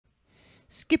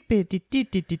Skip it.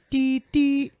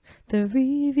 The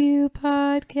review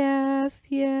podcast,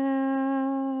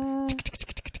 yeah.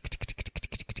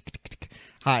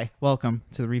 Hi, welcome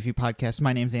to the review podcast.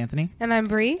 My name's Anthony. And I'm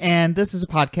Brie. And this is a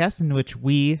podcast in which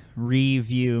we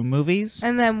review movies.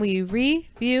 And then we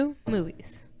review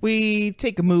movies. We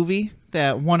take a movie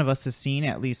that one of us has seen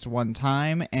at least one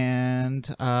time and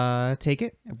take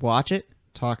it, watch it,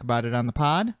 talk about it on the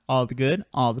pod. All the good,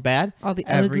 all the bad. All the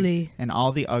ugly. And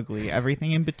all the ugly.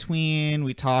 Everything in between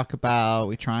we talk about.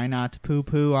 We try not to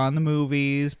poo-poo on the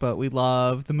movies, but we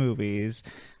love the movies.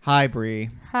 Hi, Brie.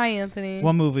 Hi, Anthony.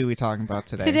 What movie are we talking about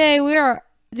today? Today we are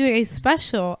doing a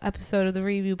special episode of the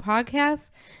review podcast,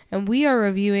 and we are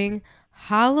reviewing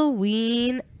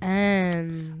Halloween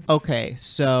Ends. Okay,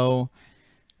 so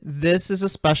this is a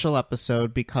special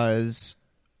episode because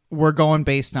we're going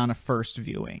based on a first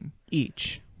viewing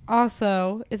each.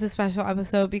 Also, it's a special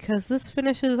episode because this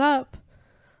finishes up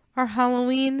our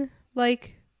Halloween,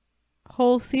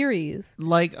 whole series.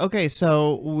 Okay,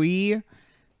 so we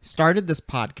started this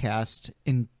podcast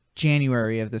in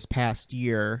January of this past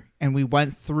year, and we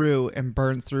went through and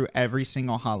burned through every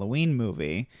single Halloween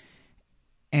movie.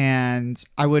 And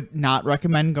I would not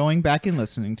recommend going back and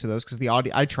listening to those because the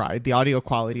audio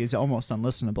quality is almost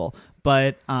unlistenable.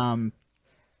 But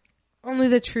only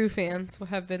the true fans will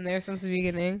have been there since the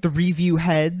beginning. The review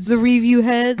heads.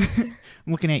 I'm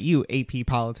looking at you, AP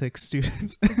Politics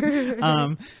students.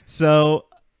 So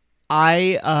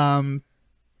I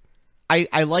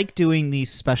like doing these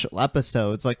special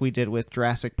episodes like we did with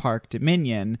Jurassic Park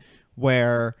Dominion,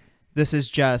 where this is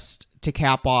just to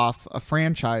cap off a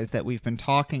franchise that we've been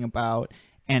talking about,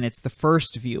 and it's the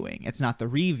first viewing. It's not the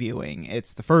reviewing.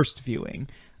 It's the first viewing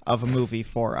of a movie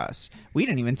for us. We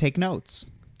didn't even take notes.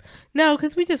 No,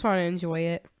 because we just want to enjoy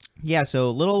it. Yeah, so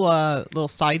little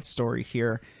side story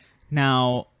here.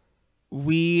 Now,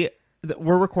 we're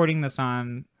recording this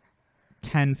on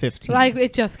 10/15.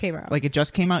 It just came out. It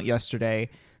just came out yesterday.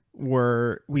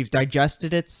 We've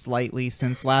digested it slightly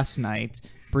since last night.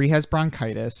 Brie has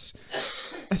bronchitis,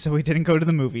 so we didn't go to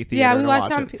the movie theater. Yeah, we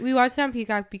watched it on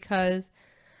Peacock because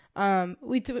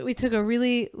we took a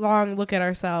really long look at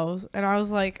ourselves, and I was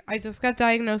like, I just got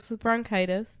diagnosed with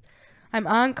bronchitis. I'm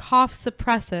on cough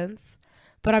suppressants,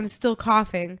 but I'm still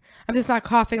coughing. I'm just not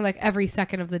coughing every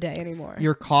second of the day anymore.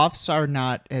 Your coughs are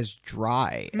not as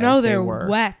dry as no, they they're were.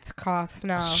 wet coughs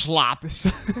now. Slop.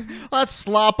 Let's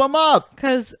slop them up.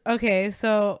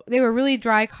 So they were really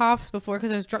dry coughs before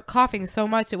because I was coughing so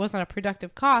much it wasn't a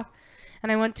productive cough.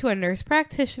 And I went to a nurse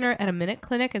practitioner at a Minute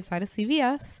Clinic inside of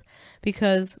CVS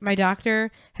because my doctor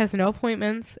has no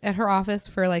appointments at her office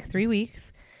for 3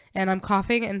 weeks. And I'm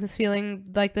coughing and just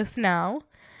feeling like this now.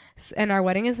 And our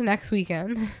wedding is next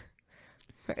weekend.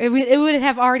 It would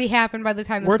have already happened by the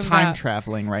time this We're comes time out.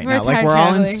 traveling right We're now. time We're all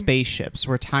in traveling. spaceships.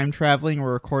 We're time traveling.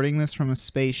 We're recording this from a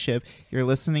spaceship. You're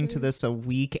listening to this a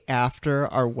week after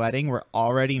our wedding. We're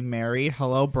already married.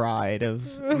 Hello, bride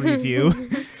of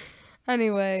review.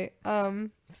 Anyway,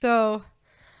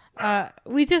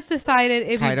 we just decided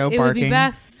it would be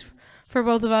best for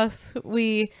both of us.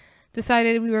 We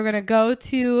decided we were going to go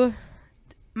to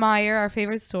Meijer, our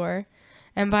favorite store,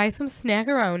 and buy some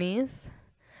snackaronis.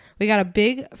 We got a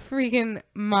big freaking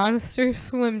Monster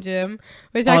Slim Jim,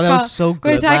 which was so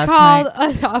good. Which I called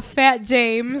a Fat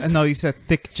James. No, you said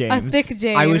Thick James. A Thick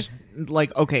James. I was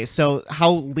okay, so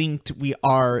how linked we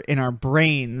are in our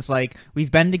brains.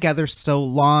 We've been together so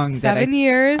long 7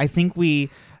 years. I think we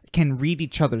can read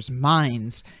each other's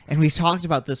minds, and we've talked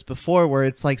about this before where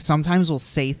it's sometimes we'll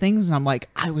say things and I'm like,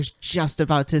 I was just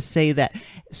about to say that.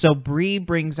 So Brie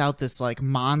brings out this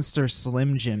Monster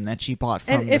Slim Jim that she bought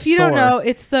from the store. And if you don't know,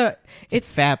 it's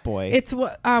Fat Boy. It's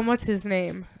what's his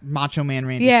name? Macho Man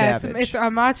Randy Savage. It's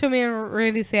a Macho Man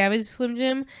Randy Savage Slim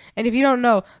Jim. And if you don't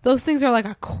know, those things are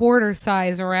a quarter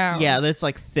size around. Yeah, that's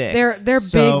thick. They're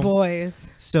big boys.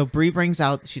 So Brie brings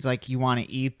out, she's like, you want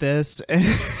to eat this? And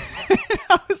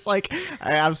I was like,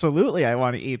 absolutely, I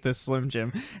want to eat this Slim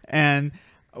Jim. And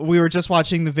we were just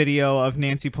watching the video of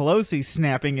Nancy Pelosi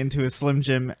snapping into a Slim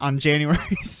Jim on January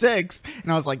 6th.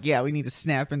 And I was like, yeah, we need to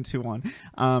snap into one.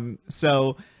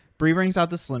 So Brie brings out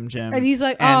the Slim Jim. And he's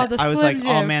like, I was was Slim like, Jim.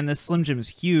 oh man, this Slim Jim is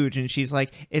huge. And she's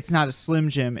like, it's not a Slim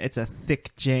Jim, it's a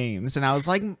Thick James. And I was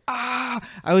like, I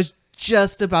was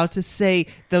just about to say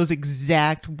those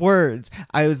exact words.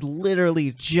 I was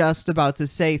literally just about to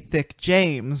say Thick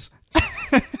James.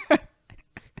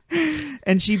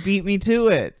 And she beat me to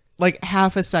it.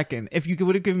 Half a second. If you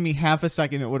would have given me half a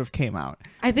second, it would have came out.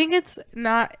 I think it's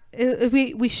not.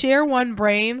 We share one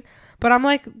brain, but I'm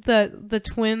the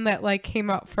twin that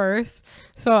came out first,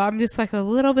 so I'm just a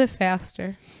little bit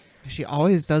faster. She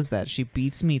always does that. She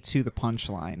beats me to the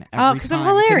punchline Oh, every 'cause I'm time.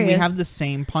 Can we hilarious. have the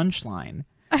same punchline?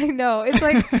 I know. It's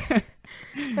like,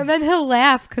 and then he'll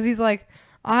laugh because he's like,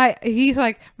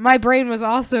 my brain was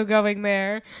also going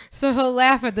there. So he'll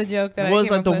laugh at the joke that It was I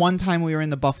came like up the with. one time we were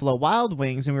in the Buffalo Wild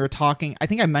Wings and we were talking. I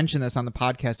think I mentioned this on the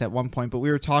podcast at one point, but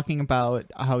we were talking about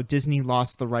how Disney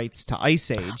lost the rights to Ice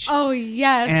Age. Oh,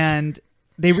 yes. And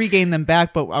they regained them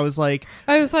back, but I was like,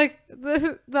 this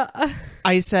is the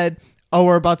I said, oh,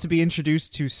 we're about to be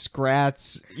introduced to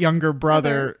Scrat's younger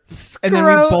brother. Scroat. And then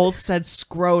we both said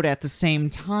Scroat at the same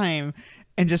time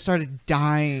and just started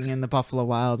dying in the Buffalo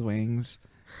Wild Wings.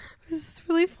 It's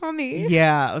really funny.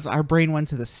 Yeah, our brain went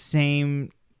to the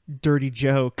same dirty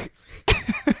joke.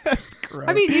 Scroat.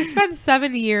 I mean, you spent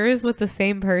 7 years with the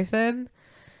same person.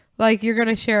 Like, you're going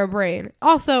to share a brain.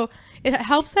 Also, it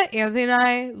helps that Anthony and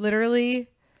I literally,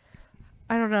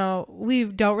 I don't know, we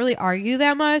don't really argue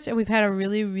that much. And we've had a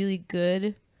really, really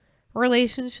good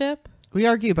relationship. We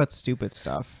argue about stupid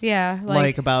stuff. Yeah.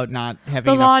 Like about not having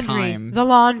the enough laundry. time. The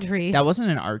laundry. That wasn't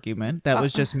an argument. That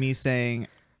was just me saying,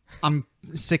 I'm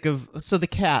sick of... So the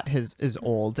cat is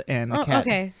old and the cat...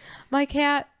 Okay. My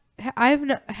cat,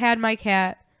 had my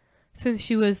cat since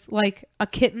she was like a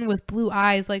kitten with blue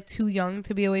eyes, like too young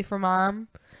to be away from mom.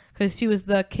 Because she was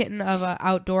the kitten of an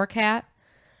outdoor cat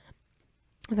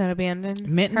that abandoned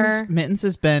her. Mittens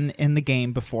has been in the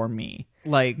game before me.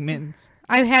 Like, Mittens...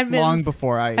 I've had Mittens long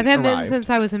before I've had arrived. Mittens since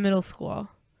I was in middle school.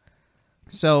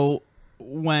 So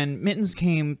when Mittens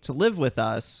came to live with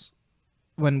us,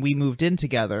 when we moved in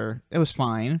together, it was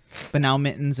fine. But now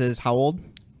Mittens is how old?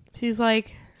 She's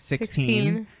like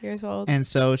 16 years old. And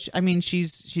so,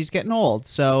 she's getting old.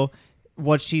 So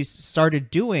what she's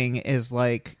started doing is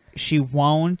like she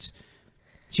won't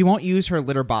use her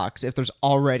litter box if there's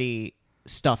already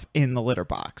stuff in the litter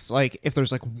box. Like if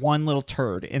there's like one little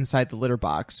turd inside the litter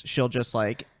box, she'll just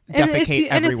like defecate everywhere.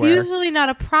 And it's usually not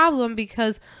a problem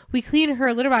because we clean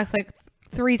her litter box like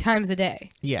 3 times a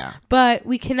day. Yeah. But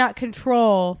we cannot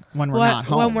control when we're not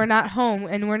home. When we're not home.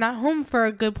 And we're not home for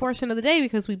a good portion of the day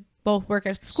because we both work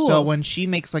at school. So when she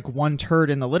makes like one turd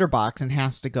in the litter box and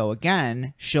has to go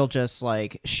again, she'll just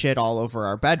like shit all over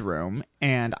our bedroom.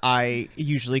 And I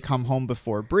usually come home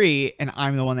before Brie, and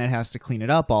I'm the one that has to clean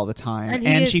it up all the time.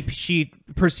 And she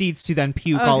proceeds to then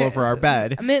puke all over our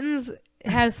bed. Mittens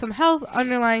has some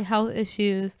underlying health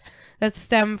issues that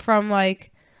stem from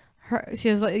like she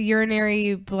has like a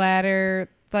urinary bladder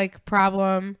like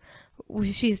problem.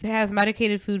 She has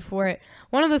medicated food for it.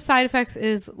 One of the side effects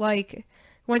is like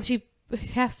when she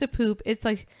has to poop, it's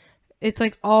like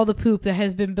all the poop that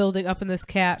has been building up in this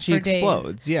cat for days. She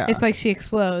explodes, yeah. It's like she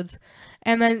explodes.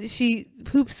 And then she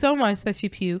poops so much that she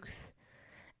pukes.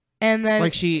 And then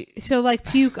like she'll like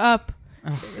puke up.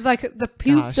 Like the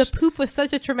poop was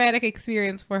such a traumatic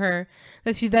experience for her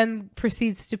that she then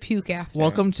proceeds to puke after.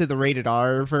 Welcome to the rated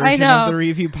R version of the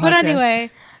review podcast. But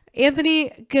anyway,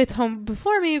 Anthony gets home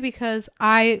before me because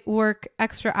I work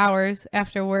extra hours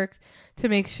after work to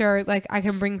make sure like I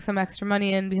can bring some extra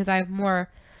money in because I have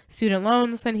more student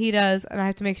loans than he does, and I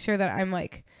have to make sure that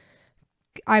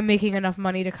I'm making enough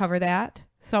money to cover that.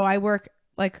 So I work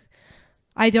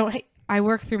I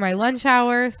work through my lunch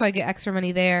hour, so I get extra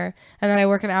money there, and then I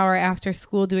work an hour after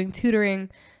school doing tutoring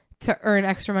to earn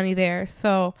extra money there.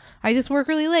 So I just work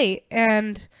really late,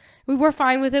 and we were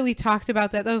fine with it. We talked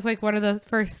about that. That was like one of the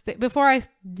first before I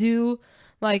do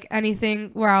like anything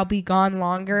where I'll be gone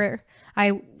longer.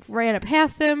 I ran it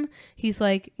past him. He's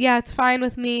like, yeah, it's fine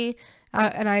with me.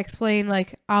 And I explained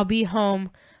like I'll be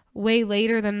home way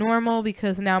later than normal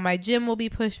because now my gym will be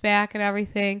pushed back and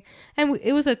everything. And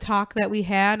it was a talk that we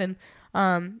had, and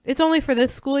it's only for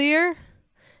this school year.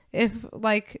 If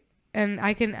like, and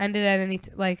I can end it at any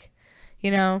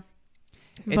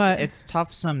But it's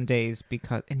tough some days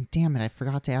because, and damn it, I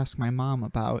forgot to ask my mom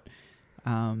about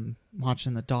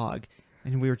watching the dog,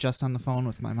 and we were just on the phone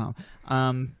with my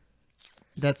mom.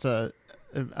 That's a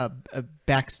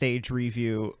backstage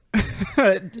review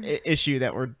issue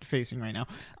that we're facing right now.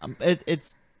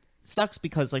 It sucks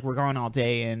because like we're gone all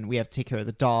day and we have to take care of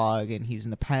the dog, and he's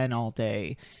in the pen all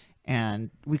day, and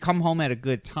we come home at a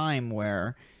good time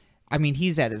where, I mean,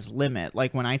 he's at his limit.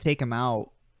 Like when I take him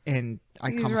out and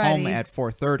I come home at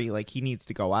 4:30, like he needs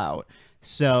to go out.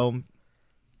 So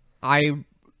I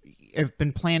have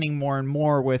been planning more and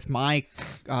more with my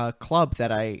club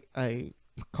that I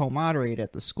co-moderate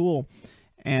at the school,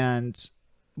 and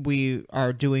we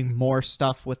are doing more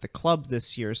stuff with the club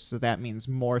this year, so that means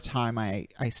more time I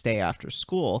stay after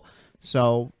school.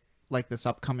 So like this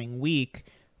upcoming week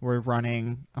we're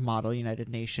running a Model United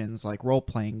Nations like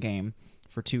role-playing game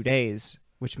for 2 days,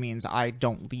 which means I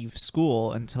don't leave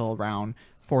school until around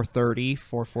 4:30,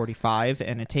 4:45,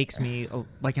 and it takes me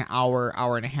like an hour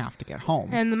and a half to get home.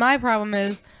 And my problem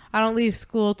is I don't leave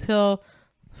school till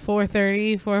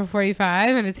 4:30,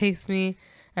 4:45, and it takes me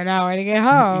an hour to get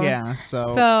home. Yeah,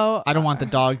 so I don't want the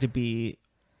dog to be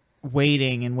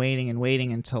waiting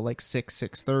until like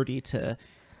 6:30 to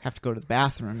have to go to the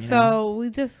bathroom. You know?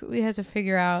 we have to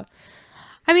figure out.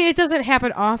 I mean, it doesn't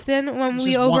happen often when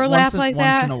we just overlap like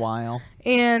that. Once in a while.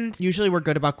 And usually we're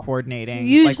good about coordinating.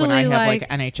 Usually, like when I have like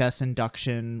NHS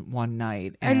induction one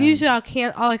night. And usually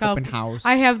I'll open house.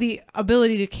 I have the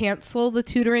ability to cancel the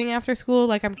tutoring after school.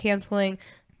 Like I'm canceling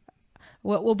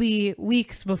what will be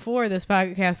weeks before this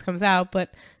podcast comes out.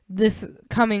 But this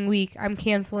coming week, I'm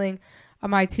canceling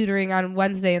my tutoring on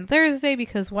Wednesday and Thursday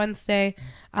because Wednesday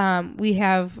I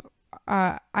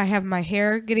have my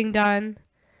hair getting done.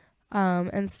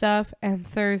 And stuff, and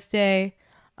Thursday,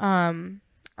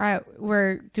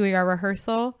 we're doing our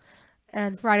rehearsal,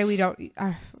 and Friday we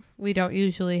don't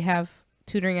usually have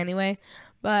tutoring anyway,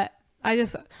 but I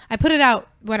put it out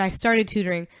when I started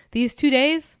tutoring. These 2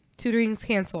 days, tutoring's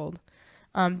canceled.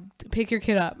 Pick your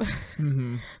kid up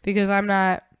mm-hmm. because I'm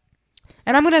not,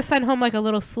 and I'm gonna send home like a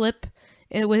little slip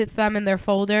with them in their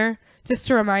folder just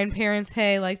to remind parents,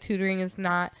 hey, like tutoring is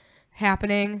not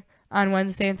happening on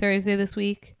Wednesday and Thursday this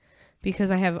week.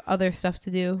 Because I have other stuff to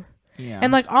do. Yeah.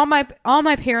 And like all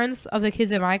my parents of the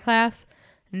kids in my class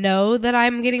know that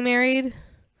I'm getting married.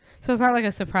 So it's not like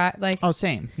a surprise. Like, oh,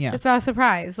 same. Yeah. It's not a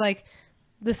surprise. Like,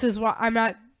 this is why I'm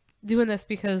not doing this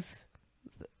because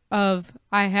of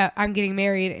I'm getting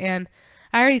married, and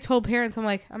I already told parents, I'm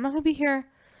like, I'm not gonna be here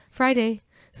Friday.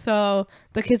 So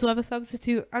the kids will have a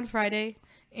substitute on Friday,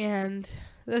 and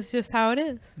that's just how it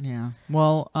is. Yeah.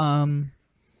 Well,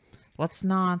 let's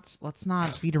not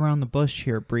beat around the bush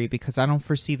here, Brie, because I don't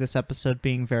foresee this episode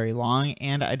being very long,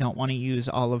 and I don't want to use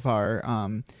all of our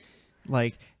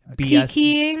like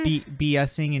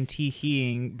BSing and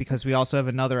tee-heeing, because we also have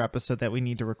another episode that we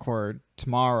need to record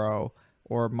tomorrow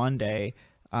or Monday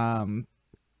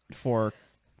for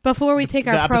before we take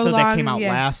our episode that came out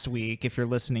last week, if you're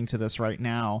listening to this right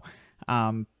now.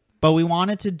 But we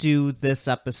wanted to do this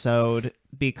episode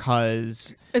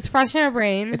because it's fresh in our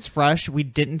brain. It's fresh. We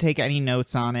didn't take any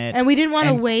notes on it. And we didn't want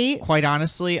to wait. Quite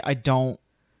honestly, I don't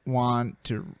want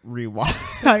to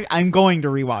rewatch. I'm going to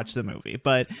rewatch the movie,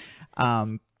 but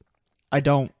I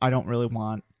don't really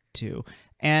want to.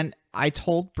 And I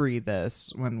told Brie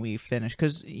this when we finished,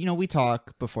 because, you know, we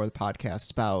talk before the podcast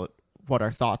about what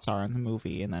our thoughts are on the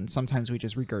movie, and then sometimes we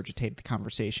just regurgitate the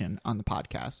conversation on the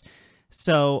podcast.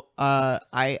 So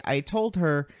I told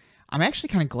her I'm actually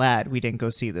kind of glad we didn't go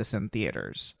see this in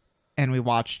theaters and we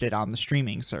watched it on the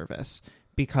streaming service,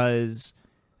 because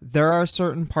there are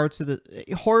certain parts of the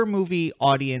horror movie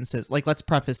audiences. Like, let's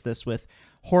preface this with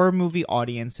horror movie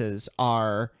audiences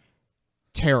are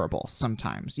terrible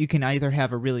sometimes. You can either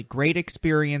have a really great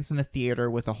experience in the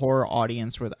theater with a horror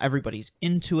audience where everybody's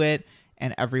into it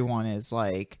and everyone is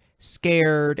like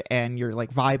scared and you're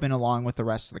like vibing along with the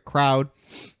rest of the crowd.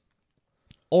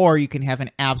 Or you can have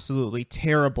an absolutely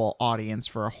terrible audience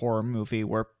for a horror movie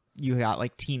where you got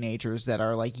like teenagers that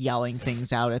are like yelling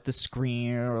things out at the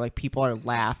screen, or like people are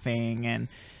laughing and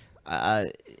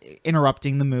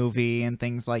interrupting the movie and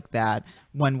things like that.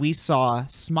 When we saw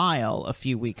Smile a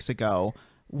few weeks ago,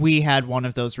 we had one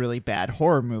of those really bad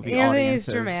horror movie audiences.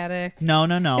 It was dramatic. No.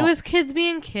 It was kids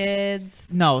being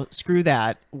kids. No, screw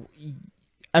that.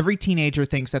 Every teenager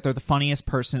thinks that they're the funniest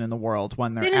person in the world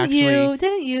when they're Didn't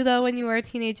you, though, when you were a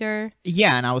teenager?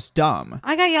 Yeah, and I was dumb.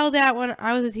 I got yelled at when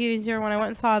I was a teenager when I went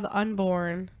and saw The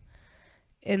Unborn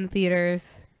in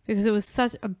theaters because it was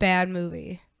such a bad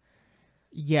movie.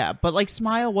 Yeah, but like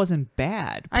Smile wasn't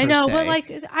bad. I know, but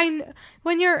like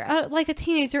when you're like a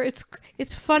teenager,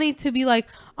 it's funny to be like,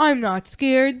 I'm not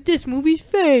scared. This movie's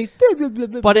fake. Blah, blah, blah,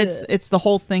 blah, but it's the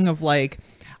whole thing of like,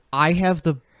 I have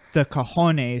the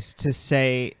cojones to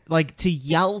say, like, to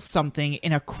yell something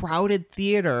in a crowded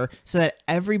theater so that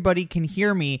everybody can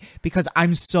hear me because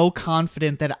I'm so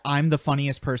confident that I'm the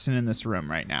funniest person in this room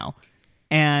right now.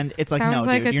 And it's like, no,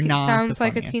 dude, you're not. Sounds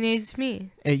like a teenage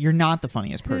me. You're not the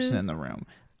funniest person in the room.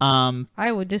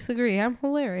 I would disagree. I'm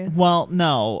hilarious. Well,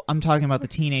 no, I'm talking about the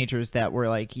teenagers that were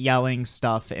like yelling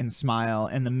stuff and Smile,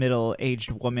 and the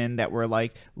middle-aged women that were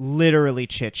like literally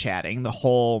chit-chatting the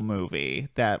whole movie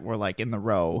that were like in the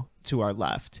row to our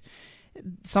left.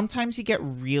 Sometimes you get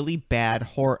really bad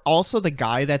horror. Also, the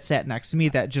guy that sat next to me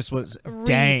that just was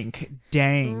dank.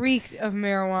 Reeked of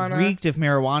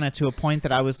marijuana to a point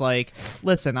that I was like,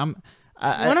 listen,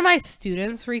 One of my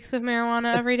students reeks of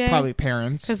marijuana every day. Probably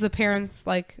parents. Because the parents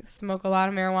like smoke a lot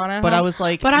of marijuana. But I was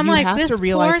like, but I'm you like, have this to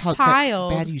realize poor how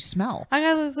child, bad you smell. I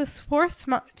got this poor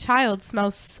child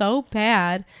smells so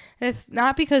bad. And it's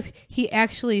not because he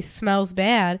actually smells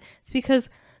bad. It's because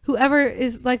whoever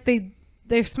is like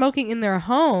they're smoking in their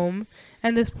home,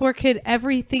 and this poor kid,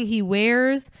 everything he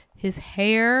wears, his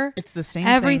hair, it's the same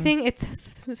everything, thing. it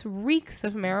just reeks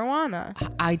of marijuana.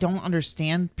 I don't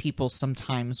understand people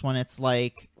sometimes when it's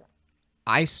like,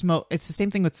 I smoke. It's the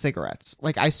same thing with cigarettes.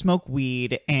 Like, I smoke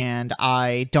weed and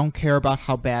I don't care about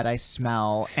how bad I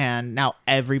smell, and now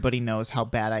everybody knows how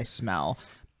bad I smell.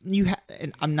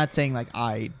 And I'm not saying like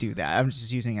I do that. I'm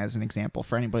just using it as an example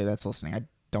for anybody that's listening. I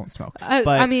don't smoke. But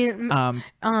I mean,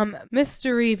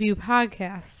 Mr. Review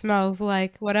Podcast smells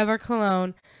like whatever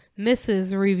cologne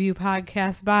Mrs. Review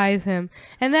Podcast buys him.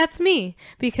 And that's me,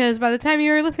 because by the time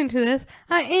you're listening to this,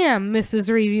 I am Mrs.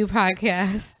 Review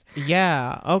Podcast.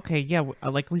 Yeah. Okay. Yeah.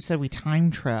 Like we said, we time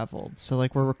traveled. So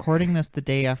like we're recording this the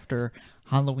day after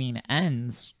Halloween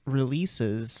Ends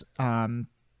releases on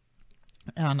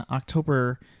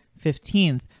October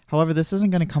 15th. However, this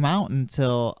isn't going to come out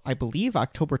until, I believe,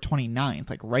 October 29th,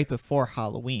 like right before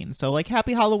Halloween. So, like,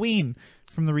 happy Halloween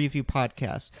from the Review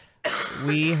Podcast.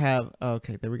 We have,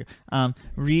 okay, there we go.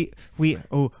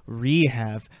 We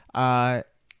have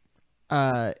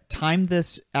timed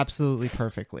this absolutely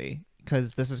perfectly,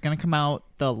 because this is going to come out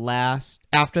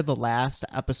after the last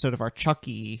episode of our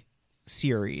Chucky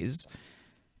series.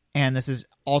 And this is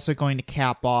also going to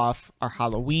cap off our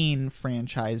Halloween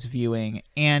franchise viewing,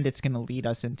 and it's going to lead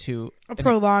us into a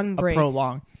prolonged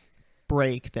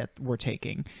break that we're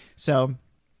taking. So,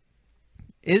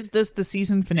 is this the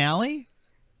season finale?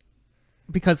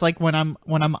 Because like when I'm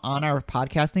on our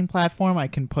podcasting platform, I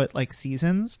can put like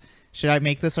seasons. Should I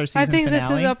make this our season finale? I think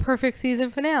this is a perfect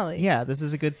season finale. Yeah, this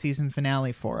is a good season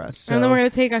finale for us. So. And then we're going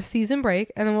to take a season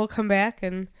break, and then we'll come back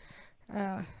and...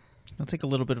 we'll take a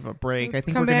little bit of a break. I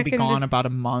think we're going to be gone about a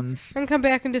month. And come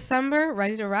back in December,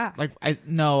 ready to rock. Like I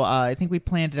think we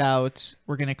planned it out.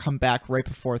 We're going to come back right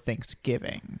before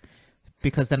Thanksgiving,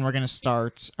 because then we're going to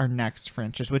start our next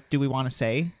franchise. What do we want to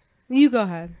say? You go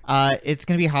ahead. It's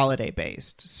going to be holiday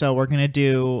based. So we're going to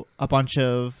do a bunch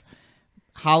of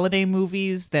holiday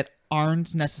movies that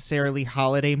aren't necessarily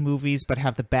holiday movies, but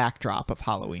have the backdrop of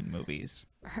Halloween movies.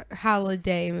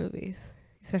 Holiday movies.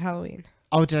 You said Halloween.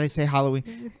 Oh, did I say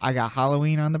Halloween? I got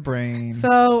Halloween on the brain.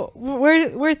 So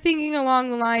we're thinking along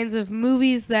the lines of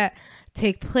movies that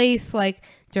take place like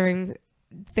during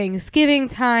Thanksgiving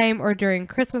time or during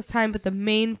Christmas time, but the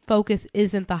main focus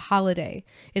isn't the holiday.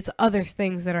 It's other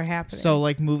things that are happening. So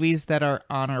like movies that are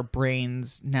on our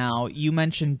brains now. You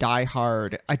mentioned Die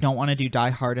Hard. I don't want to do Die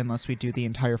Hard unless we do the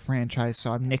entire franchise,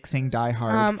 so I'm nixing Die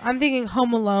Hard. I'm thinking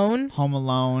Home Alone. Home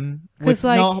Alone.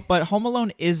 No, but Home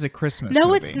Alone is a Christmas movie.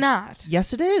 No, it's not.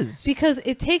 Yes, it is. Because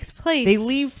it takes place... They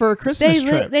leave for a Christmas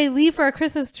trip. They leave for a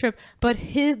Christmas trip, but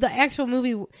the actual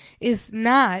movie is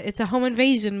not. It's a home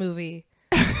invasion movie.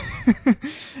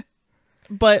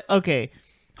 But okay,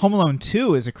 Home Alone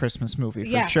 2 is a Christmas movie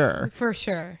for sure. For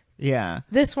sure. Yeah.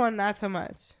 This one not so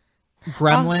much.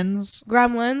 Gremlins.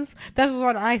 Gremlins. That's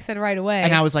one I said right away.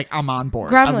 And I was like, I'm on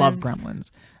board. Gremlins. I love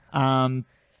Gremlins. I'm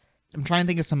trying to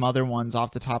think of some other ones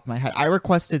off the top of my head. I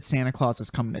requested Santa Claus is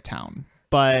Coming to Town,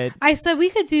 but I said we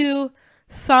could do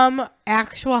some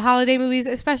actual holiday movies,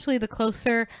 especially the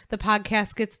closer the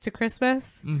podcast gets to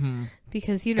Christmas. Mm-hmm.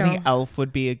 Because I think Elf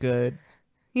would be a good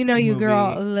you movie.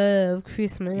 Girl love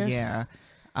Christmas. Yeah.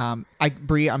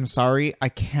 Brie, I'm sorry. I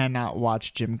cannot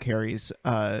watch Jim Carrey's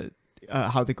How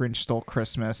the Grinch Stole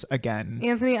Christmas again.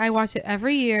 Anthony, I watch it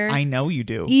every year. I know you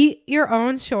do. Eat your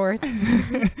own shorts.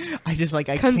 I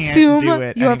can't Consume do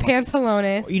it your anymore.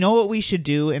 pantalones. You know what we should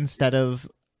do instead of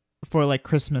for like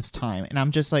Christmas time? And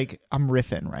I'm just like, I'm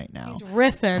riffing right now. He's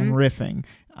riffing. I'm riffing.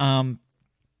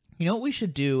 You know what we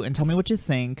should do, and tell me what you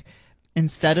think.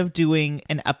 Instead of doing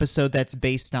an episode that's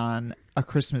based on a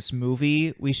Christmas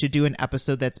movie, we should do an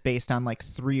episode that's based on like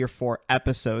 3 or 4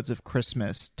 episodes of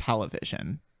Christmas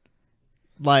television.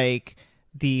 Like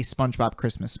the SpongeBob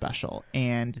Christmas special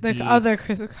and the other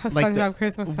SpongeBob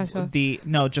Christmas special.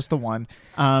 Just the one.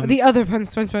 The other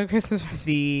SpongeBob Christmas special.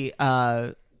 The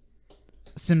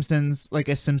Simpsons, like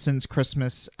a Simpsons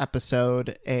Christmas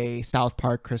episode, a South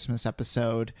Park Christmas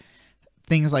episode,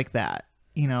 things like that.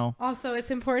 You know. Also, it's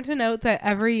important to note that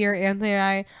every year Anthony and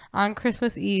I, on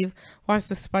Christmas Eve, watch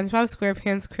the SpongeBob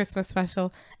SquarePants Christmas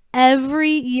special.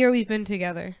 Every year we've been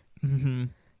together. Mm-hmm.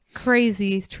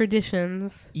 Crazy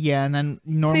traditions. Yeah, and then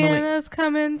normally... Santa's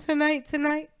coming tonight.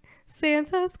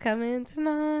 Santa's coming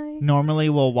tonight. Normally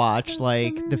we'll watch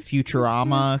like the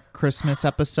Futurama Christmas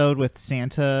episode with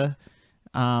Santa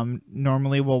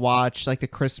Normally we'll watch like the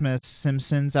Christmas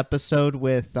Simpsons episode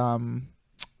with the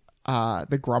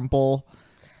Grumple.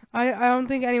 I don't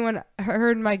think anyone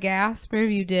heard my gasp.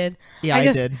 Maybe you did. Yeah,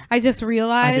 I did. I just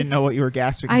realized. I didn't know what you were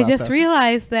gasping about. I just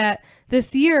realized that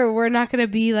this year we're not going to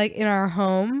be like in our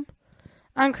home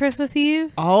on Christmas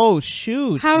Eve. Oh,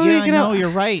 shoot. How are we gonna, no, you're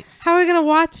right. How are we going to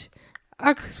watch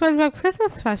our SpongeBob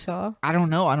Christmas special? I don't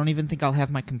know. I don't even think I'll have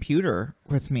my computer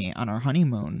with me on our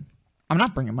honeymoon. I'm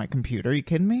not bringing my computer. Are you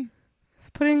kidding me?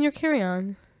 Just put it in your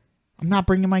carry-on. I'm not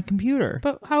bringing my computer.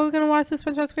 But how are we going to watch the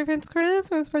SpongeBob SquarePants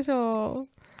Christmas special?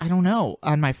 I don't know.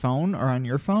 On my phone or on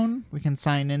your phone? We can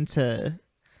sign into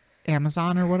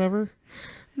Amazon or whatever.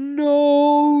 No.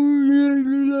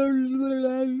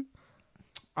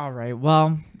 All right.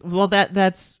 Well,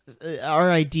 that's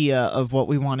our idea of what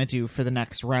we want to do for the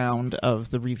next round of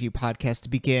the review podcast to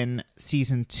begin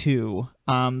season 2.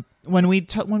 When we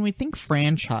think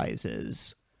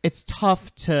franchises, it's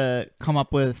tough to come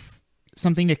up with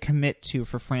something to commit to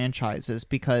for franchises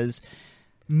because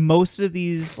most of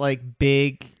these like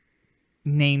big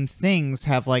name things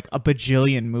have like a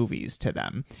bajillion movies to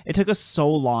them. It took us so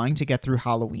long to get through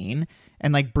Halloween,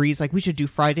 and like Bree's like, we should do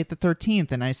Friday the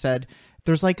 13th, and I said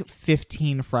there's like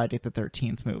 15 Friday the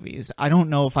 13th movies. I don't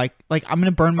know if I'm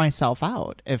gonna burn myself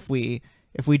out if we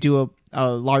do a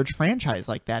large franchise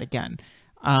like that again.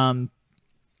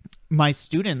 My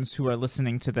students who are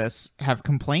listening to this have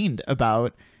complained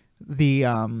about the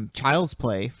Child's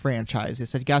Play franchise. They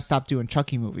said, you gotta stop doing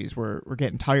Chucky movies. We're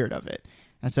getting tired of it.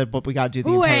 I said, but we gotta do the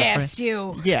Who entire asked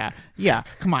you? Yeah.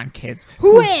 Come on, kids.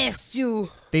 Who asked you?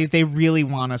 They really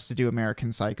want us to do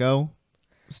American Psycho.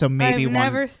 So maybe I've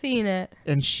never seen it.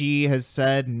 And she has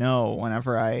said no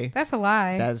whenever That's a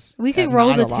lie. We could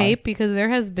roll the tape because there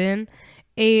has been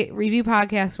a review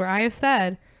podcast where I have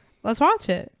said, let's watch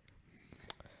it.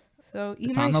 So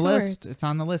it's on the list. It's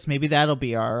on the list. Maybe that'll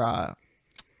be our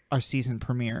season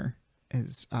premiere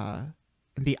is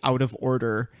the Out of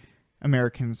Order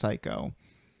American Psycho.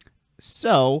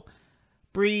 So,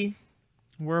 Brie,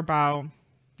 we're about,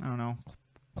 I don't know,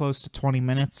 close to 20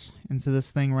 minutes into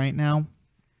this thing right now.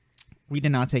 We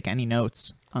did not take any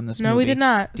notes on this movie. No, we did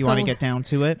not. Do you want to get down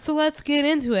to it? So let's get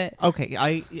into it. Okay,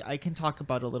 I can talk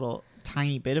about a little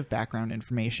tiny bit of background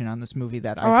information on this movie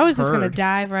that I was just going to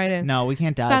dive right in. No, we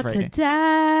can't dive right in.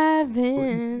 Dive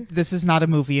in. This is not a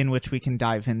movie in which we can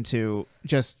dive into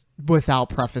just without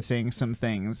prefacing some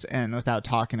things and without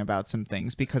talking about some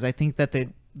things, because I think that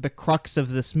the crux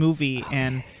of this movie,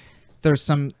 and there's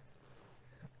some...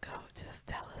 Go, just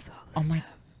tell us all this stuff.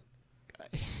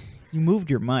 You moved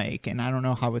your mic, and I don't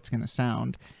know how it's going to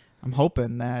sound. I'm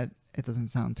hoping that it doesn't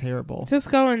sound terrible. Just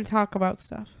go and talk about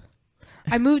stuff.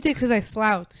 I moved it because I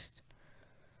slouched.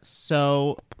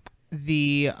 So,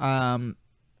 we're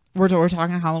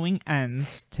talking Halloween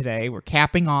Ends today. We're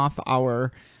capping off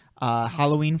our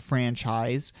Halloween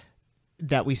franchise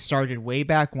that we started way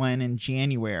back when in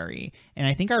January. And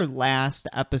I think our last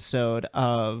episode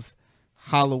of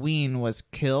Halloween was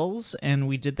Kills, and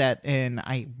we did that in,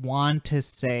 I want to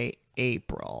say,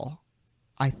 April.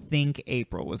 I think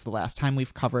April was the last time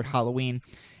we've covered Halloween.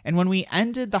 And when we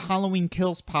ended the Halloween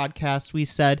Kills podcast, we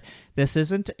said, this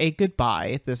isn't a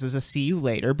goodbye. This is a see you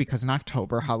later, because in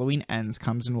October, Halloween Ends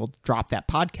comes and we'll drop that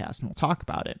podcast and we'll talk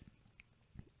about it.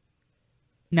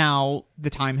 Now, the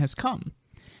time has come.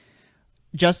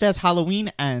 Just as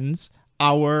Halloween ends,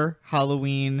 our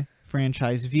Halloween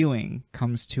franchise viewing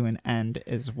comes to an end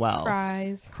as well.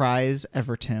 Cries,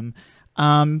 Everton.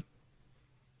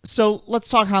 So let's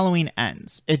talk Halloween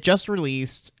Ends. It just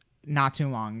released not too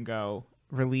long ago.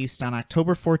 Released on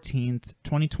October 14th,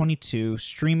 2022,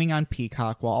 streaming on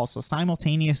Peacock while also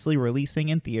simultaneously releasing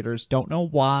in theaters. Don't know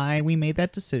why we made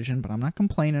that decision, but I'm not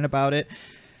complaining about it.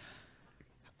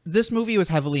 This movie was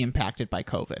heavily impacted by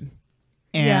COVID.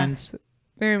 And yes,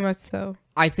 very much so.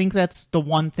 I think that's the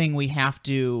one thing we have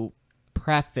to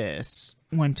preface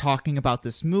when talking about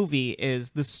this movie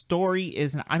is the story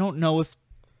isn't... I don't know if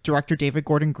director David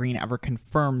Gordon Green ever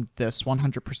confirmed this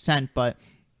 100%, but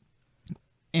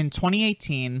in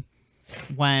 2018,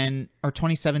 or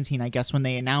 2017, I guess, when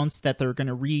they announced that they're going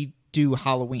to redo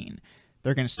Halloween,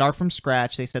 they're going to start from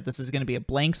scratch. They said this is going to be a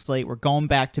blank slate. We're going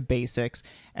back to basics.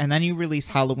 And then you release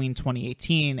Halloween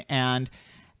 2018, and,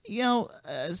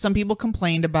 some people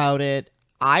complained about it.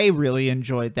 I really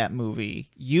enjoyed that movie.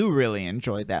 You really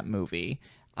enjoyed that movie.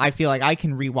 I feel like I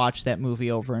can rewatch that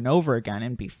movie over and over again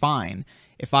and be fine.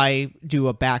 If I do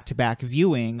a back-to-back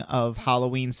viewing of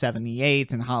Halloween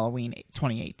 78 and Halloween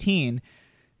 2018,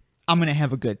 I'm going to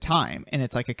have a good time, and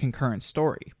it's like a concurrent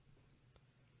story.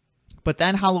 But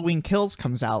then Halloween Kills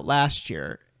comes out last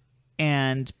year,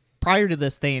 and prior to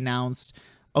this, they announced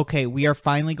okay, we are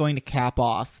finally going to cap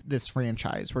off this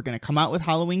franchise. We're going to come out with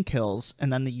Halloween Kills,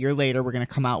 and then the year later, we're going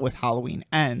to come out with Halloween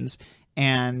Ends.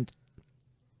 And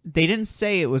they didn't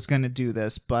say it was going to do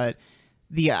this, but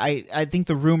I think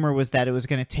the rumor was that it was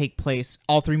going to take place,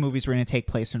 all 3 movies were going to take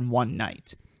place in one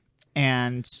night.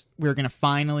 And we were going to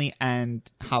finally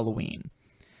end Halloween.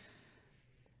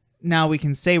 Now we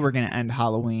can say we're going to end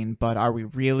Halloween, but are we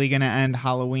really going to end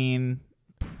Halloween?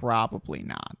 Probably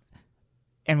not.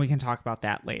 And we can talk about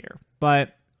that later.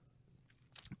 But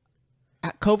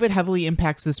COVID heavily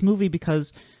impacts this movie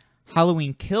because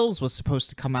Halloween Kills was supposed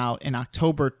to come out in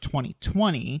October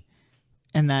 2020,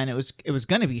 and then it was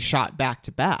going to be shot back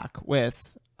to back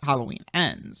with Halloween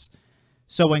Ends.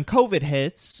 So when COVID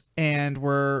hits and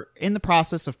we're in the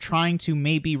process of trying to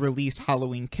maybe release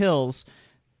Halloween Kills,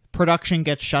 production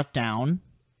gets shut down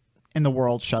and the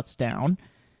world shuts down.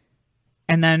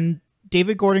 And then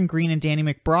David Gordon Green and Danny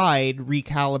McBride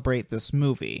recalibrate this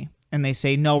movie. And they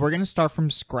say, no, we're going to start from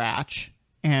scratch.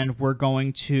 And we're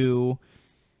going to,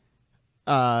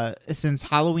 since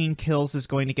Halloween Kills is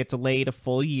going to get delayed a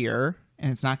full year, and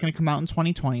it's not going to come out in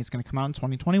 2020, it's going to come out in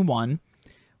 2021,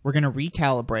 we're going to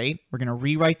recalibrate, we're going to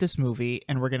rewrite this movie,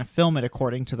 and we're going to film it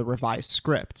according to the revised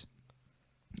script.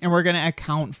 And we're going to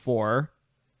account for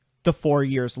the 4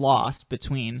 years lost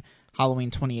between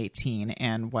Halloween 2018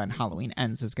 and when Halloween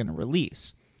Ends is going to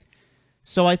release.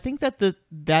 So I think that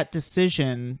that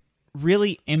decision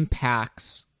really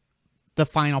impacts the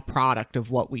final product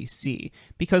of what we see,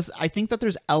 because I think that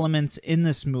there's elements in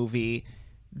this movie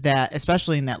that,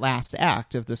 especially in that last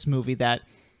act of this movie, that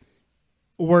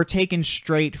were taken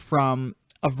straight from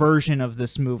a version of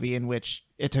this movie in which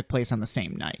it took place on the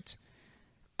same night.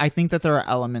 I think that there are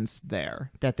elements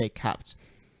there that they kept.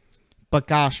 But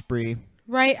gosh, Brie.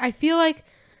 Right. I feel like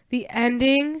the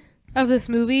ending of this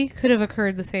movie could have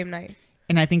occurred the same night.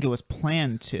 And I think it was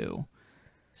planned to.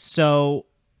 So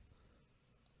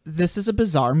this is a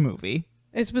bizarre movie.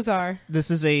 It's bizarre. This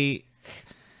is a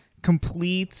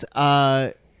complete...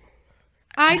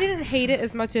 I didn't hate it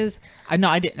as much as... No,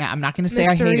 I didn't. I'm not going to say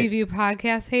Mr. I hate Review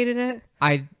Podcast hated it.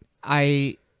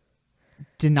 I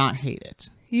did not hate it.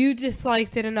 You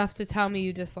disliked it enough to tell me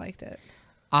you disliked it.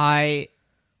 I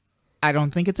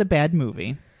don't think it's a bad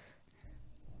movie.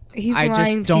 He's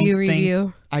lying to you,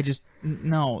 Review.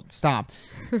 No, stop.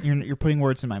 You're putting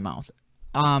words in my mouth.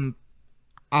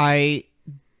 I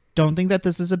don't think that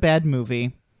this is a bad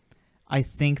movie. I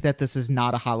think that this is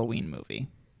not a Halloween movie.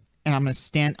 And I'm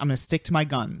gonna stick to my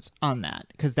guns on that,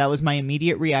 because that was my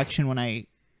immediate reaction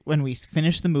when we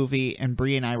finished the movie and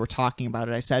Brie and I were talking about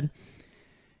it. I said,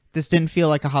 this didn't feel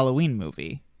like a Halloween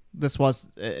movie. This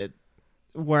was,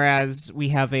 whereas we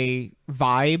have a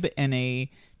vibe and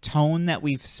a tone that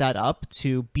we've set up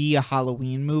to be a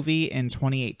Halloween movie in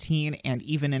 2018 and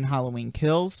even in Halloween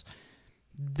Kills,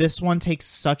 this one takes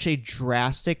such a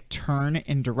drastic turn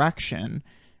in direction.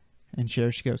 And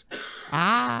there she goes,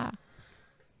 ah.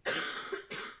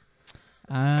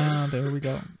 There we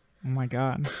go. Oh my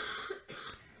god.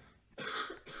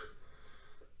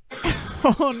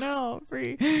 Oh no,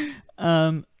 Brie.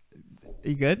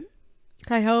 You good?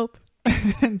 I hope.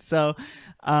 And so,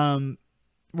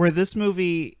 where this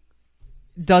movie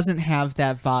doesn't have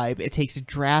that vibe, it takes a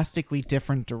drastically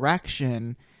different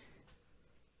direction.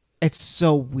 It's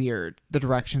so weird, the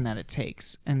direction that it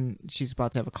takes. And she's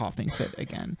about to have a coughing fit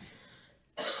again.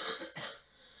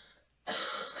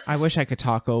 I wish I could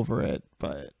talk over it,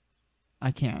 but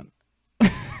I can't.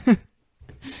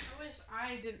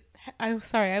 I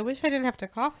wish I didn't have to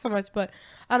cough so much, but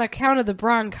on account of the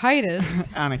bronchitis.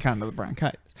 On account of the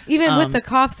bronchitis. Even with the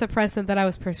cough suppressant that I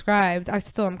was prescribed, I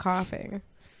still am coughing.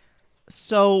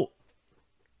 So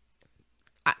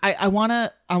I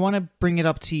wanna bring it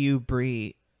up to you,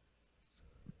 Brie.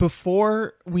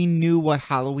 Before we knew what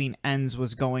Halloween Ends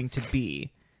was going to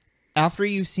be, after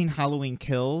you've seen Halloween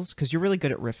Kills, because you're really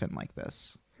good at riffing like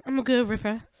this. I'm a good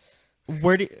riffer.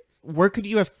 Where could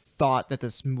you have thought that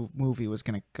this movie was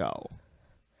going to go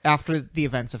after the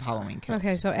events of Halloween Kills?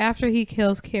 Okay, so after he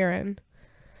kills Karen,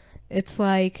 it's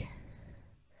like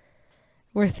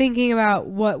we're thinking about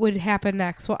what would happen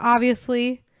next. Well,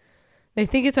 obviously, they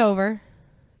think it's over.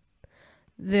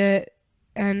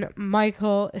 And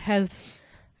Michael has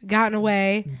gotten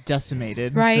away.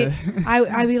 Decimated. Right?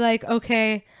 I'd be like,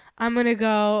 okay, I'm going to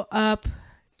go up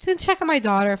to check on my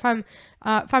daughter. If I'm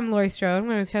Laurie Strode, I'm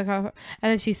going to check out her.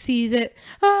 And then she sees it.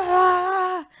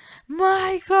 Ah,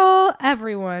 Michael.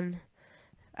 Everyone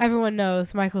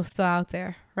knows Michael's still out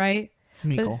there, right?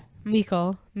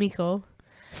 Meekle.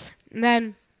 And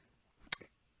then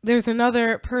there's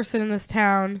another person in this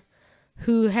town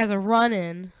who has a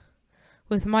run-in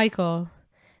with Michael.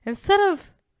 Instead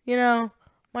of,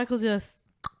 Michael just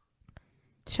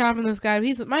chopping this guy.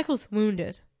 Michael's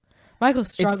wounded.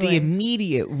 Michael's struggling. It's the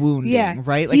immediate wounding, Yeah.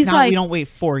 right? Like, He's not we don't wait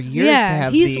 4 years to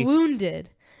have he's wounded.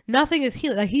 Nothing is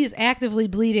healed. Like, he is actively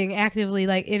bleeding, actively,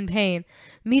 like, in pain.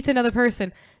 Meets another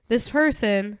person. This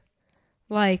person,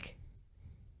 like,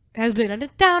 has been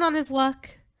down on his luck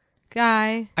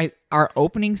guy. Our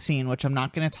opening scene, which I'm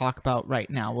not going to talk about right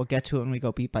now. We'll get to it when we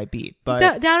go beat by beat.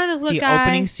 But down on his luck the guy.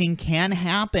 opening scene can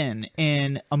happen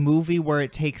in a movie where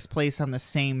it takes place on the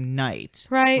same night.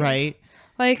 Right. Right?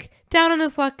 Like, down on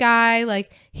his luck guy,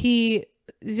 like, he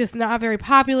is just not very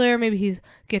popular. Maybe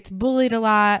gets bullied a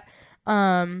lot.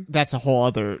 That's a whole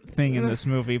other thing in this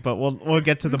movie, but we'll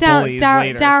get to the bullies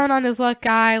later. Down on his luck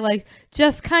guy, like,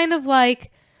 just kind of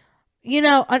like, you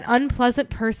know, an unpleasant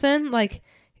person. Like,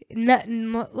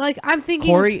 like, I'm thinking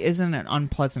Corey isn't an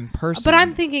unpleasant person, but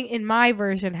I'm thinking in my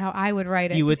version how I would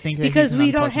write it. You would think that because he's an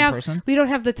we don't unpleasant person? we don't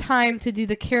have the time to do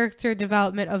the character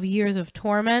development of years of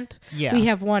torment. Yeah, we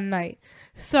have one night.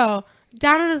 So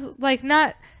down on his, like,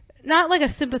 not like a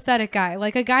sympathetic guy,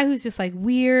 like a guy who's just like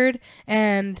weird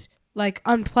and like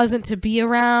unpleasant to be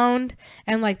around,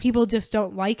 and like people just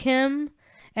don't like him,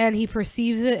 and he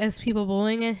perceives it as people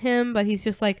bullying at him, but he's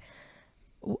just like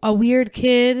a weird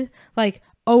kid, like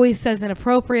always says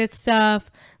inappropriate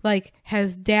stuff, like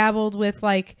has dabbled with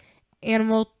like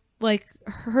animal, like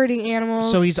hurting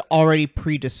animals. So he's already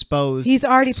predisposed.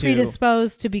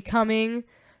 To becoming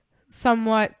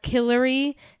somewhat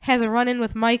killery, has a run-in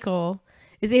with Michael,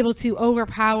 is able to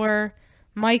overpower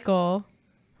Michael,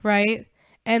 right?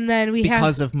 And then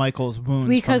because of Michael's wounds.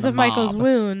 Because of Michael's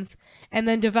wounds, and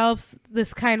then develops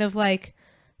this kind of like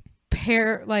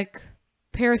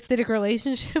parasitic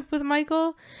relationship with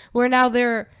Michael, where now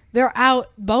they're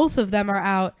out, both of them are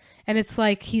out, and it's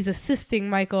like he's assisting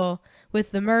Michael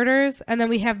with the murders. And then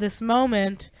we have this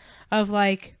moment of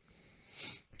like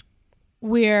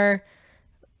where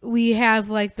we have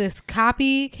like this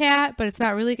copycat, but it's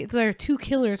not really, there are two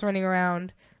killers running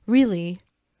around, really.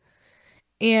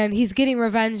 And he's getting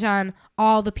revenge on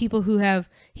all the people who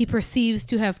he perceives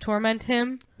to have tormented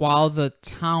him. While the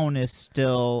town is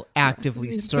still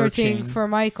actively searching for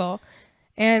Michael.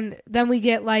 And then we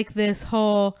get like this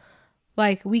whole,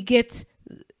 like, we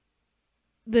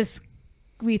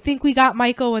think we got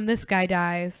Michael when this guy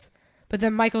dies. But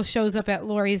then Michael shows up at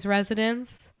Laurie's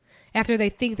residence after they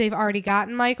think they've already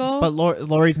gotten Michael. But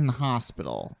Laurie's in the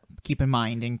hospital, keep in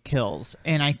mind, and kills.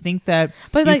 And I think that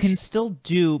you can still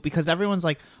do, because everyone's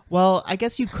like, well, I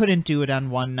guess you couldn't do it on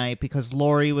one night because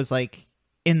Laurie was like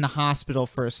in the hospital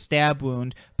for a stab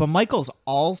wound, but Michael's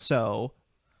also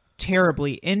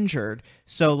terribly injured.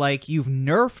 So like you've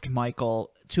nerfed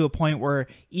Michael to a point where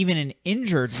even an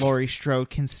injured Laurie Strode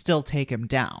can still take him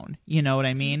down. You know what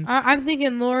I mean? I'm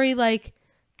thinking Laurie like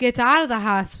gets out of the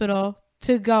hospital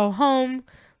to go home,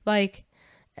 like,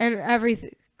 and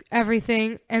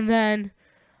everything, and then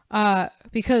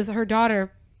because her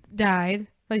daughter died,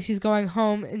 like she's going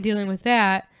home and dealing with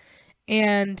that,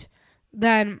 and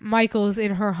then Michael's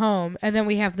in her home, and then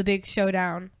we have the big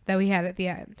showdown that we had at the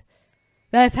end.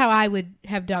 That's how I would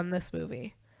have done this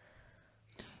movie.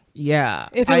 Yeah.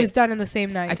 If it was done in the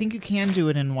same night. I think you can do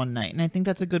it in one night, and I think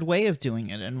that's a good way of doing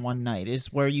it in one night,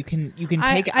 is where you can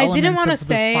take elements of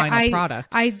the final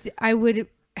product. I would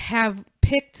have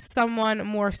picked someone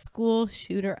more school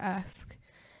shooter-esque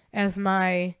as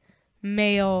my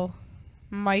male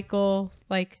Michael,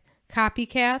 like,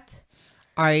 copycat.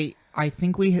 I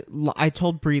think I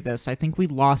told Brie this. I think we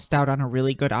lost out on a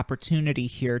really good opportunity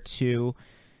here to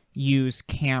use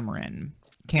Cameron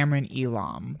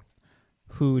Elam,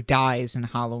 who dies in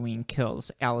Halloween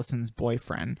Kills, Allison's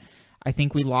boyfriend. I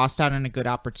think we lost out on a good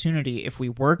opportunity if we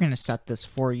were going to set this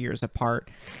 4 years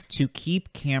apart to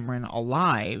keep Cameron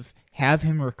alive, have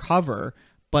him recover,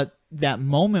 but that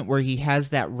moment where he has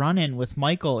that run-in with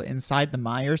Michael inside the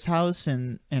Myers house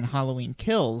in Halloween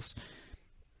Kills,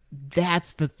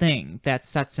 that's the thing that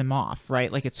sets him off,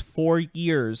 right? Like, it's 4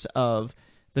 years of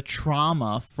the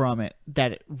trauma from it,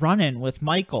 that run-in with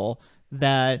Michael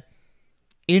that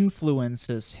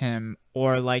influences him,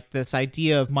 or like this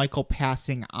idea of Michael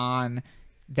passing on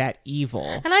that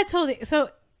evil. And I told you,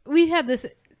 so we had this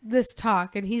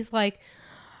talk, and he's like,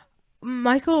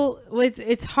 Michael,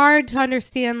 it's hard to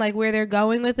understand like where they're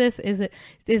going with this.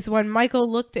 Is when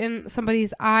Michael looked in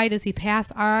somebody's eye, does he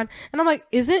pass on? And I'm like,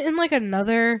 is it in like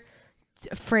another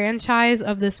franchise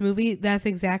of this movie that's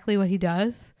exactly what he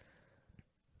does?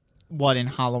 What, in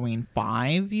Halloween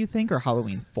 5, you think, or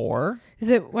Halloween 4? Is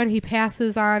it when he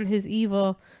passes on his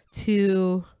evil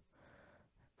to,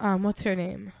 what's her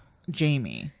name?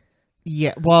 Jamie.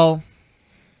 Yeah, well,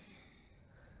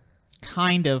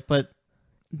 kind of, but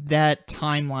that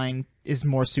timeline is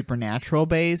more supernatural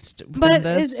based. But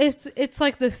this. it's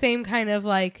like the same kind of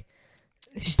like.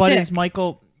 But shtick. is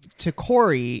Michael to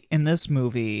Corey in this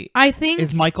movie? I think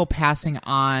is Michael passing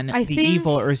on the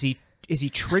evil, or is he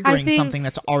triggering something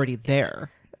that's already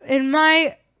there? In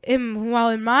my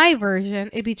version,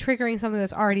 it'd be triggering something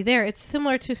that's already there. It's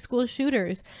similar to school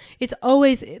shooters. It's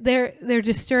always they're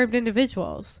disturbed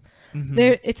individuals. Mm-hmm.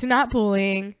 It's not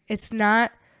bullying. It's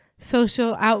not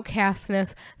social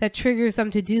outcastness that triggers them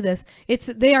to do this.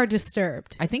 They are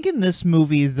disturbed. I think in this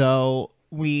movie, though,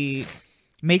 we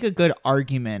make a good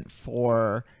argument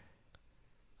for.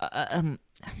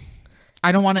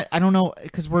 I don't know,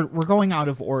 because we're going out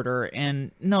of order,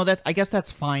 and no, I guess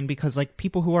that's fine, because like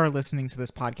people who are listening to this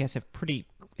podcast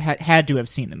have had to have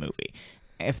seen the movie.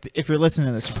 If you're listening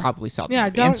to this, you probably saw the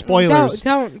movie. And spoilers.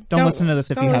 Don't listen to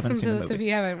this if you haven't seen the movie. If you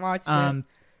haven't watched it.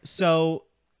 So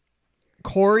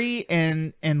Corey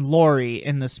and Laurie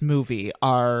in this movie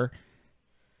are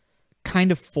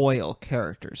kind of foil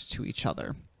characters to each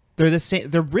other. They're the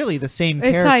same. They're really the same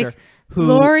character.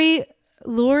 Like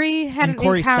Laurie had and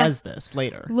Corey says this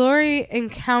later. Laurie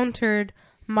encountered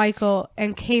Michael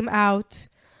and came out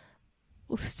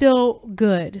still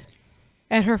good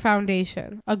at her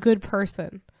foundation, a good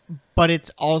person. But it's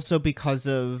also because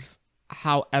of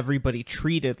how everybody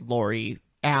treated Laurie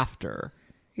after.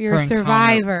 You're a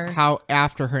survivor.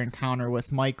 After her encounter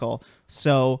with Michael.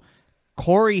 So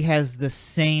Corey has the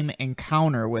same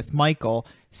encounter with Michael,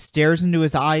 stares into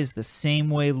his eyes the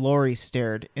same way Laurie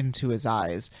stared into his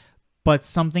eyes. But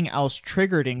something else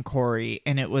triggered in Corey,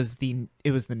 and it was the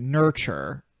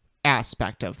nurture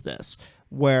aspect of this,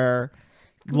 where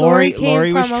Laurie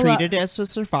was treated as a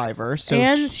survivor, so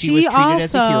and she was treated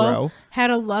as a hero.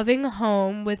 Had a loving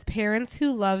home with parents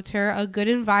who loved her, a good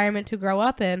environment to grow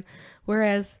up in,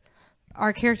 whereas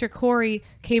our character Corey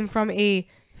came from a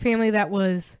family that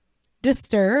was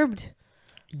disturbed.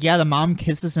 Yeah, the mom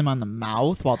kisses him on the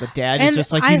mouth while the dad is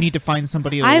just like, you need to find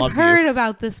somebody to love you. I've heard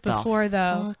about this before,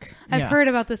 though. I've heard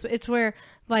about this. It's where,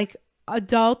 like,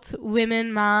 adult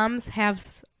women moms have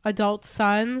adult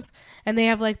sons, and they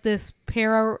have, like, this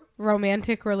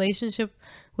para-romantic relationship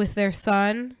with their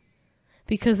son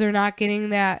because they're not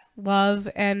getting that love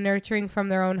and nurturing from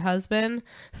their own husband.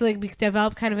 So they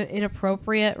develop kind of an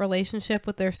inappropriate relationship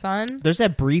with their son. There's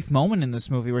that brief moment in this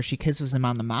movie where she kisses him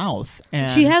on the mouth.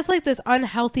 And she has like this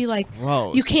unhealthy, like,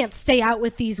 gross. You can't stay out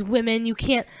with these women. You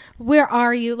can't, where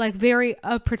are you? Like very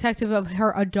protective of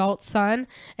her adult son.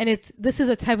 And this is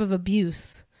a type of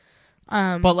abuse.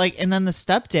 But like, and then the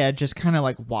stepdad just kind of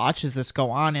like watches this go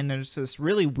on. And there's this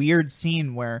really weird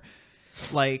scene where,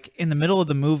 like, in the middle of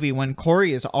the movie, when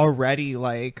Corey is already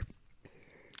like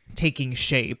taking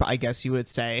shape, I guess you would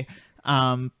say,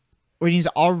 when he's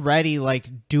already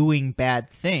like doing bad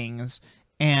things,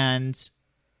 and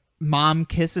mom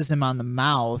kisses him on the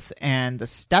mouth, and the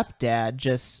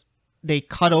stepdad they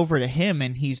cut over to him,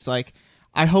 and he's like,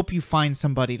 I hope you find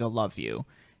somebody to love you.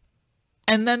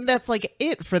 And then that's like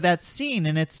it for that scene.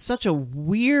 And it's such a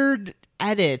weird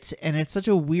edit, and it's such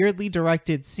a weirdly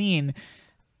directed scene.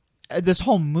 This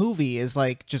whole movie is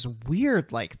like just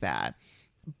weird like that.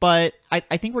 But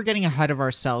I think we're getting ahead of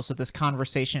ourselves with this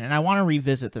conversation, and I want to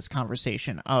revisit this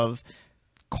conversation of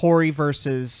Corey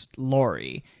versus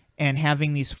Laurie and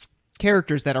having these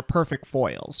characters that are perfect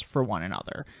foils for one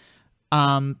another.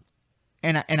 And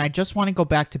I just want to go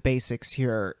back to basics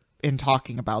here in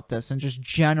talking about this, and just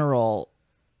general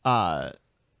how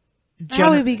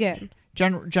we begin.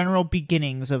 General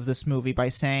beginnings of this movie by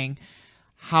saying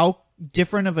how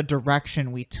different of a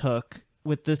direction we took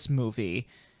with this movie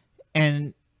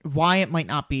and why it might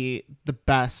not be the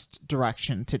best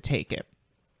direction to take it.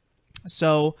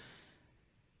 So,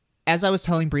 as I was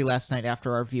telling Brie last night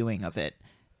after our viewing of it,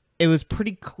 it was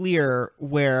pretty clear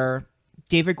where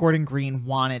David Gordon Green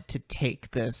wanted to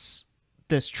take this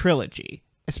trilogy,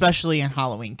 especially in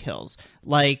Halloween Kills.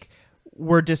 Like,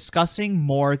 we're discussing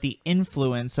more the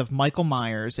influence of Michael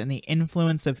Myers and the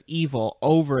influence of evil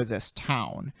over this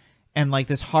town. And like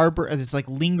this like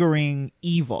lingering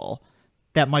evil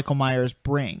that Michael Myers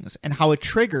brings, and how it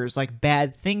triggers like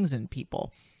bad things in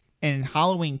people. And in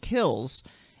Halloween Kills,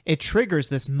 it triggers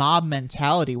this mob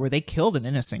mentality where they killed an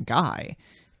innocent guy.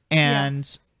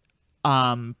 And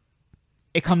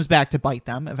it comes back to bite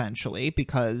them eventually,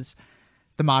 because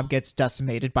the mob gets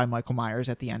decimated by Michael Myers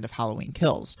at the end of Halloween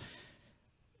Kills.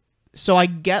 So I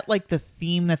get like the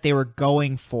theme that they were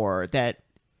going for, that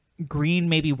Green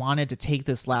maybe wanted to take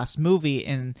this last movie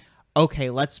and, okay,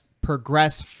 let's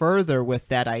progress further with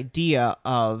that idea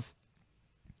of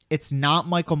it's not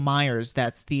Michael Myers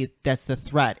that's the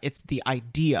threat. It's the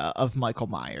idea of Michael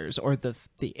Myers, or the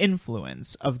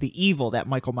influence of the evil that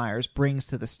Michael Myers brings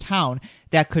to this town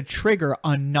that could trigger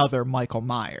another Michael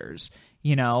Myers.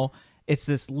 You know, it's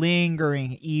this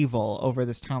lingering evil over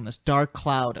this town, this dark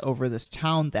cloud over this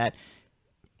town that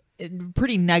it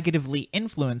pretty negatively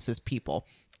influences people.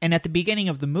 And at the beginning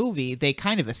of the movie, they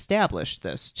kind of established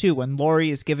this too, when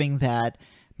Laurie is giving that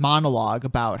monologue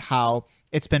about how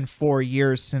it's been 4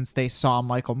 years since they saw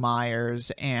Michael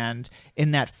Myers, and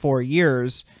in that 4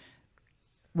 years,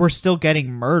 we're still getting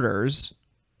murders,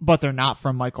 but they're not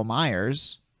from Michael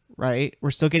Myers, right?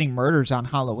 We're still getting murders on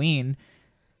Halloween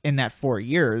in that 4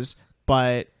 years,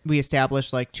 but we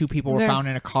established like 2 people were found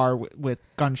in a car with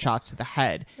gunshots to the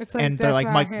head. And they're like,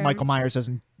 Michael Myers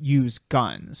doesn't use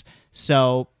guns.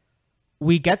 So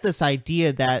we get this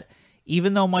idea that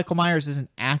even though Michael Myers isn't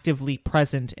actively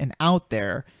present and out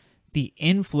there, the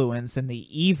influence and the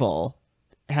evil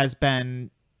has been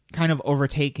kind of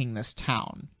overtaking this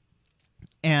town.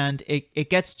 And it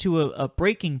gets to a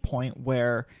breaking point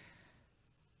where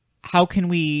how can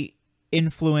we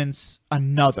influence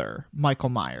another Michael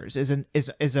Myers? Is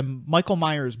a Michael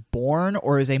Myers born,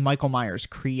 or is a Michael Myers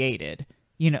created?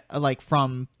 You know, like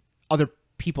from other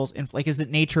people's like, is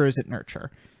it nature or is it nurture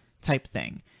type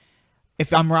thing?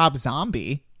 If I'm Rob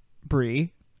Zombie,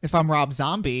 Brie, if I'm Rob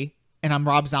Zombie and I'm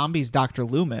Rob Zombie's Dr.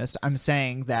 Loomis, I'm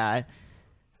saying that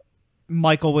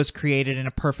Michael was created in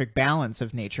a perfect balance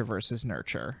of nature versus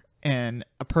nurture, and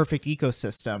a perfect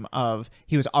ecosystem of,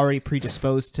 he was already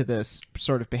predisposed to this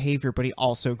sort of behavior, but he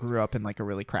also grew up in like a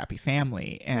really crappy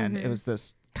family, and it was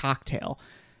this cocktail.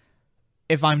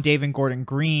 If I'm David Gordon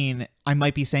Green, I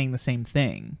might be saying the same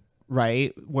thing,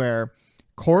 right? Where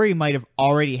Corey might have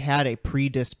already had a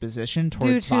predisposition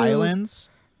towards violence.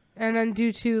 And then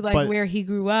due to like where he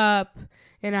grew up,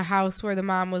 in a house where the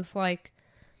mom was like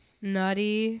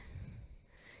nutty,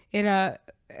 and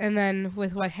then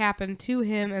with what happened to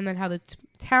him, and then how the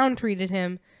town treated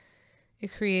him,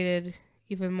 it created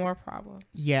even more problems.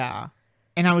 Yeah.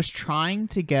 And I was trying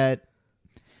to get,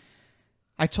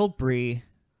 I told Brie,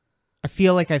 I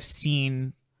feel like I've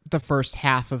seen the first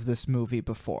half of this movie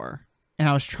before. And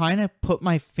I was trying to put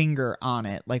my finger on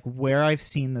it, like where I've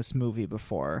seen this movie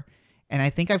before. And I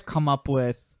think I've come up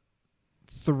with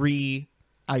 3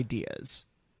 ideas,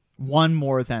 one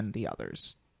more than the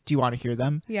others. Do you want to hear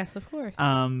them? Yes, of course.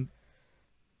 I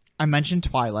mentioned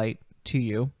Twilight to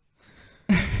you.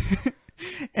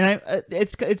 And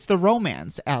it's the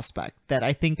romance aspect that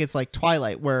I think it's like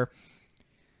Twilight, where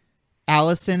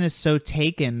Allison is so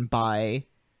taken by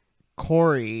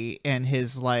Corey and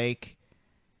his like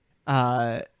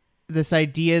this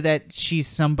idea that she's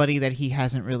somebody that he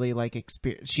hasn't really like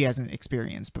she hasn't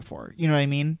experienced before. You know what I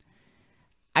mean?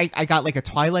 I got like a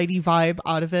Twilight-y vibe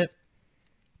out of it.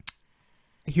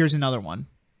 Here's another one.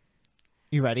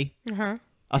 You ready? Uh-huh.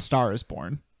 A Star is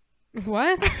Born.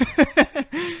 What?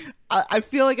 I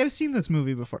feel like I've seen this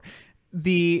movie before.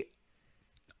 The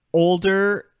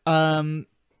older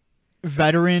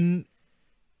veteran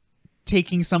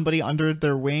taking somebody under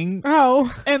their wing.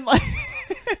 Oh. And like,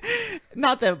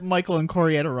 not that Michael and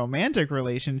Corey had a romantic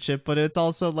relationship, but it's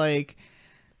also like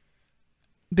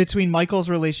between Michael's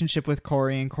relationship with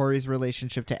Corey and Corey's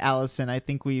relationship to Allison, I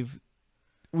think we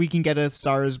can get a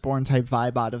Star is Born type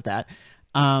vibe out of that.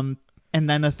 And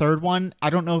then the third one, I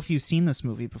don't know if you've seen this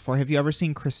movie before. Have you ever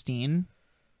seen Christine?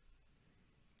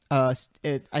 I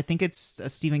think it's a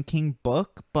Stephen King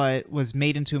book, but was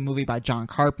made into a movie by John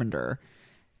Carpenter.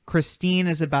 Christine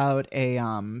is about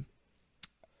a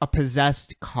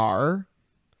possessed car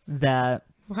that...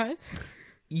 What?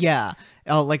 Yeah,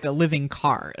 like a living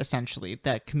car, essentially,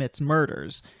 that commits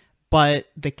murders. But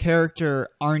the character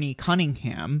Arnie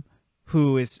Cunningham,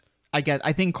 who is...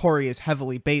 I think Corey is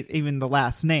heavily based, even the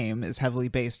last name is heavily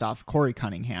based off Corey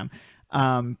Cunningham.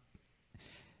 Arnie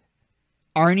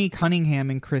Cunningham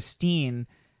and Christine,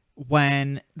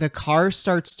 when the car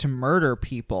starts to murder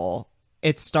people,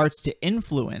 it starts to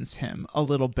influence him a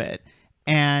little bit.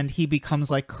 And he becomes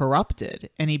like corrupted,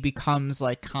 and he becomes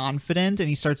like confident, and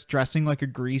he starts dressing like a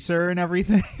greaser and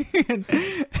everything. And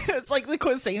it's like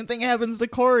the same thing happens to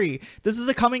Corey. This is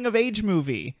a coming of age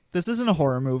movie. This isn't a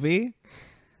horror movie.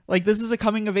 Like, this is a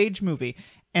coming-of-age movie.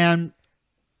 And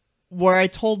where I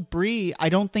told Brie, I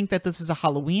don't think that this is a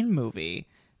Halloween movie.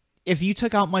 If you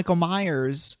took out Michael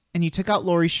Myers, and you took out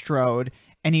Laurie Strode,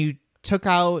 and you took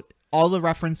out all the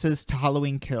references to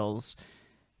Halloween Kills,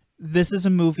 this is a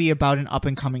movie about an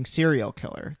up-and-coming serial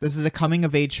killer. This is a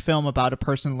coming-of-age film about a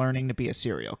person learning to be a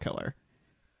serial killer.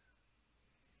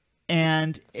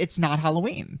 And it's not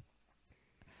Halloween.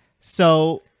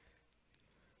 So,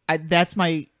 that's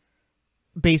my...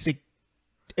 basic.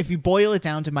 If you boil it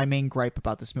down to my main gripe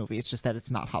about this movie, it's just that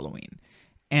it's not Halloween.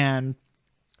 And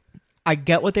I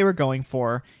get what they were going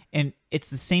for, and it's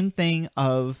the same thing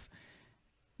of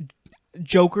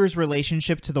Joker's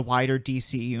relationship to the wider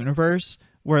DC universe,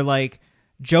 where like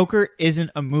Joker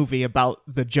isn't a movie about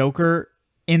the Joker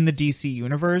in the DC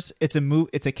universe. It's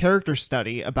a character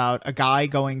study about a guy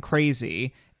going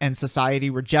crazy and society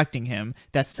rejecting him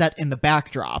that's set in the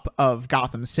backdrop of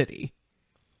Gotham City.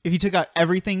 If you took out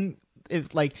everything,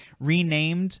 if like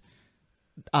renamed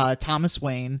Thomas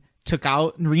Wayne,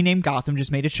 renamed Gotham,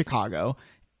 just made it Chicago,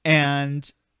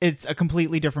 and it's a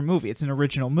completely different movie. It's an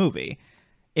original movie.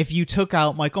 If you took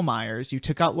out Michael Myers, you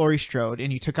took out Laurie Strode,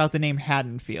 and you took out the name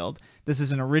Haddonfield, this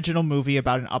is an original movie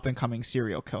about an up-and-coming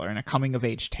serial killer and a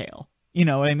coming-of-age tale. You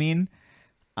know what I mean?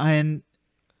 And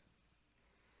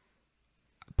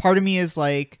part of me is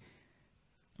like,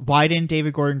 why didn't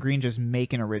David Gordon Green just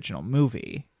make an original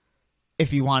movie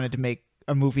if you wanted to make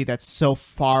a movie that's so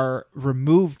far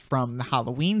removed from the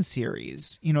Halloween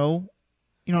series? You know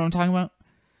what I'm talking about?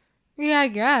 Yeah, I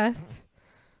guess.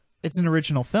 It's an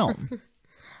original film.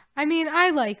 I mean,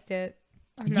 I liked it.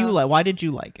 Why did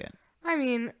you like it? I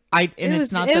mean,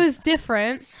 it was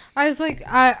different. I was like,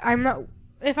 I'm not.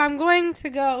 If I'm going to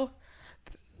go,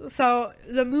 so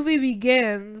the movie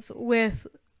begins with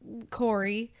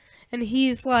Corey, and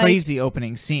he's like crazy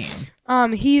opening scene.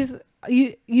 He's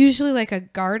usually like a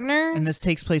gardener, and this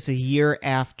takes place a year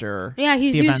after. Yeah,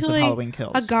 he's the events of usually Halloween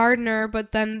Kills. a gardener,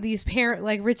 but then these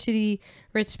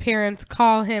rich parents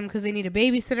call him because they need a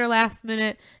babysitter last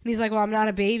minute, and he's like, well, I'm not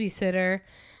a babysitter.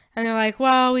 And they're like,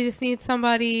 well, we just need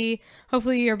somebody.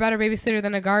 Hopefully you're a better babysitter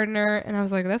than a gardener. And I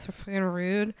was like, that's fucking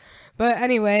rude. But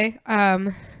anyway,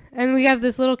 and we have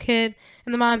this little kid,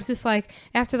 and the mom's just like,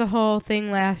 after the whole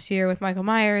thing last year with Michael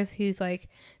Myers, he's like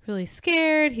really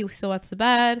scared. He still wets the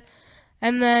bed.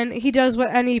 And then he does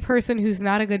what any person who's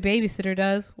not a good babysitter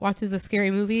does, watches a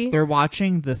scary movie. They're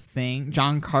watching The Thing,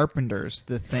 John Carpenter's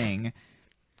The Thing,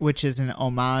 which is an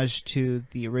homage to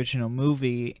the original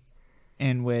movie,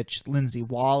 in which Lindsay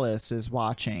Wallace is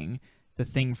watching The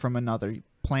Thing from Another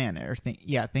Planet, or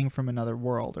Thing from Another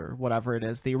World, or whatever it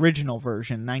is, the original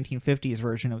version, 1950s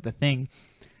version of The Thing,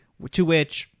 to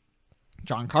which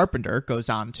John Carpenter goes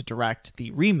on to direct the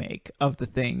remake of The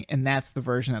Thing, and that's the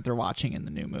version that they're watching in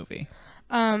the new movie.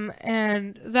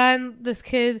 And then this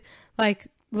kid like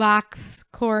locks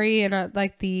Corey in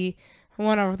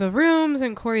one of the rooms,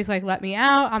 and Corey's like, let me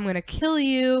out, I'm gonna kill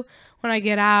you when I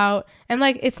get out. And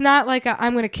like, it's not like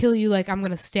I'm gonna kill you, like I'm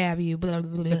gonna stab you, blah,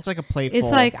 blah, blah. It's like a playful, it's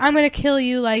like, I'm gonna kill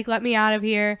you, like let me out of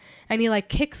here. And he like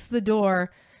kicks the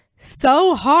door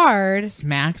so hard,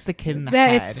 smacks the kid in the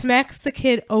that head. It smacks the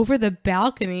kid over the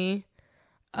balcony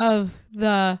of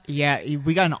the... Yeah,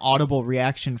 we got an audible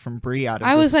reaction from Brie out of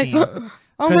I was scene. like,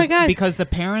 oh my god. Because the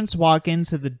parents walk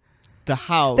into the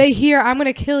house. They hear, I'm going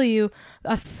to kill you,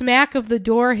 a smack of the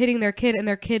door hitting their kid, and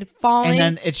their kid falling. And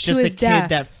then it's just to the his kid death.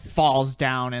 that falls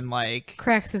down and like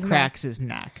cracks his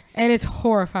neck. And it's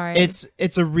horrifying.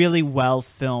 It's a really well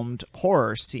filmed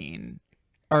horror scene.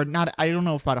 Or not, I don't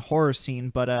know about a horror scene,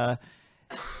 but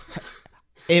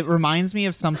it reminds me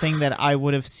of something that I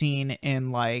would have seen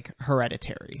in like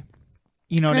Hereditary.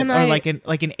 You know, or like an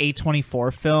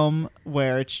A24 film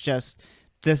where it's just,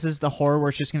 this is the horror where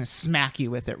it's just going to smack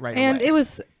you with it right away. And it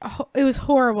was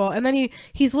horrible. And then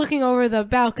he's looking over the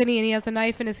balcony, and he has a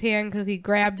knife in his hand because he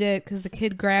grabbed it, because the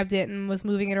kid grabbed it and was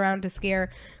moving it around to scare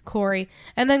Corey.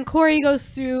 And then Corey goes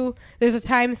through, there's a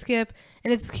time skip,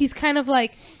 and he's kind of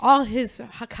like, all his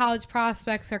college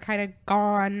prospects are kind of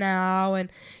gone now,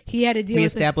 and he had to deal with... We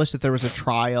established that there was a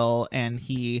trial, and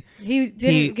he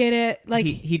didn't get it. Like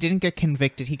he didn't get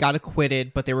convicted. He got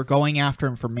acquitted, but they were going after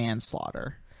him for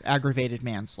manslaughter. Aggravated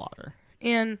manslaughter.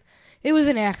 And it was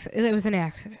an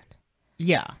accident.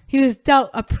 Yeah. He was dealt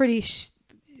a pretty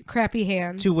crappy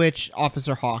hand. To which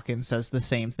Officer Hawkins says the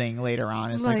same thing later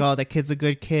on. It's like, oh, that kid's a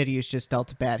good kid. He was just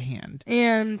dealt a bad hand.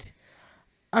 And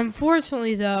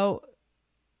unfortunately, though,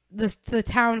 the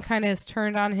town kind of has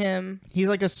turned on him. He's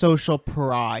like a social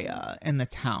pariah in the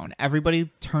town.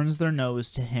 Everybody turns their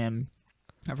nose to him.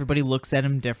 Everybody looks at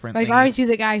him differently. Like, aren't you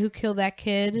the guy who killed that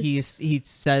kid? He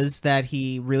says that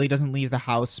he really doesn't leave the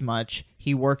house much.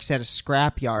 He works at a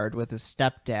scrapyard with his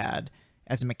stepdad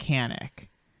as a mechanic.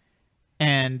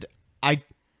 And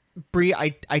Brie,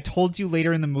 I told you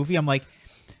later in the movie, I'm like,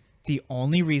 the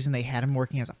only reason they had him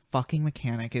working as a fucking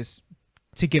mechanic is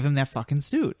to give him that fucking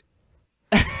suit.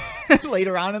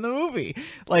 Later on in the movie.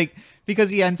 Like, because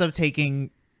he ends up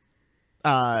taking...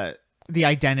 the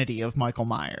identity of Michael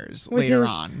Myers later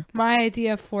on. My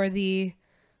idea for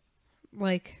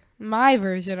my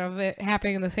version of it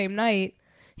happening in the same night.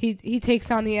 he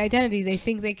takes on the identity. They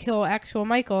think they kill actual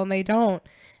Michael, and they don't.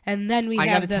 And then we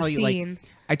have the scene.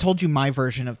 I told you my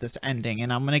version of this ending,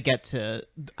 and I'm going to get to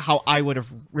how I would have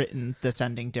written this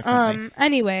ending differently.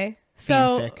 Anyway,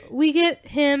 so we get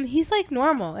him. He's like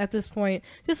normal at this point.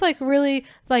 Just like really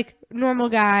like normal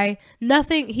guy.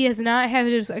 Nothing. He has not had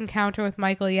his encounter with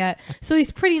Michael yet. So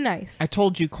he's pretty nice. I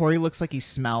told you Corey looks like he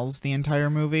smells the entire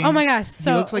movie. Oh my gosh.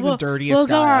 So he looks like the dirtiest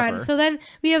guy ever. So then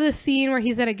we have this scene where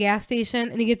he's at a gas station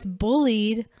and he gets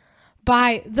bullied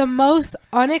by the most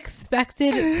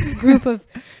unexpected group of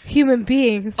human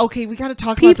beings. Okay, we got to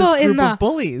talk about this group of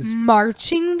bullies.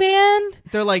 Marching band.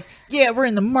 They're like, yeah, we're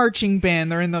in the marching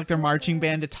band. They're in like their marching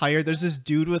band attire. There's this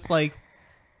dude with like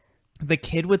the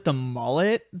kid with the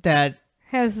mullet that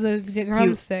has the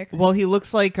drumsticks. He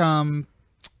looks like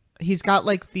he's got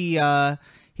like the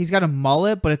he's got a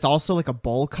mullet, but it's also like a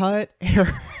bowl cut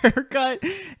haircut,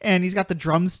 and he's got the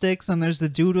drumsticks. And there's the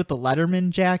dude with the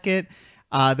Letterman jacket.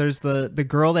 There's the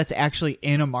girl that's actually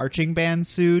in a marching band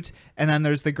suit, and then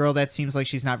there's the girl that seems like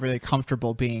she's not really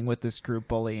comfortable being with this group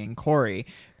bullying Corey.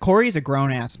 Corey's a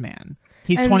grown-ass man.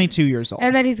 He's 22 years old.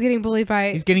 And then he's getting bullied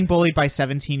by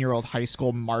 17-year-old high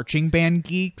school marching band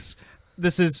geeks.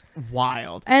 This is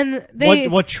wild. And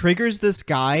what triggers this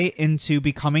guy into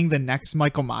becoming the next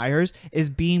Michael Myers is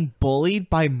being bullied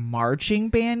by marching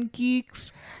band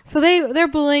geeks. So they're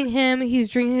bullying him. He's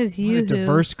drinking his Yoo-hoo. What a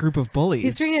diverse group of bullies.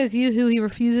 He's drinking his Yoo-hoo. He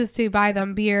refuses to buy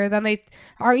them beer. Then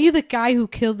aren't you the guy who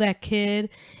killed that kid?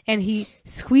 And he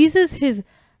squeezes his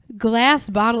glass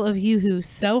bottle of Yoo-hoo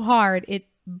so hard it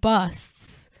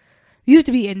busts. You have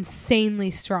to be insanely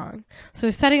strong. So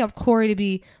they're setting up Corey to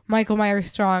be Michael Myers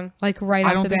strong, like right off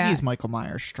the bat. I don't think he's Michael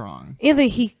Myers strong.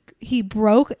 Anthony, he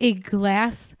broke a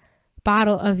glass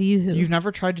bottle of Yoo-hoo. You've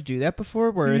never tried to do that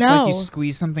before, where it's like you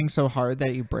squeeze something so hard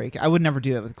that you break? I would never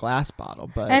do that with a glass bottle,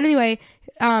 but anyway,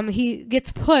 he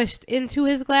gets pushed into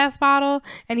his glass bottle,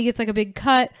 and he gets like a big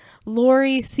cut.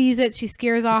 Lori sees it. She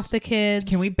scares off the kids.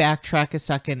 Can we backtrack a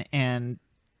second and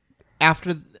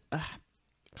after,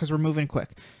 because we're moving quick.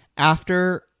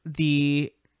 After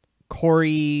the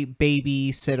Corey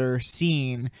babysitter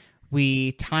scene,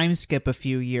 we time skip a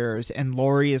few years, and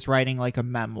Lori is writing like a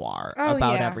memoir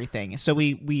about everything. So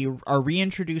we are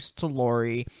reintroduced to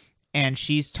Lori, and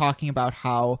she's talking about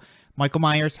how Michael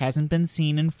Myers hasn't been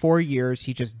seen in 4 years.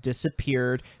 He just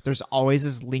disappeared. There's always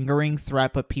this lingering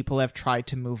threat, but people have tried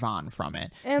to move on from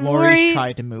it. And Lori's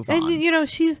tried to move on. And, you know,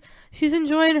 she's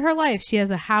enjoying her life. She has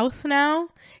a house now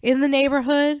in the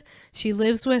neighborhood. She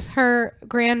lives with her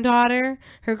granddaughter.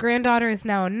 Her granddaughter is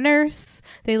now a nurse.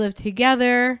 They live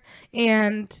together.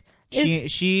 And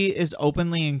she is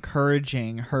openly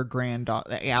encouraging her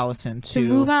granddaughter, Allison, to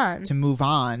move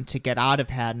on, to get out of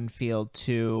Haddonfield,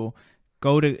 to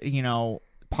go to, you know,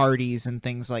 parties and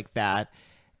things like that.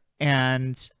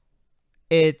 And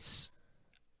it's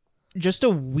just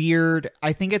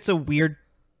I think it's a weird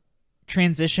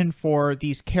transition for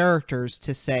these characters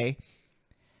to say,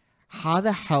 how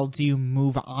the hell do you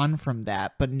move on from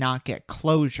that but not get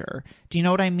closure? Do you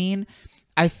know what I mean?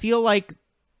 I feel like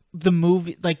the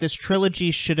movie, like this trilogy,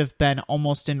 should have been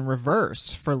almost in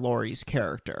reverse for Laurie's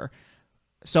character.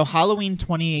 So Halloween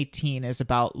 2018 is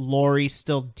about Laurie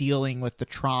still dealing with the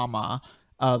trauma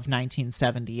of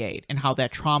 1978 and how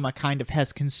that trauma kind of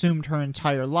has consumed her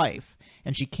entire life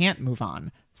and she can't move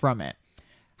on from it.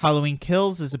 Halloween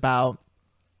Kills is about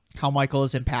how Michael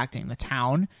is impacting the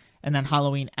town, and then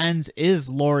Halloween Ends is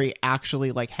Laurie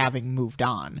actually like having moved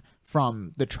on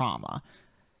from the trauma.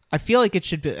 I feel like it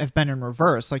should have been in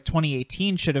reverse. Like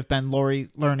 2018 should have been Laurie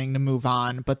learning to move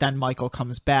on, but then Michael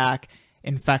comes back,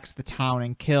 infects the town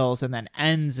and kills, and then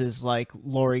Ends is like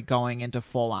Laurie going into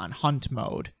full-on hunt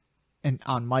mode and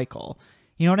on Michael.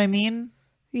 You know what I mean?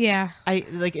 Yeah.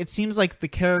 It seems like the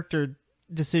character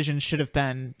decision should have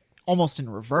been almost in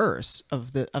reverse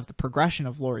of the progression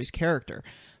of Laurie's character.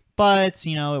 But,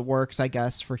 you know, it works, I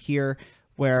guess, for here,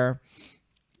 where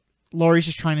Laurie's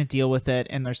just trying to deal with it,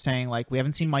 and they're saying, like, we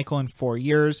haven't seen Michael in 4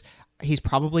 years. He's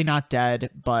probably not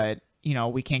dead, but, you know,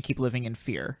 we can't keep living in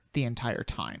fear the entire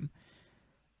time.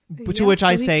 To which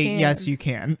I say, yes, you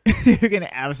can. You can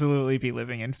absolutely be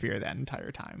living in fear that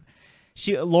entire time.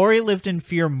 Laurie lived in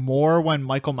fear more when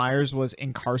Michael Myers was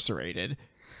incarcerated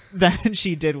than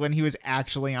she did when he was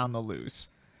actually on the loose.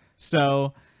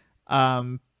 So,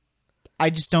 I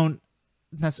just don't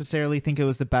necessarily think it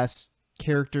was the best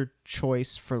character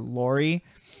choice for Laurie.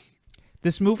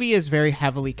 This movie is very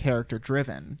heavily character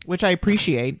driven, which I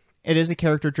appreciate. It is a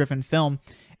character driven film.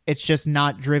 It's just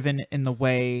not driven in the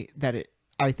way that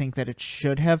I think that it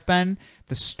should have been.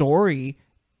 The story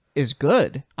is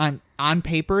good. On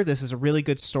paper, this is a really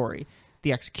good story.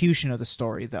 The execution of the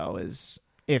story, though, is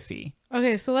iffy.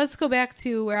 Okay, so let's go back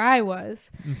to where I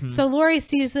was. Mm-hmm. So Lori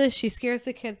sees this. She scares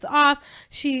the kids off.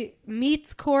 She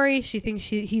meets Corey. She thinks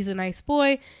he's a nice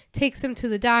boy. Takes him to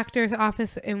the doctor's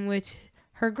office in which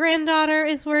her granddaughter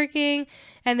is working.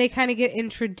 And they kind of get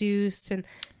introduced. And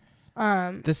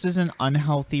this is an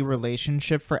unhealthy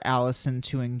relationship for Allison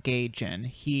to engage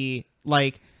in.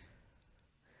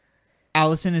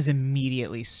 Allison is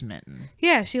immediately smitten.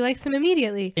 yeah, she likes him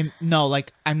immediately.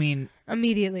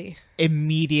 Immediately.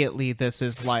 Immediately, this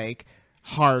is like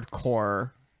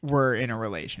hardcore. We're in a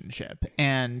relationship,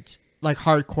 and like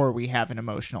hardcore, we have an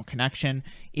emotional connection.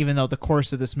 Even though the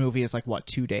course of this movie is like what,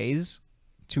 2 days,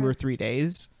 2 or 3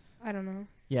 days. I don't know.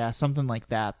 Yeah, something like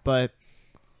that. But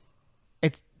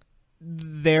it's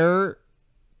their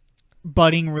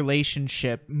budding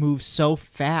relationship moves so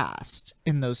fast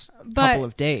in those couple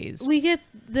of days. We get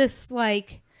this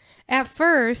like, at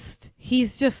first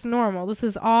he's just normal. This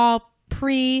is all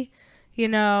pre,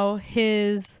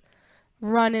 his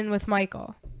run-in with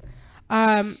Michael.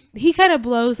 He kind of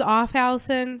blows off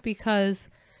Allison because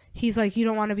he's like, you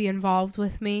don't want to be involved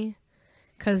with me,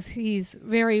 because he's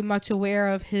very much aware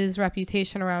of his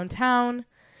reputation around town.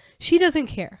 She doesn't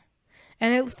care.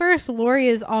 And at first, Lori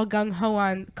is all gung-ho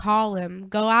on call him,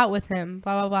 go out with him,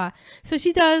 blah, blah, blah. So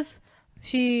she does.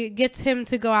 She gets him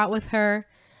to go out with her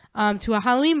to a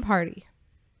Halloween party.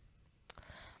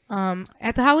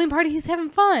 At the Halloween party, he's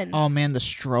having fun. Oh, man, the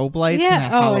strobe lights in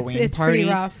that Halloween it's party. Pretty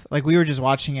rough. Like, we were just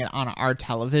watching it on our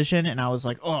television, and I was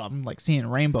like, oh, I'm like seeing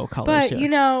rainbow colors But, here.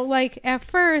 like at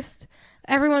first,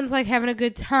 everyone's like having a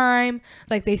good time.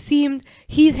 Like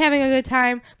he's having a good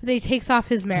time, but then he takes off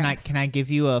his mask. Can I give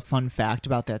you a fun fact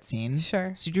about that scene?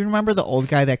 Sure. So do you remember the old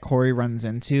guy that Corey runs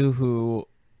into who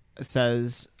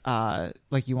says,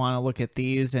 like, you want to look at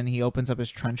these? And he opens up his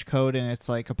trench coat and it's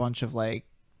like a bunch of like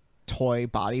toy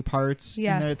body parts in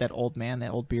there. That old man,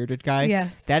 that old bearded guy.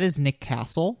 Yes. That is Nick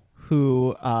Castle,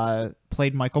 who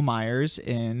played Michael Myers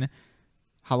in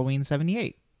Halloween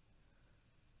 78.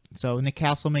 So Nick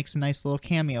Castle makes a nice little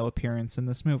cameo appearance in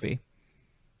this movie.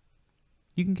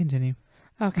 You can continue.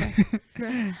 Okay.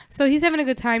 So he's having a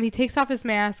good time. He takes off his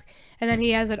mask, and then he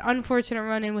has an unfortunate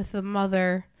run-in with the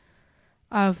mother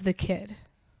of the kid.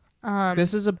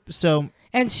 This is a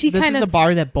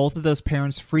bar that both of those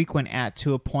parents frequent at,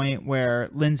 to a point where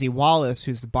Lindsay Wallace,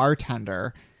 who's the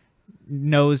bartender,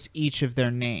 knows each of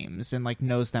their names and like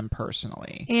knows them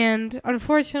personally. And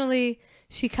unfortunately,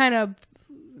 she kind of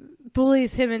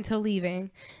bullies him into leaving,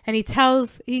 and he's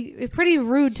pretty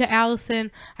rude to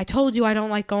Allison. I told you I don't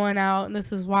like going out, and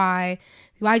this is why.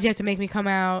 Why'd you have to make me come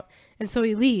out? And so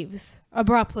he leaves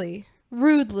abruptly,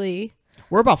 rudely.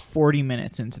 We're about 40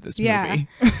 minutes into this movie.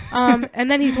 And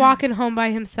then he's walking home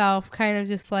by himself, kind of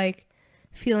just like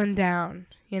feeling down,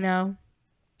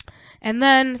 And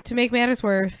then, to make matters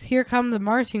worse, here come the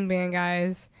marching band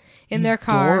guys in their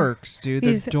car. Dorks, dude.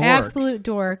 These dorks. Absolute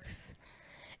dorks.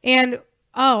 And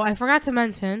I forgot to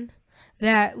mention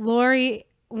that Lori,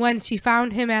 when she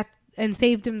found him and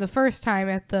saved him the first time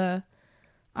at the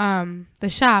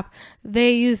shop,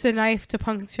 they used a knife to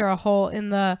puncture a hole in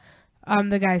the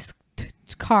guy's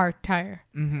car tire.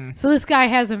 Mm-hmm. So this guy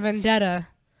has a vendetta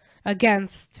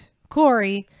against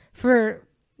Corey for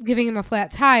giving him a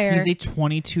flat tire. He's a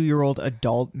 22-year-old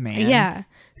adult man. Yeah.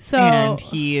 So and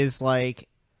he is like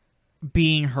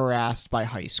being harassed by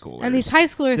high schoolers. And these high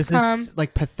schoolers come. This is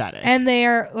like pathetic. And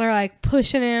they're like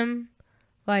pushing him,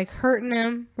 like hurting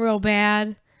him real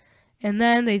bad. And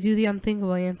then they do the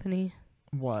unthinkable, Anthony.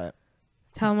 What?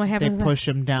 Tell him what happens. They push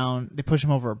him down. They push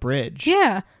him over a bridge.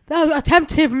 Yeah. The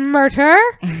attempted murder.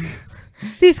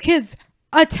 These kids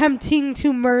attempting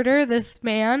to murder this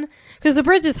man. Because the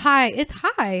bridge is high. It's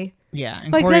high. Yeah.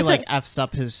 And like, Corey like F's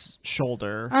up his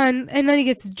shoulder. And then he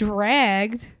gets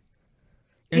dragged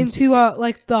into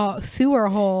the sewer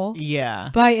hole. Yeah.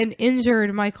 By an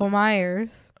injured Michael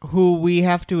Myers. Who we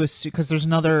have to assume, because there's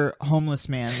another homeless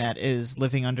man that is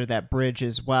living under that bridge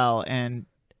as well. And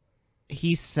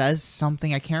he says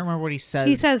something. I can't remember what he says.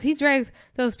 He says he drags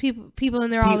those people in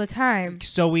there all the time.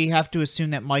 So we have to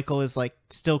assume that Michael is like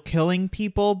still killing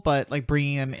people, but like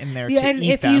bringing them in there to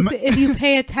eat them. If you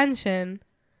pay attention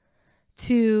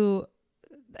to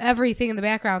everything in the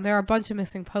background, there are a bunch of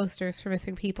missing posters for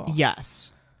missing people.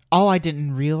 Yes. Oh, I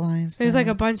didn't realize There's that. like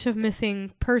a bunch of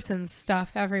missing persons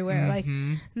stuff everywhere.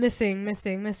 Mm-hmm. Like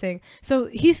missing. So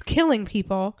he's killing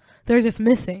people. They're just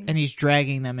missing. And he's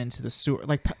dragging them into the sewer.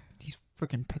 Like,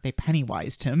 they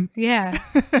Pennywised him. Yeah.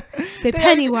 They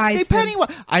Pennywised him.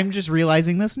 I'm just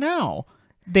realizing this now.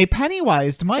 They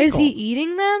Pennywised Michael. Is he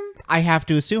eating them? I have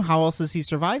to assume. How else is he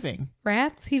surviving?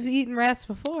 Rats? He's eaten rats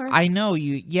before. I know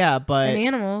but and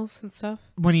animals and stuff.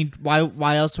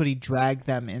 Why else would he drag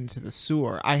them into the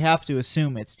sewer? I have to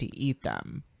assume it's to eat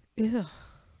them. Ew.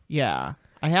 Yeah,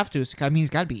 I have to. I mean, he's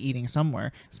got to be eating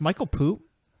somewhere. Does Michael poop?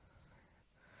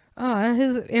 Oh, and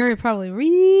his area probably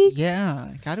reeks.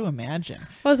 Yeah, got to imagine.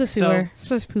 Well, it's a sewer. So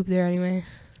there's poop there anyway.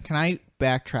 Can I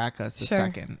backtrack us a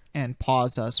second and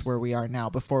pause us where we are now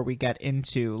before we get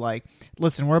into, like,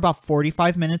 listen, we're about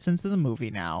 45 minutes into the movie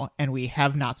now, and we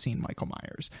have not seen Michael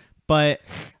Myers. But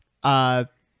can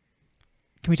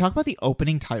we talk about the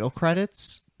opening title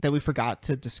credits that we forgot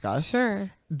to discuss?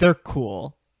 Sure. They're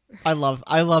cool. I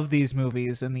love these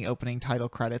movies and the opening title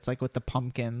credits, like with the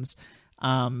pumpkins.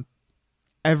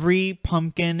 Every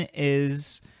pumpkin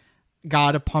is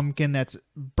got a pumpkin that's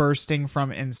bursting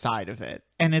from inside of it.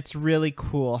 And it's really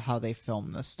cool how they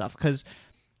film this stuff. Because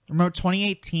remember,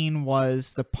 2018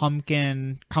 was the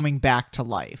pumpkin coming back to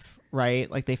life, right?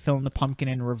 Like they filmed the pumpkin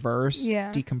in reverse,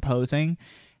 decomposing.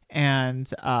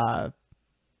 And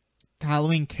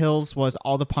Halloween Kills was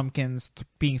all the pumpkins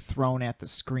being thrown at the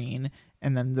screen.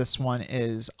 And then this one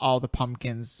is all the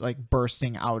pumpkins like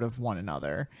bursting out of one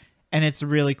another. And it's a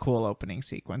really cool opening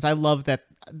sequence. I love that.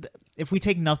 If we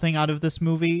take nothing out of this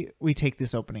movie, we take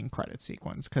this opening credit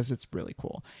sequence because it's really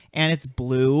cool. And it's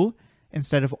blue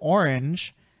instead of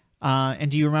orange. And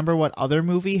do you remember what other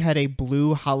movie had a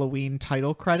blue Halloween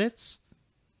title credits?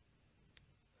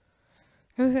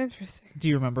 It was interesting. Do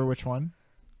you remember which one?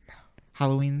 No.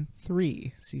 Halloween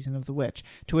 3, Season of the Witch.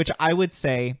 To which I would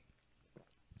say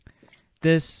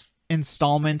this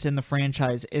installment in the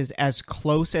franchise is as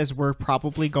close as we're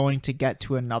probably going to get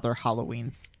to another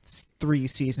Halloween 3,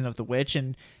 Season of the Witch,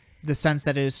 in the sense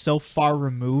that it is so far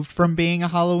removed from being a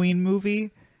Halloween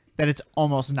movie that it's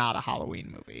almost not a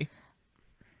Halloween movie.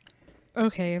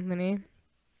 Okay, Anthony.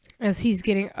 As he's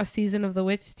getting a Season of the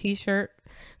Witch t-shirt.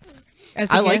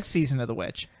 I like Season of the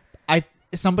Witch.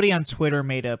 Somebody on Twitter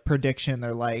made a prediction.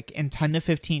 They're like, in 10 to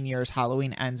 15 years,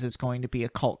 Halloween Ends is going to be a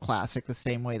cult classic the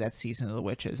same way that Season of the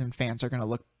Witch is, and fans are going to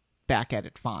look back at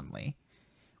it fondly.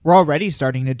 We're already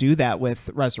starting to do that with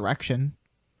Resurrection.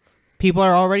 People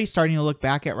are already starting to look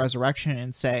back at Resurrection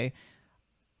and say,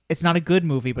 it's not a good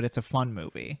movie, but it's a fun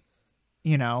movie.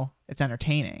 You know, it's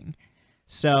entertaining.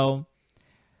 So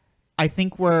I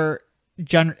think we're,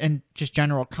 and just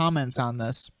general comments on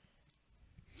this,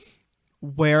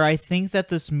 where I think that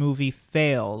this movie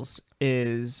fails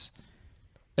is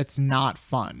it's not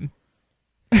fun.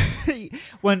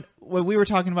 when we were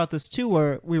talking about this too,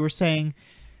 where we were saying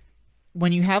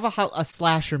when you have a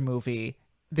slasher movie,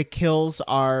 the kills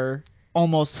are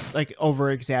almost like over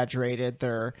exaggerated.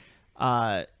 They're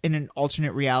in an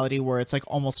alternate reality where it's like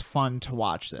almost fun to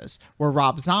watch this. Where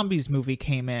Rob Zombie's movie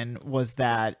came in was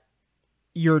that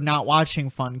you're not watching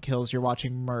fun kills, you're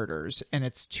watching murders, and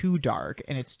it's too dark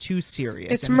and it's too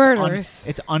serious. It's murders.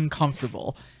 It's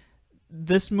uncomfortable.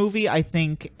 This movie, I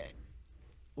think,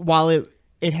 while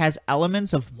it has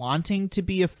elements of wanting to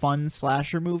be a fun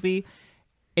slasher movie,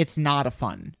 it's not a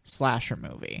fun slasher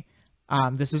movie.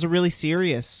 This is a really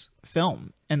serious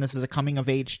film, and this is a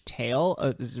coming-of-age tale.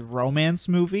 This is a romance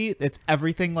movie. It's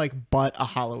everything like but a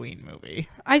Halloween movie.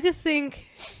 I just think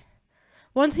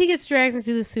once he gets dragged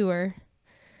into the sewer,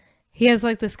 he has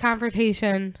like this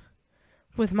confrontation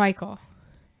with Michael.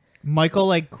 Michael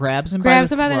like grabs him by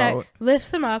the neck,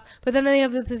 lifts him up, but then they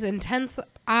have this intense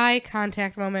eye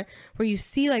contact moment where you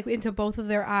see like into both of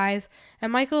their eyes,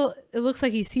 and Michael, it looks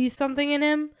like he sees something in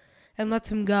him and lets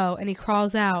him go, and he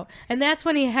crawls out, and that's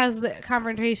when he has the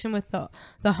confrontation with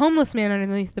the homeless man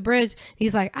underneath the bridge.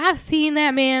 He's like, I've seen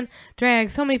that man drag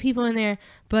so many people in there,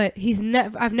 but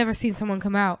I've never seen someone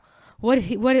come out.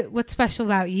 What's special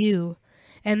about you?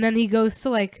 And then he goes to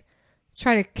like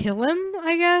try to kill him,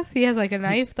 I guess. He has like a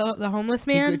knife, the homeless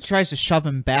man. He tries to shove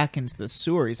him back into the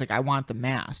sewer. He's like, I want the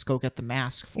mask. Go get the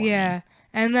mask for me. Yeah.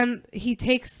 And then he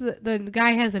takes the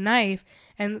guy has a knife,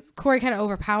 and Corey kind of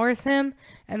overpowers him,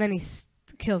 and then he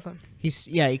kills him. He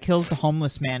kills the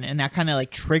homeless man, and that kind of like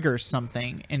triggers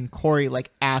something in Corey, like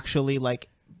actually like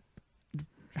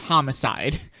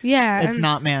homicide. Yeah. It's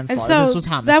not manslaughter. So this was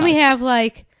homicide. Then we have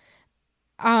like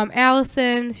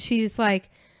Allison. She's like,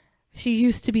 she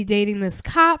used to be dating this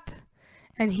cop,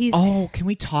 and he's... Oh, can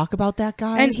we talk about that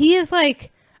guy? And he is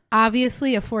like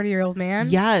obviously a 40-year-old man.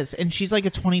 Yes, and she's like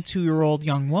a 22-year-old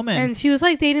young woman. And she was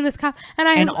like dating this cop,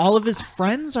 and all of his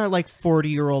friends are like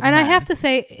 40-year-old and men. I have to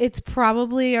say,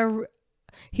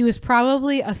 he was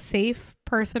probably a safe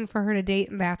person for her to date,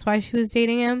 and that's why she was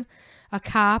dating him. A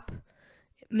cop,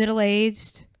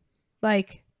 middle-aged,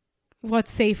 like,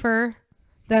 what's safer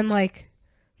than like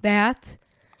that?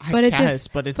 but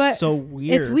it's so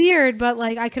weird. It's weird, but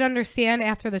like I could understand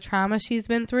after the trauma she's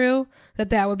been through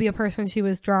that would be a person she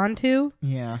was drawn to.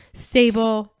 Yeah.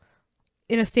 Stable,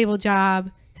 in a stable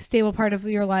job, stable part of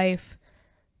your life,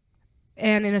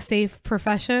 and in a safe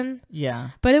profession. Yeah.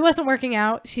 But it wasn't working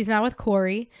out. She's not with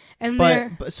Corey.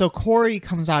 But so Corey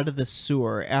comes out of the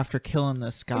sewer after killing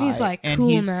this guy. And he's like,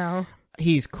 cool now.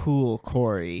 He's cool,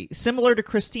 Corey. Similar to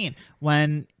Christine.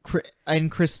 When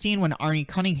Arnie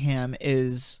Cunningham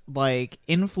is like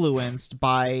influenced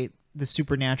by the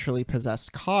supernaturally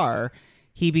possessed car,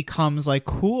 he becomes like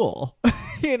cool.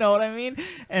 You know what I mean?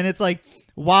 And it's like,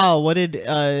 wow, what did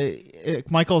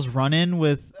Michael's run-in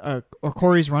with or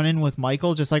Corey's run-in with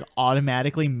Michael just like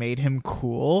automatically made him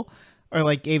cool or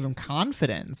like gave him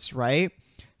confidence, right?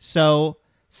 So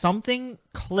something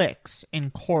clicks in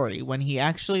Corey when he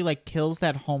actually like kills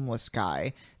that homeless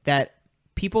guy, that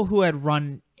people who had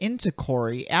run into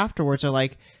Corey afterwards are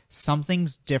like,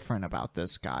 something's different about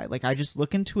this guy. Like I just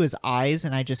look into his eyes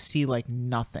and I just see like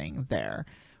nothing there.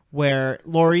 Where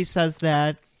Laurie says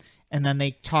that, and then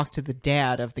they talk to the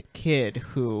dad of the kid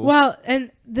who... Well,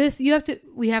 and this,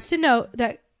 we have to note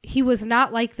that he was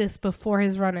not like this before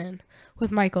his run-in with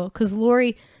Michael, because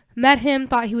Laurie met him,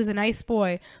 thought he was a nice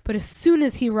boy, but as soon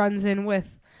as he runs in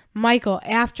with Michael,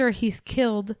 after he's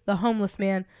killed the homeless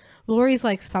man, Laurie's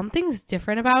like, something's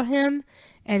different about him,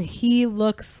 and he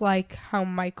looks like how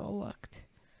Michael looked.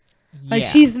 Like,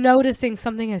 she's noticing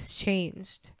something has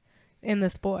changed in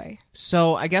this boy.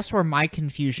 So I guess where my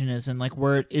confusion is, and like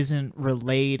where it isn't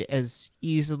relayed as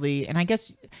easily, and I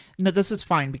guess this is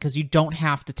fine because you don't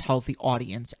have to tell the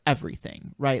audience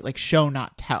everything, right? Like show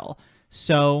not tell.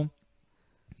 So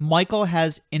Michael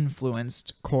has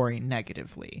influenced Corey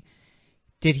negatively.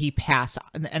 Did he pass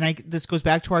on? And this goes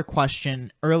back to our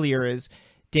question earlier, is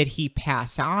did he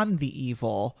pass on the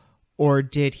evil, or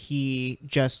did he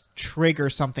just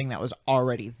trigger something that was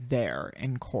already there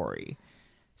in Corey?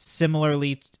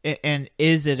 Similarly, and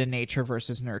is it a nature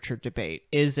versus nurture debate?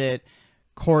 Is it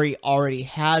Corey already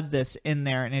had this in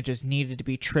there and it just needed to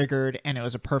be triggered, and it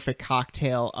was a perfect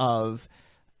cocktail of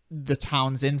the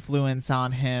town's influence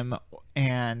on him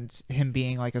and him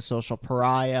being like a social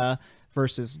pariah,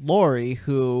 versus Laurie,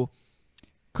 who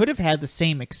could have had the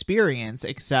same experience,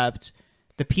 except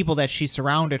the people that she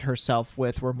surrounded herself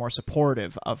with were more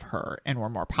supportive of her and were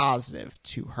more positive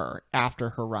to her after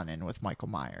her run-in with Michael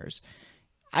Myers.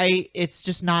 It's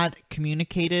just not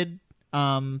communicated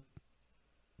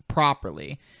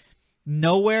properly.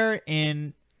 Nowhere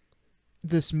in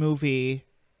this movie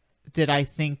did I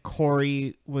think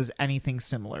Corey was anything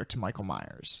similar to Michael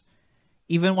Myers.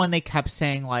 Even when they kept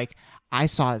saying, like, I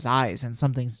saw his eyes and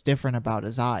something's different about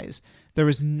his eyes, there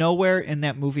was nowhere in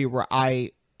that movie where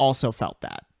I also felt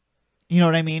that. You know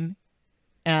what I mean?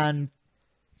 And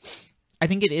I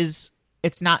think it's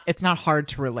not hard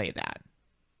to relay that.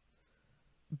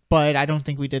 But I don't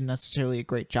think we did necessarily a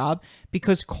great job,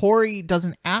 because Corey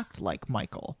doesn't act like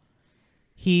Michael.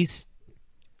 He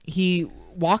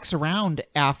walks around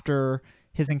after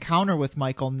his encounter with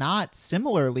Michael not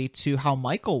similarly to how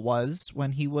Michael was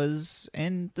when he was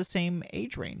in the same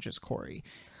age range as Corey.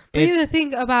 But you have to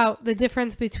think about the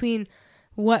difference between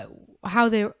how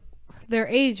their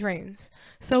age range.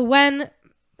 So when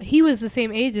he was the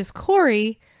same age as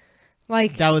Corey,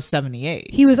 like that was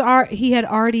 78. He had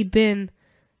already been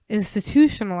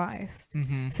institutionalized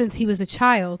since he was a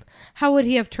child. How would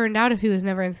he have turned out if he was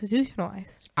never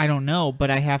institutionalized? I don't know, but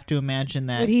I have to imagine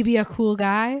that. Would he be a cool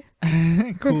guy?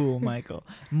 Cool, Michael.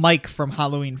 Mike from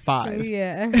Halloween 5.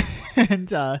 Yeah.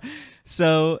 And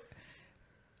so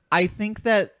I think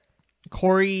that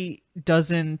Corey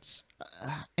doesn't,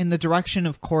 in the direction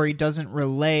of Corey, doesn't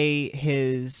relay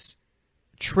his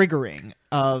triggering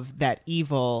of that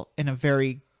evil in a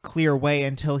very clear way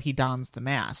until he dons the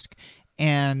mask.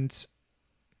 And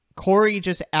Corey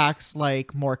just acts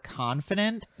like more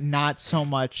confident, not so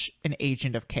much an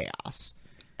agent of chaos.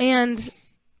 And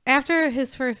after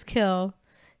his first kill,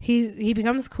 he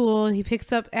becomes cool. He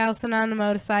picks up Allison on a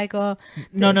motorcycle.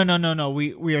 No.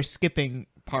 We are skipping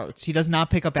parts. He does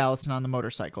not pick up Allison on the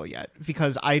motorcycle yet,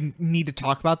 because I need to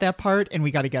talk about that part and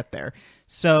we got to get there.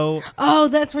 So, oh,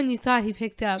 that's when you thought he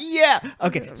picked up. Yeah.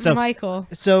 Okay. So Michael.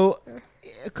 So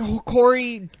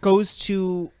Corey goes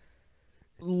to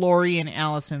Laurie and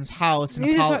Allison's house, and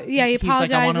he apologizes. He's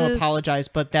like, I want to apologize,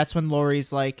 but that's when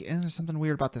Laurie's like, there's something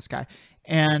weird about this guy,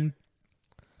 and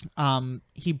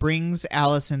he brings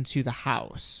Allison to the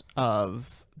house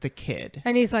of the kid,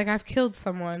 and he's like, I've killed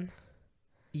someone.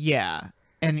 Yeah,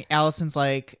 and Allison's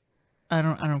like, I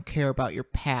don't care about your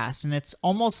past, and it's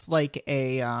almost like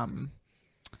a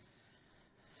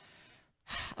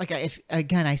like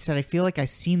I said, I feel like I've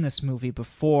seen this movie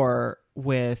before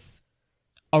with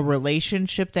a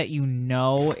relationship that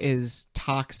is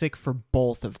toxic for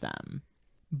both of them,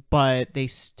 but they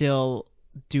still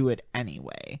do it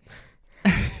anyway.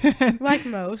 Like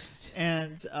most.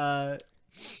 And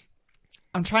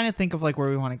I'm trying to think of like where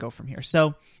we want to go from here.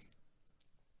 So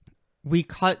we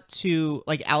cut to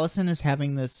like Allison is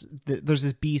having there's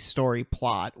this B story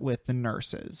plot with the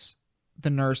nurse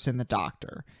and the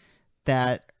doctor,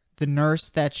 that the nurse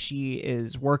that she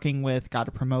is working with got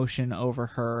a promotion over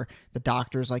her. The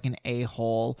doctor's like an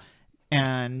a-hole.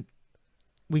 And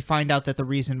we find out that the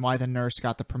reason why the nurse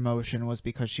got the promotion was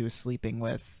because she was sleeping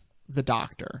with the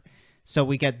doctor. So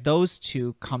we get those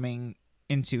two coming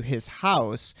into his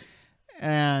house,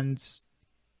 and,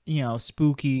 you know,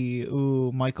 spooky,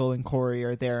 Michael and Corey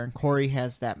are there, and Corey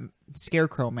has that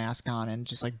scarecrow mask on and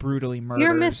just like brutally murders.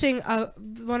 You're missing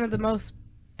one of the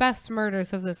best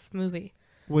murders of this movie.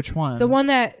 Which one? The one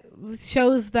that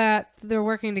shows that they're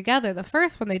working together. The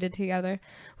first one they did together,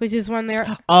 which is when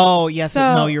they're... Oh, yes.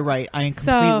 No, you're right. I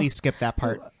completely skipped that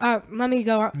part. Let me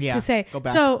go on to say. Go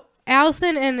back. So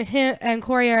Allison and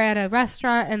Corey are at a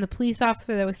restaurant, and the police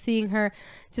officer that was seeing her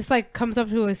just like comes up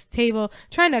to his table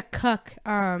trying to cuck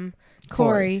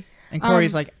Corey. And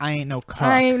Corey's like, I ain't no cuck.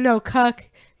 I ain't no cuck.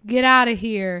 Get out of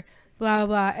here. Blah,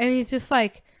 blah. And he's just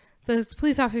like... The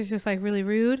police officer's just like really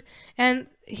rude, and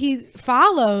he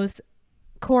follows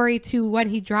Corey to when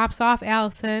he drops off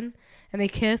Allison and they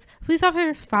kiss. The police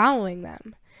officer's following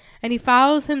them, and he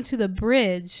follows him to the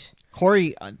bridge.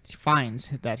 Corey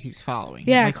finds that he's following.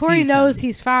 Yeah, like, Corey knows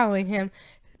he's following him.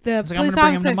 The police police officer, bring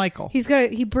him officer, to Michael.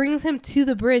 He brings him to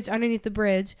the bridge, underneath the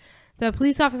bridge. The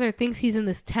police officer thinks he's in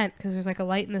this tent because there's like a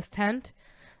light in this tent.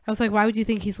 I was like, why would you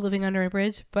think he's living under a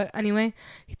bridge? But anyway,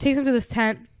 he takes him to this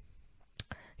tent.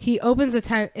 He opens the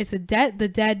tent. It's the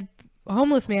dead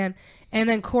homeless man. And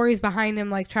then Corey's behind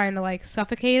him, like trying to like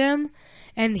suffocate him.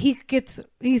 And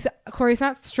Corey's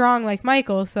not strong like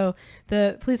Michael. So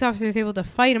the police officer is able to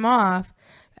fight him off.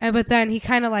 But then he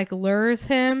kind of like lures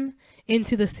him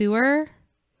into the sewer.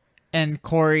 And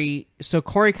Corey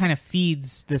kind of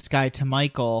feeds this guy to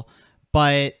Michael,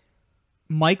 but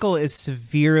Michael is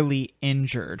severely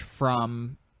injured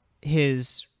from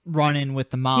his run-in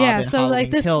with the mob and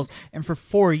Halloween Kills. And for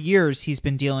 4 years, he's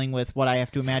been dealing with what I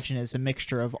have to imagine is a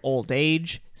mixture of old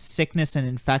age, sickness and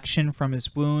infection from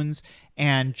his wounds,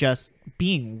 and just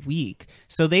being weak.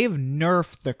 So they've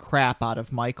nerfed the crap out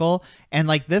of Michael. And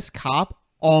like this cop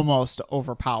almost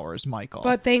overpowers Michael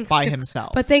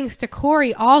himself. But thanks to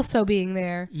Corey also being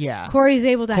there, Corey's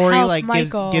able to help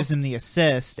Michael. Gives him the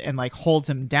assist and like holds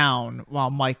him down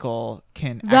while Michael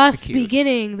can thus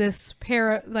beginning this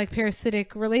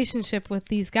parasitic relationship with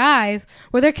these guys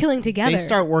where they're killing together. They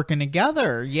start working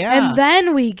together, and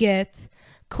then we get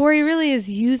Corey really is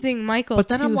using Michael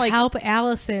to help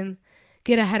Allison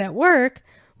get ahead at work,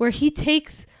 where he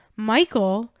takes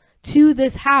Michael to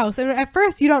this house. And at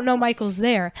first you don't know Michael's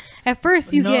there. At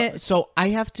first so I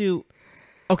have to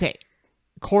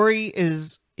Corey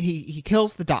is he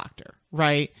kills the doctor,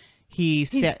 right? He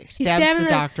stabs the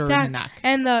doctor in the neck.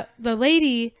 And the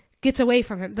lady gets away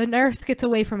from him. The nurse gets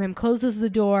away from him, closes the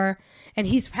door, and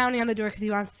he's pounding on the door because he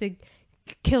wants to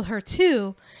kill her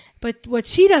too. But what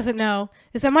she doesn't know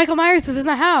is that Michael Myers is in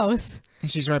the house. And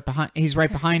he's right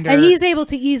behind her. And he's able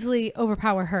to easily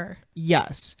overpower her.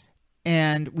 Yes.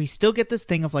 And we still get this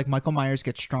thing of like Michael Myers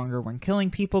gets stronger when killing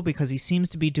people because he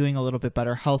seems to be doing a little bit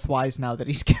better health-wise now that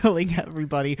he's killing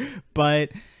everybody.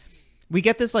 But we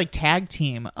get this like tag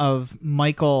team of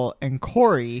Michael and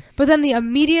Corey. But then the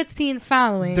immediate scene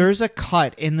following, there's a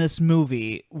cut in this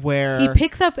movie where he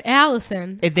picks up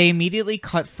Allison. They immediately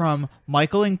cut from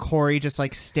Michael and Corey just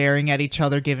like staring at each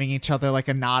other, giving each other like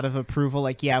a nod of approval.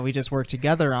 Like, yeah, we just worked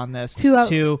together on this.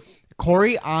 To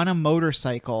Corey on a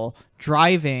motorcycle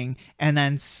driving, and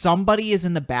then somebody is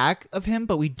in the back of him,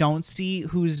 but we don't see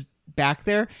who's back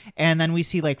there. And then we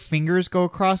see like fingers go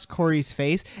across Corey's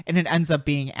face, and it ends up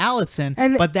being Allison.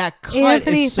 But that cut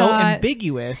is so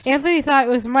ambiguous. Anthony thought it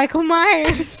was Michael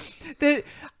Myers.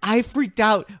 I freaked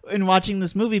out in watching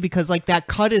this movie because like that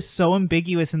cut is so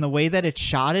ambiguous in the way that it's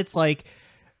shot. It's like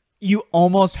you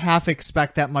almost half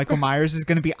expect that Michael Myers is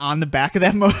going to be on the back of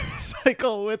that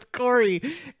motorcycle with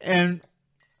Corey. And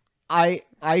I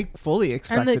fully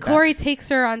expected that. And Corey takes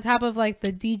her on top of like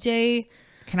the DJ.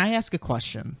 Can I ask a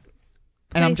question?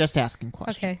 And I'm just asking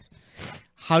questions. Okay.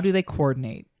 How do they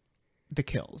coordinate the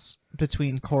kills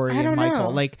between Corey and Michael? Know.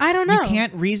 Like, I don't know. You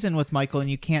can't reason with Michael,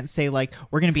 and you can't say like,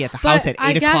 we're going to be at the house at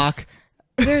 8 o'clock.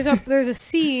 There's a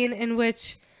scene in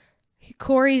which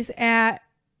Corey's at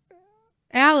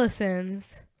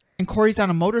Allison's, And Corey's on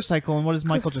a motorcycle, and what does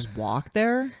Michael just walk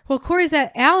there? Well, Corey's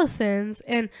at Allison's,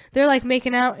 and they're like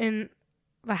making out in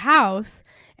the house,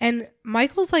 and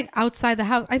Michael's like outside the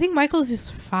house. I think Michael's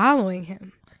just following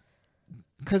him.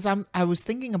 Because I was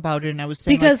thinking about it, and I was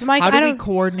saying, because like, how do we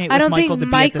coordinate with Michael to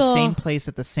be at the same place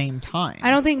at the same time? I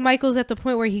don't think Michael's at the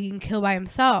point where he can kill by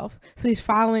himself, so he's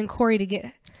following Corey to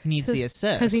get. He needs the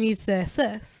assist. Because he needs the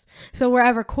assist. So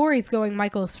wherever Corey's going,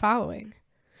 Michael is following.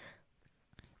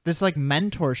 This like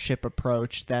mentorship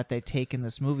approach that they take in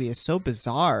this movie is so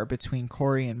bizarre between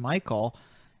Corey and Michael.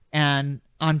 And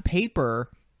on paper,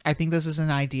 I think this is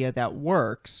an idea that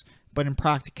works, but in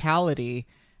practicality,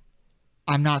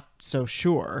 I'm not so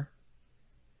sure.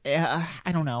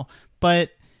 I don't know.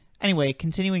 But anyway,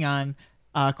 continuing on,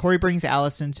 Corey brings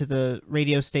Allison to the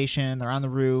radio station. They're on the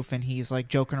roof, and he's like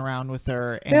joking around with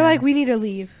her. And they're like, we need to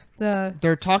leave.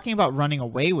 They're talking about running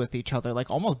away with each other, like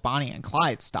almost Bonnie and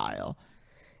Clyde style.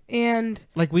 And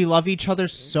like we love each other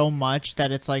so much that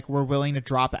it's like we're willing to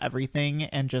drop everything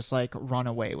and just like run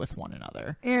away with one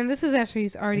another. And this is after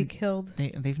he's already killed.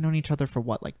 They've known each other for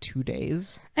what, like 2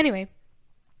 days? Anyway,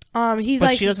 but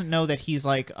she doesn't know that he's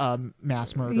like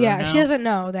mass murderer. Yeah, now. She doesn't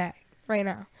know that right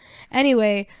now.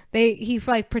 Anyway, he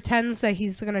like pretends that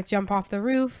he's gonna jump off the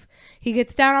roof. He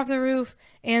gets down off the roof,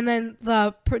 and then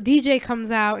the DJ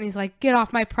comes out and he's like, "Get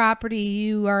off my property!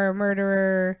 You are a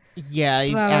murderer." Yeah,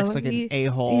 he acts like an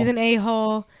a-hole. He's an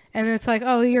a-hole, and it's like,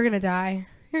 "Oh, you're gonna die.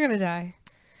 You're gonna die."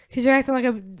 Because you're acting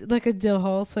like a dill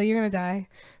hole, so you're gonna die.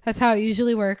 That's how it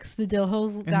usually works. The dill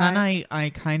holes die. And then I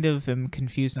kind of am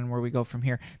confused on where we go from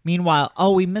here. Meanwhile,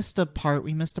 we missed a part.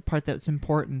 We missed a part that's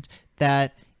important.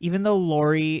 That even though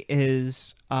Laurie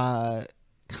is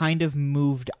kind of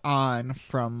moved on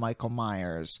from Michael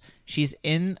Myers, she's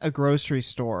in a grocery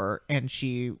store and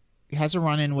she has a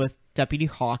run-in with Deputy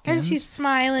Hawkins. And she's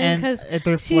smiling because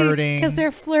they're flirting. Because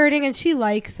they're flirting and she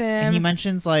likes him. And he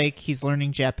mentions like he's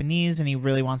learning Japanese and he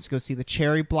really wants to go see the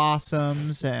cherry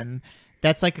blossoms, and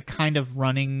that's like a kind of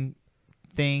running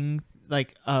thing,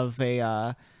 like of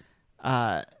a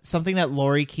something that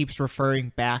Laurie keeps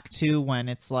referring back to when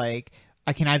it's like,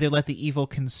 I can either let the evil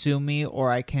consume me or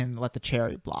I can let the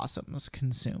cherry blossoms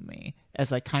consume me,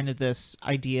 as like kind of this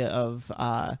idea of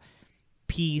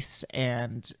peace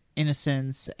and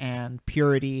innocence and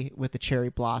purity with the cherry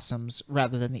blossoms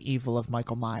rather than the evil of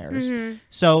Michael Myers. Mm-hmm.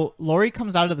 So Laurie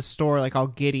comes out of the store like all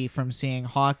giddy from seeing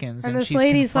Hawkins, and this she's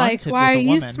lady's like, "Why are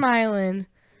you smiling?"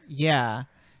 Yeah.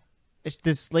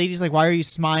 This lady's like, "Why are you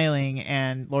smiling?"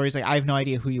 And Laurie's like, "I have no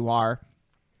idea who you are."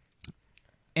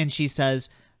 And she says,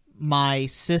 "My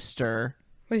sister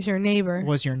was your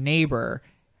neighbor,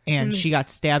 and she got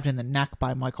stabbed in the neck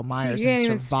by Michael Myers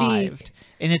and survived."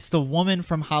 And it's the woman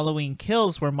from Halloween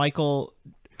Kills where Michael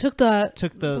took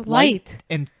the light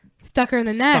and stuck her in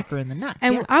the neck.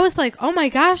 And I was like, "Oh my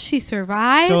gosh, she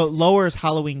survived!" So it lowers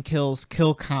Halloween Kills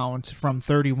kill count from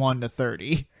 31 to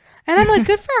 30. And I'm like,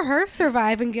 good for her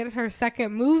surviving, getting her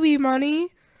second movie money.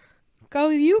 Go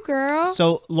you, girl.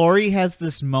 So Laurie has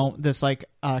this like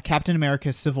Captain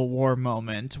America Civil War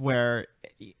moment where,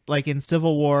 like in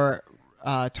Civil War,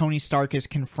 Tony Stark is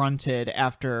confronted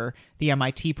after the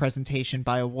MIT presentation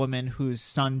by a woman whose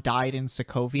son died in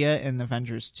Sokovia in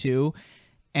Avengers 2.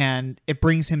 And it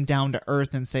brings him down to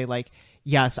earth and say, like,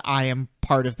 yes, I am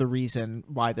part of the reason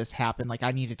why this happened. Like,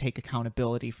 I need to take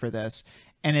accountability for this.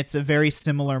 And it's a very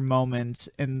similar moment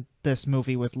in this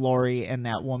movie with Laurie and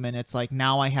that woman. It's like,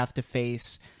 now I have to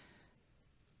face,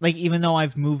 like, even though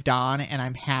I've moved on and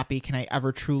I'm happy, can I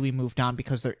ever truly move on?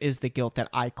 Because there is the guilt that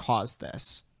I caused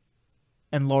this.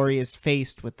 And Laurie is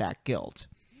faced with that guilt.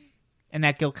 And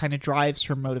that guilt kind of drives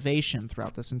her motivation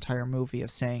throughout this entire movie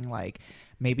of saying, like,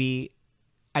 maybe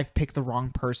I've picked the wrong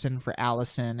person for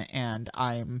Allison and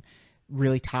I'm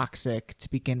really toxic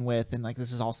to begin with, and like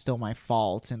this is all still my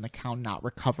fault, and the count not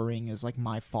recovering is like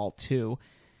my fault too.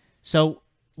 So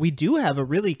we do have a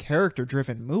really character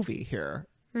driven movie here.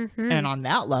 Mm-hmm. And on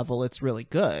that level it's really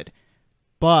good,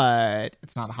 but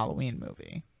it's not a Halloween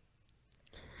movie.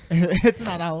 It's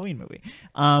not a Halloween movie.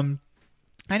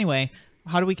 Anyway,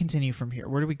 how do we continue from here?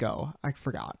 Where do we go? I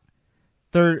forgot.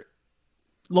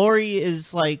 Laurie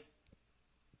is like,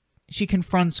 she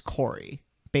confronts Corey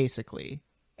basically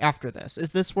after this.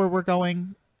 Is this where we're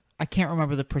going? I can't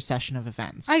remember the procession of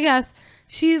events. I guess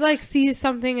she like sees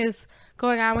something is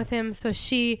going on with him, so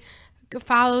she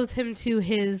follows him to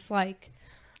his like.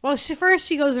 Well,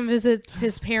 she goes and visits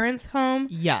his parents' home.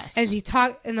 Yes,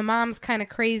 and and the mom's kind of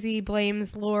crazy,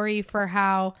 blames Laurie for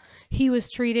how he was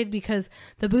treated because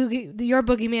your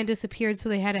boogeyman disappeared, so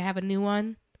they had to have a new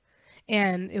one,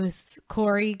 and it was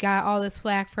Corey got all this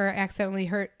flack for accidentally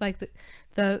hurt like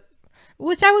the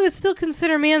which I would still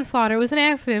consider manslaughter. It was an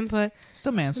accident, but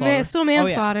still manslaughter. Still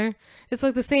manslaughter. Oh, yeah. It's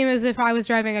like the same as if I was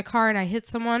driving a car and I hit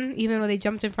someone, even though they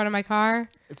jumped in front of my car.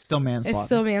 It's still manslaughter. It's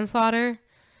still manslaughter.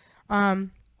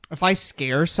 If I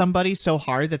scare somebody so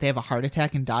hard that they have a heart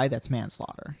attack and die, that's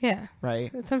manslaughter. Yeah. Right?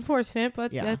 It's unfortunate,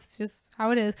 but that's just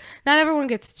how it is. Not everyone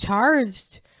gets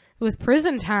charged with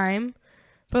prison time,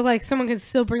 but like someone can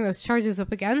still bring those charges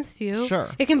up against you. Sure.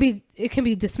 It can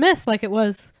be dismissed like it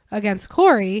was against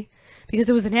Corey because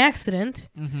it was an accident.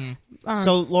 Mm-hmm.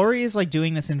 So Laurie is like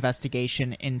doing this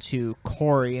investigation into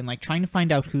Corey and like trying to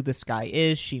find out who this guy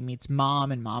is. She meets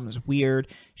Mom, and Mom is weird.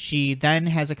 She then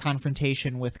has a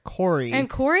confrontation with Corey, and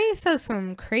Corey says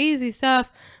some crazy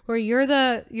stuff where you're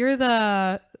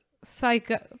the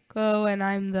psycho and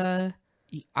I'm the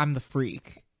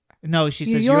freak. No, she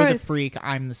says you're the freak,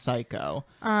 I'm the psycho.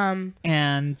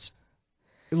 And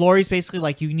Laurie's basically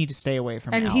like, you need to stay away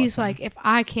from Allison. And he's like, if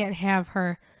I can't have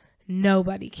her,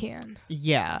 nobody can.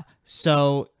 Yeah.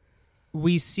 So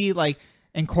we see like,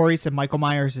 and Corey said Michael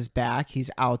Myers is back.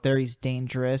 He's out there. He's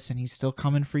dangerous, and he's still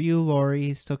coming for you, Laurie.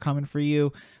 He's still coming for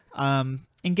you. And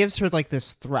gives her like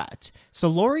this threat. So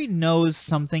Laurie knows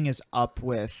something is up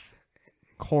with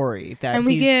Corey. That and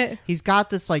he's got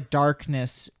this like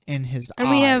darkness in his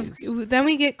eyes. Then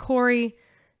we get Corey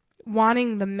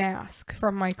wanting the mask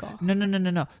from Michael.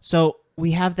 No. So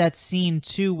we have that scene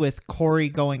too with Corey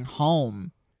going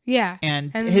home. Yeah.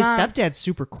 And his stepdad's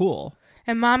super cool.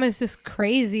 And Mom is just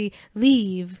crazy.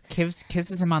 Leave.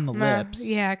 Kisses him on the lips.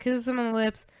 Yeah, kisses him on the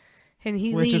lips. And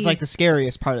he Which is like the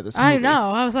scariest part of this movie. I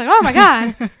know. I was like, oh my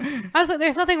God. I was like,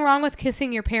 there's nothing wrong with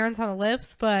kissing your parents on the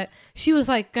lips, but she was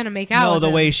like going to make out. No, with the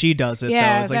him. way she does it,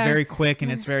 though, is like very quick,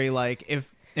 and it's very like,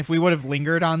 if we would have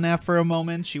lingered on that for a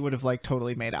moment, she would have like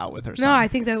totally made out with her son. No, I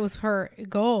think that was her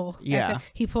goal. Yeah.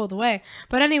 He pulled away.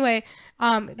 But anyway,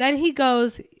 then he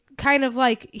goes kind of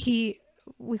like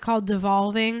we call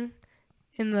devolving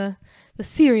in the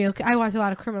serial. I watch a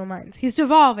lot of Criminal Minds. He's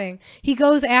devolving. He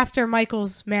goes after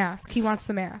Michael's mask. He wants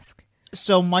the mask.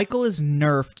 So Michael is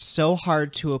nerfed so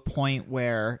hard to a point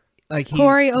where like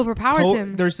Corey overpowers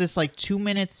him. There's this like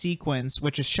 2-minute sequence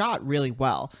which is shot really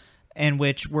well, in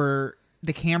which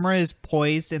the camera is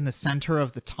poised in the center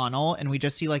of the tunnel, and we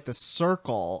just see like the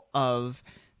circle of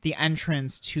the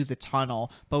entrance to the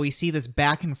tunnel, but we see this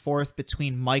back and forth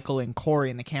between Michael and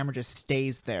Corey, and the camera just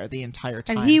stays there the entire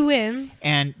time. And he wins.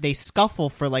 And they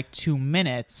scuffle for like 2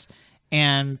 minutes,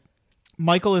 and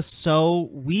Michael is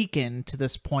so weakened to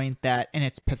this point that, and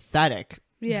it's pathetic.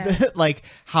 Yeah. Like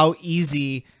how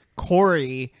easy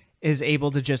Corey is able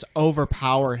to just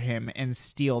overpower him and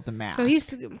steal the mask.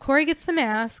 So Corey gets the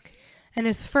mask, and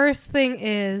his first thing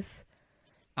is,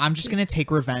 I'm just going to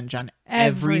take revenge on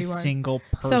every single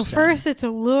person. So first it's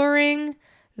alluring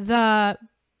the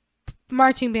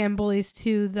marching band bullies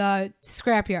to the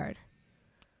scrapyard.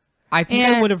 I think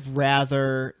I would have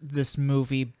rather this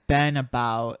movie been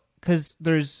about, because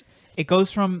there's this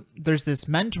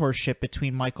mentorship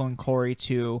between Michael and Corey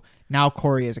to now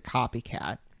Corey is a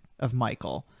copycat of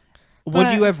Michael.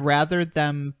 Would you have rather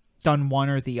them done one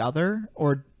or the other,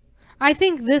 or? I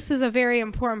think this is a very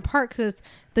important part because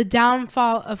the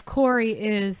downfall of Corey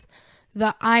is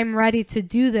the I'm ready to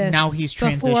do this. Now he's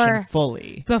transitioned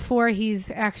fully. Before he's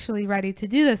actually ready to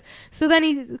do this. So then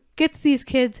he gets these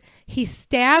kids. He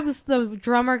stabs the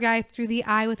drummer guy through the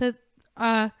eye with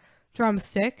a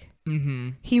drumstick. Mm-hmm.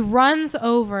 He runs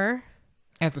over.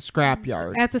 At the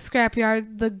scrapyard.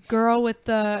 The girl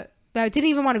that didn't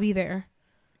even want to be there.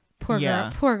 Poor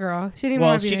girl. She didn't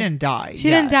want to be there. Didn't die. She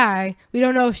didn't die. We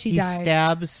don't know if she died. He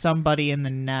stabs somebody in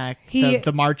the neck.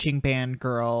 The marching band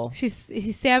girl. He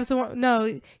stabs the one.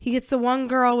 No, he gets the one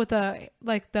girl with the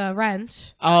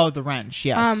wrench. Oh, the wrench.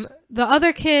 Yes. The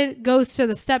other kid goes to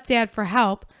the stepdad for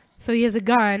help. So he has a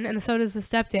gun, and so does the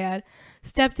stepdad.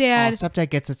 Stepdad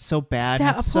gets it so bad.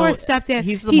 Poor stepdad.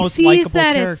 He's the most likable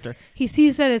character. He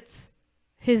sees that it's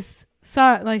his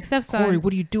son, like stepson. Corey,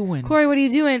 what are you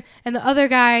doing? And the other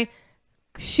guy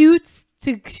shoots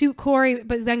to shoot Corey,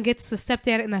 but then gets the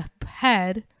stepdad in the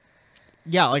head.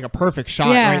 Yeah, like a perfect shot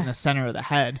right in the center of the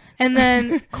head. And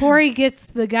then Corey gets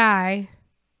the guy.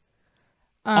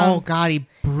 Oh God, he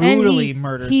brutally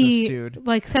murders this dude.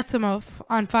 Like sets him on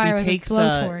fire with a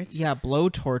blowtorch.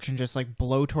 Blowtorch, and just like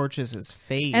blowtorches his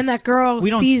face. And that girl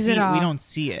sees it all. We don't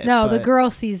see it. No, the girl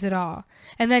sees it all.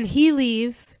 And then he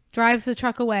leaves, drives the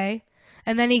truck away,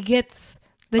 and then he gets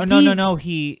the No,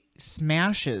 he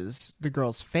smashes the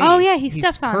girl's face. Oh yeah, he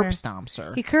steps on her. Curb stomps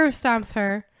her. He curb stomps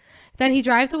her. Then he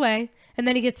drives away, and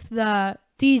then he gets the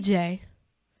DJ.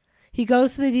 He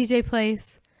goes to the DJ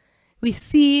place.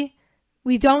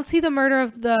 We don't see the murder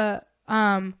of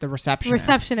the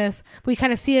receptionist. We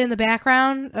kind of see it in the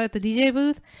background at the DJ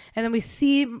booth, and then we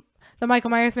see the Michael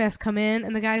Myers mask come in,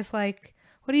 and the guy's like,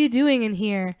 "What are you doing in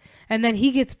here?" And then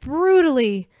he gets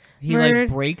brutally murdered.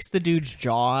 Like breaks the dude's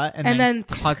jaw and then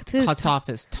cuts off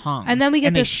his tongue. And then we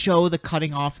get they show the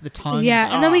cutting off the tongue.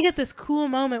 Yeah, and then we get this cool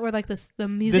moment where like the music is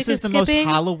skipping. This is the most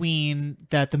Halloween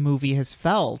that the movie has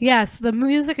felt. Yes, the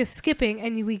music is skipping,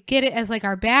 and we get it as like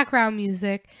our background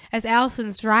music as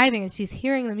Allison's driving and she's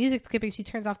hearing the music skipping. She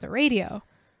turns off the radio.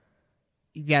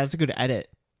 Yeah, it's a good edit.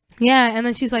 Yeah, and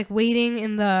then she's like waiting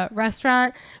in the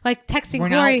restaurant, like texting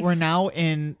Corey. We're now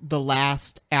in the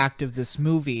last act of this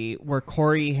movie where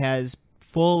Corey has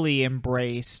fully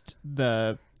embraced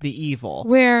the evil,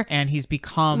 and he's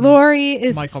become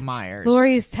Michael Myers.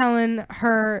 Laurie's telling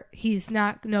her he's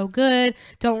no good.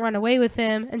 Don't run away with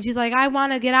him, and she's like, "I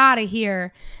want to get out of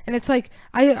here." And it's like,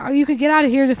 you could get out of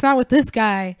here, just not with this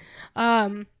guy.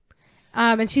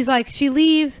 And she's like, she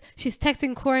leaves. She's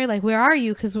texting Corey like, "Where are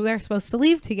you?" Because they're supposed to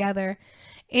leave together.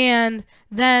 And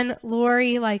then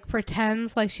Laurie like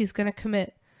pretends like she's gonna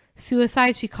commit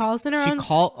suicide. She calls in her own.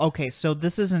 Okay, so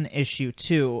this is an issue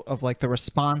too of like the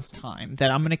response time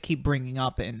that I'm gonna keep bringing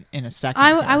up in a second.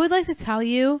 I would like to tell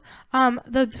you,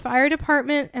 the fire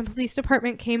department and police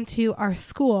department came to our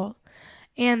school,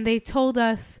 and they told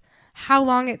us how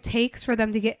long it takes for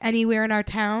them to get anywhere in our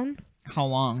town. How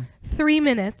long? 3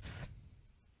 minutes.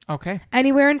 Okay.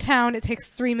 Anywhere in town, it takes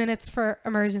 3 minutes for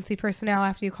emergency personnel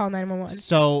after you call 911.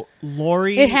 So,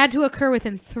 Laurie... It had to occur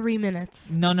within 3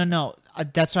 minutes. No.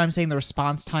 That's what I'm saying. The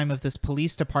response time of this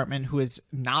police department, who is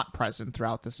not present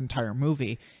throughout this entire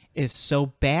movie, is so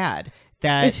bad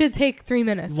that... It should take 3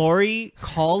 minutes. Laurie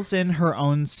calls in her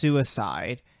own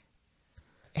suicide,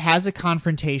 has a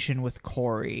confrontation with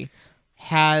Corey,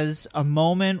 has a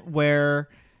moment where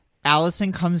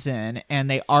Allison comes in and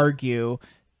they argue...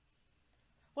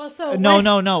 Well, so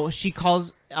no. She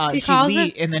calls.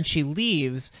 And then she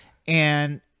leaves,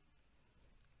 and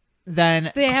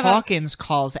then Hawkins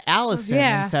calls Allison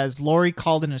and says, "Laurie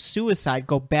called in a suicide.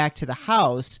 Go back to the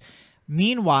house."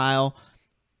 Meanwhile,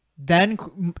 then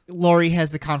Laurie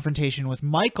has the confrontation with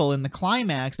Michael in the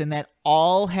climax, and that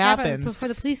all happens before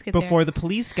the police get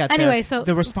there. Anyway, so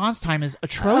the response time is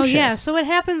atrocious. Oh yeah. So what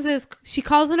happens is she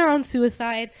calls in her own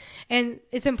suicide, and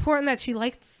it's important that she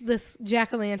likes this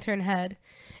jack-o'-lantern head.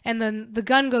 And then the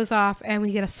gun goes off, and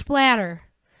we get a splatter,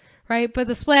 right? But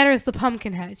the splatter is the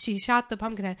pumpkin head. She shot the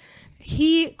pumpkin head.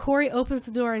 Corey opens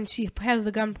the door, and she has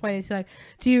the gun pointed. She's like,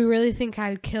 "Do you really think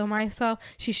I'd kill myself?"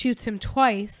 She shoots him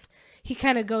twice. He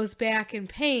kind of goes back in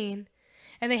pain,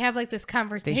 and they have like this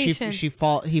conversation.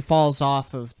 He falls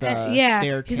off of the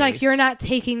staircase. He's like, "You're not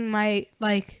taking my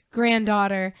like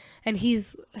granddaughter," and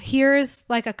hears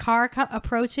like a car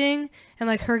approaching and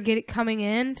like her coming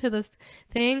in to this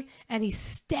thing, and he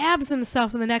stabs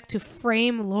himself in the neck to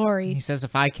frame Laurie. He says,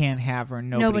 "If I can't have her,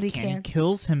 nobody can." He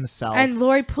kills himself, and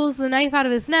Laurie pulls the knife out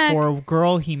of his neck for a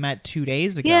girl he met 2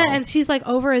 days ago. Yeah, and she's like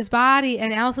over his body,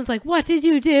 and Allison's like, "What did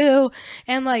you do?"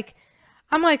 And like,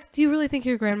 I'm like, "Do you really think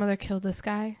your grandmother killed this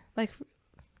guy? Like,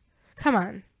 come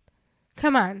on.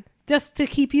 Just to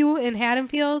keep you in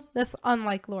Haddonfield? That's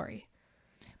unlike Laurie."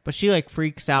 But she like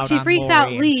freaks out. She freaks out,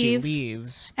 she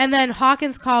leaves. And then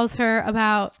Hawkins calls her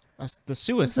about the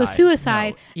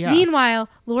suicide. Yeah. Meanwhile,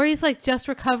 Laurie's like just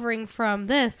recovering from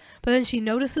this, but then she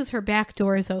notices her back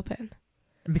door is open.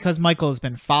 And because Michael has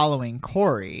been following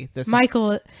Corey.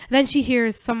 Then she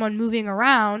hears someone moving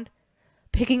around,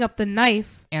 picking up the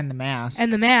knife. And the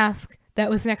mask. That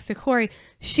was next to Corey.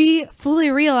 She fully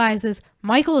realizes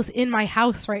Michael is in my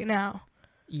house right now.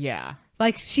 Yeah.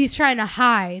 Like, she's trying to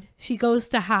hide. She goes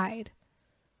to hide.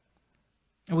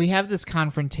 We have this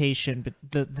confrontation, but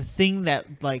the thing that,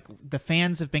 like, the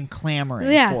fans have been clamoring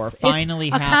for finally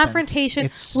happens. A confrontation.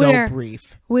 It's so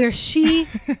brief. Where she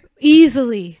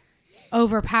easily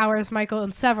overpowers Michael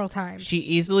several times.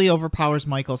 The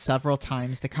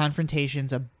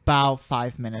confrontation's about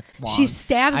 5 minutes long. She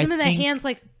stabs him in the hands,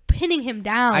 like, pinning him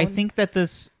down. I think that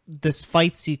this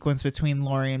fight sequence between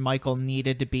Laurie and Michael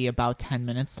needed to be about 10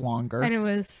 minutes longer.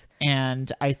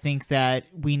 And I think that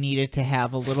we needed to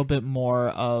have a little bit more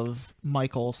of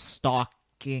Michael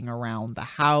stalking around the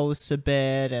house a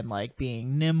bit and like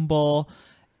being nimble.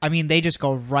 I mean, they just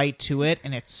go right to it,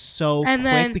 and it's so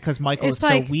quick because Michael is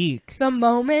so weak. The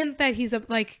moment that he's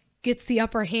like gets the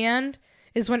upper hand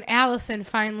is when Allison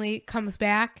finally comes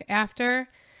back after.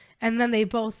 And then they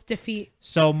both defeat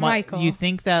Michael. You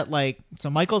think that,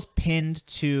 so Michael's pinned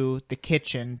to the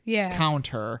kitchen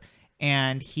counter,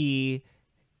 and he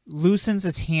loosens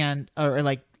his hand, or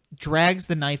drags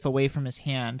the knife away from his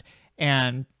hand,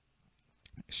 and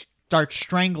starts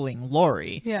strangling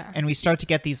Lori. Yeah. And we start to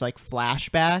get these like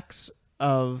flashbacks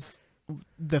of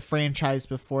the franchise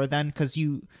before then, because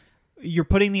you're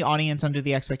putting the audience under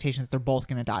the expectation that they're both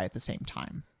going to die at the same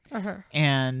time.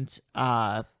 And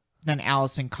then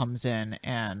Allison comes in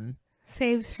and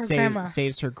saves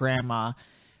her grandma,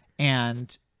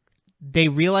 and they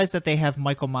realize that they have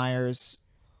Michael Myers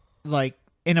like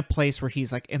in a place where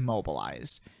he's like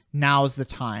immobilized. Now's the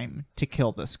time to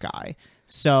kill this guy.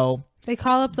 So they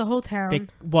call up the whole town.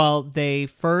 They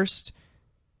first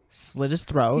slit his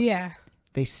throat. Yeah.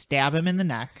 They stab him in the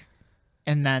neck,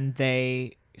 and then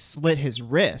they slit his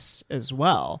wrists as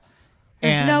well.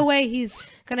 There's no way he's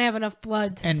going to have enough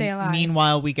blood to stay alive.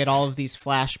 Meanwhile, we get all of these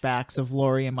flashbacks of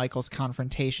Laurie and Michael's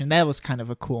confrontation. That was kind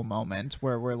of a cool moment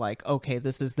where we're like, okay,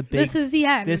 this is the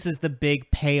end. This is the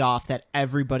big payoff that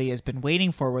everybody has been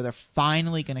waiting for, where they're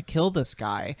finally going to kill this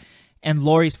guy. And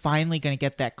Laurie's finally going to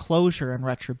get that closure and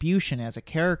retribution as a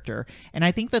character. And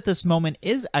I think that this moment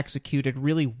is executed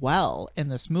really well in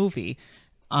this movie.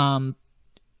 And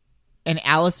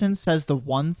Allison says the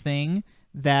one thing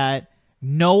that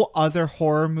no other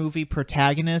horror movie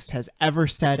protagonist has ever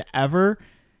said ever: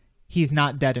 he's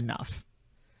not dead enough.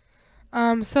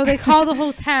 So they call the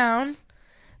whole town.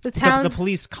 The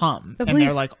police come and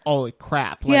they're like, "Holy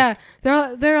crap!" Like, yeah,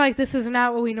 they're like, "This is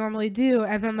not what we normally do."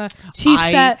 And then the chief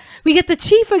said, "We get the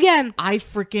chief again."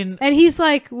 And he's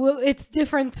like, well, "It's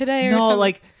different today." Or something.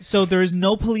 Like, so there's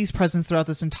no police presence throughout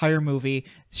this entire movie.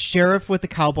 Sheriff with the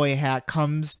cowboy hat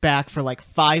comes back for like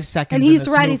 5 seconds, and he's in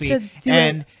this ready movie, to do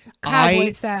it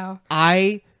cowboy style.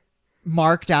 I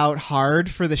marked out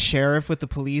hard for the sheriff with the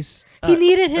police. He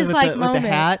needed his moment with the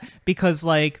hat, because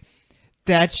like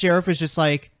that sheriff is just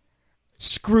like,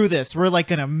 screw this, we're like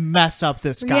gonna mess up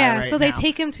this guy. Yeah, so they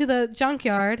take him to the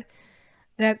junkyard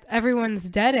that everyone's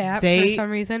dead at for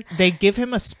some reason. They give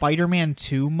him a Spider-Man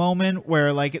 2 moment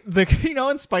where like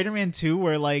in Spider-Man 2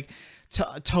 where like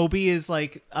Toby is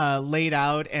like laid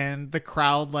out and the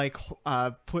crowd like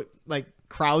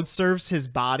crowd surfs his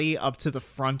body up to the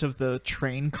front of the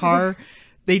train car.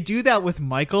 They do that with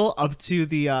Michael up to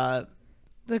the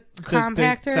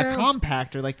compactor. The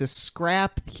compactor, like the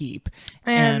scrap heap.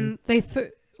 And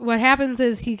what happens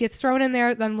is he gets thrown in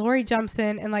there, then Laurie jumps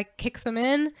in and like kicks him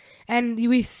in, and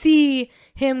we see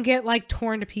him get like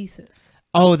torn to pieces.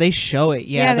 Oh, they show it.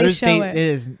 Yeah, they show it. It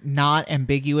is not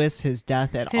ambiguous, his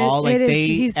death at all. Like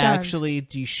they actually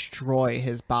destroy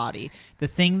his body. The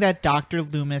thing that Dr.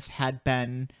 Loomis had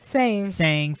been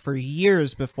saying for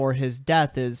years before his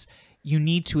death is, you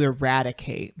need to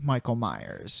eradicate Michael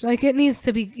Myers. Like it needs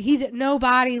to be, no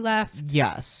body left.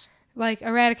 Yes. Like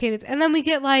eradicated. And then we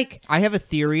get like, I have a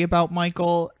theory about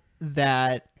Michael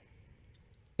that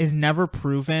is never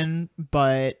proven,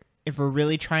 but if we're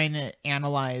really trying to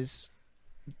analyze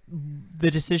the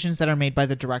decisions that are made by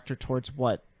the director towards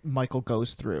what Michael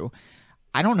goes through,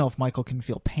 I don't know if Michael can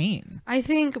feel pain. I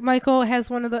think Michael has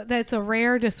that's a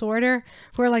rare disorder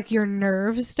where like your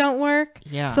nerves don't work.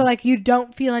 Yeah. So like you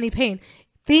don't feel any pain.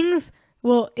 Things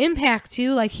will impact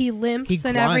you, like he limps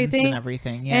and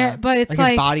everything. Yeah. But it's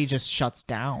like his body just shuts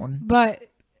down. But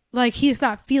like he's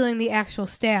not feeling the actual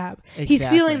stab. Exactly. He's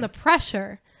feeling the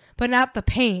pressure, but not the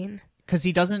pain. Because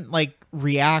he doesn't like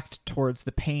react towards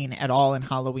the pain at all in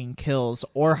Halloween Kills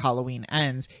or Halloween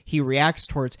Ends. He reacts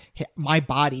towards, my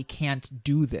body can't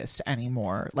do this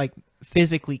anymore. Like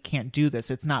physically can't do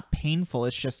this. It's not painful.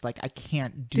 It's just like I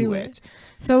can't do it.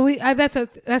 So that's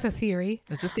a theory.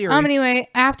 It's a theory. Anyway,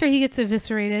 after he gets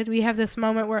eviscerated, we have this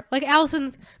moment where like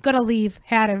Allison's gonna leave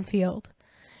Haddonfield,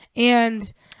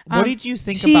 and what did you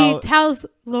think about? She tells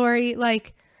Laurie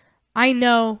like, I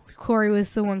know Corey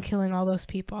was the one killing all those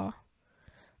people.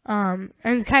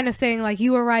 And kind of saying like,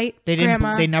 you were right,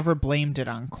 Grandma. They never blamed it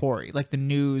on Corey. Like the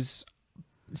news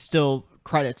still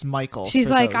credits Michael. She's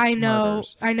like, I know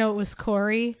murders. it was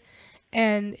Corey,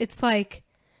 and it's like,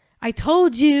 I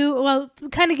told you. Well, it's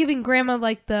kind of giving Grandma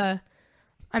like the,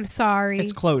 I'm sorry.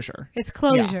 It's closure.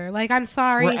 Yeah. Like, I'm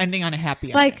sorry. We're ending on a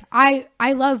happy ending. Like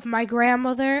I love my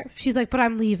grandmother. She's like, but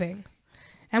I'm leaving,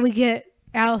 and we get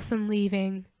Allison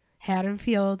leaving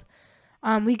Haddonfield.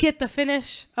 We get the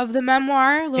finish of the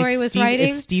memoir Laurie was writing.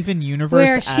 It's Steven Universe,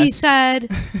 where she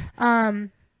said,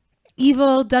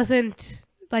 "Evil doesn't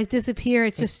like disappear;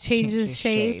 it just changes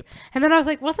shape." And then I was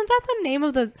like, "Wasn't that the name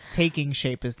of the Taking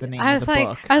Shape?" Is the name of the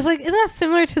book? I was like, "Isn't that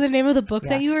similar to the name of the book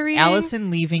that you were reading?"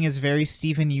 Allison Leaving is very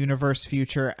Steven Universe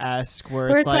future-esque,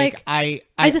 where it's like I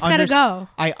just gotta go.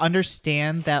 I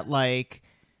understand that like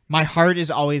my heart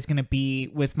is always going to be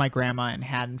with my grandma in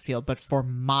Haddonfield, but for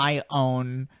my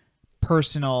own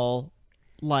personal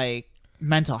like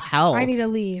mental health, I need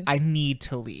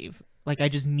to leave. Like I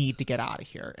just need to get out of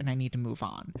here and I need to move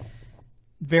on.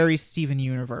 very Steven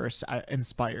Universe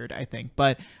inspired, I think.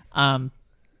 But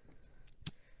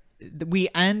we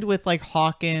end with like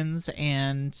Hawkins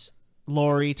and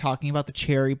Laurie talking about the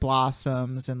cherry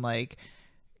blossoms and like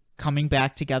coming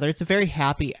back together. It's a very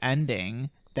happy ending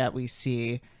that we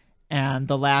see. And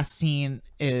the last scene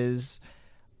is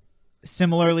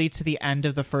similarly to the end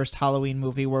of the first Halloween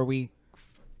movie, where we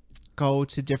go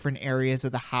to different areas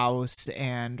of the house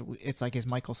and it's like, is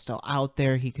Michael still out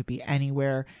there? He could be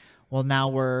anywhere. Well, now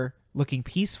we're looking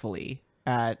peacefully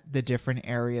at the different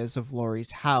areas of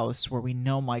Laurie's house where we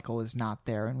know Michael is not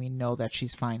there and we know that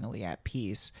she's finally at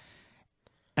peace.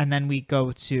 And then we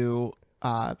go to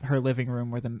her living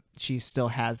room where she still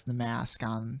has the mask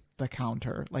on the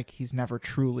counter. Like, he's never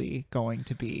truly going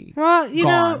to be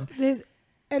gone.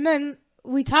 And then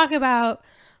we talk about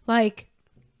like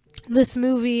this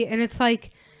movie, and it's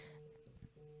like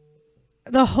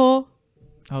the whole...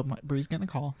 Oh, Brie's getting a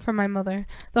call. From my mother.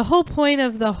 The whole point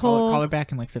of the whole... Call her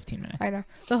back in like 15 minutes. I know.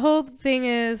 The whole thing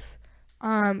is,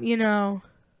 I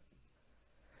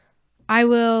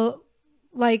will,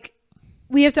 like...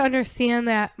 We have to understand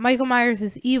that Michael Myers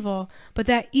is evil, but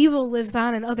that evil lives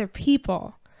on in other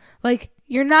people. Like,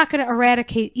 you're not going to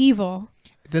eradicate evil.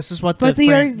 This is what the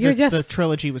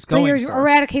trilogy was going for. You're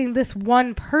eradicating this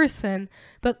one person,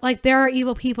 but like there are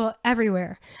evil people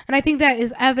everywhere. And I think that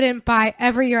is evident by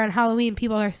every year on Halloween,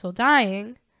 people are still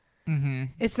dying. Mm-hmm.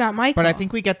 It's not Michael. But I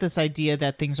think we get this idea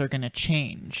that things are going to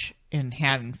change in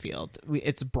Haddonfield.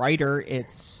 It's brighter.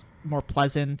 It's more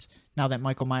pleasant now that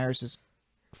Michael Myers is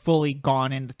fully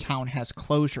gone and the town has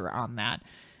closure on that.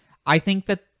 I think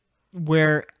that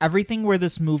where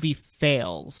this movie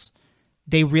fails,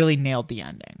 they really nailed the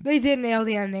ending. They did nail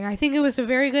the ending. I think it was a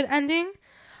very good ending.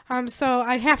 So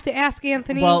I have to ask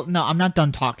Anthony. Well, no, I'm not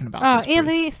done talking about this.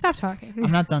 Anthony, stop talking.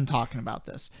 I'm not done talking about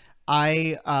this.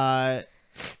 I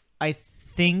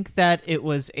think that it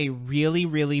was a really,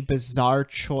 really bizarre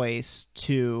choice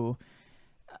to...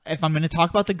 If I'm going to talk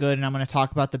about the good and I'm going to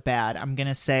talk about the bad, I'm going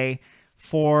to say...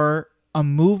 For a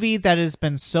movie that has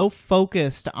been so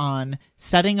focused on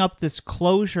setting up this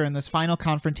closure and this final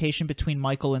confrontation between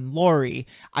Michael and Laurie,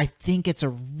 I think it's a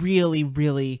really,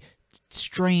 really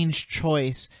strange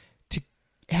choice to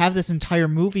have this entire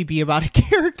movie be about a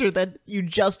character that you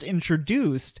just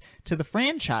introduced to the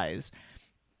franchise.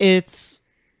 It's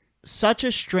such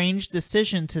a strange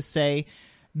decision to say,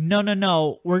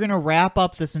 no, we're going to wrap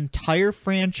up this entire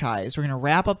franchise. We're going to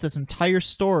wrap up this entire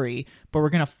story, but we're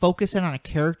going to focus in on a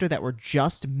character that we're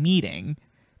just meeting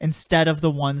instead of the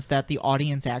ones that the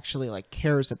audience actually like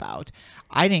cares about.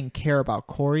 I didn't care about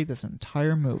Corey this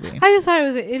entire movie. I just thought it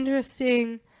was an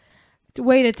interesting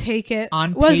way to take it.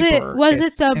 On paper, was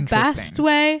it the best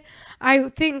way? I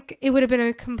think it would have been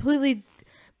a completely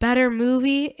better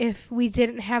movie if we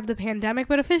didn't have the pandemic,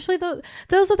 but officially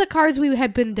those are the cards we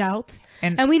had been dealt,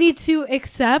 and we need to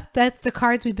accept that's the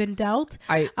cards we've been dealt.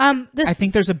 I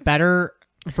think there's a better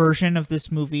version of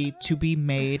this movie to be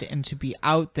made and to be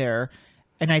out there,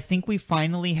 and I think we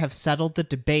finally have settled the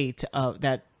debate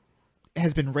that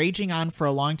has been raging on for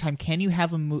a long time. Can you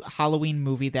have a Halloween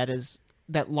movie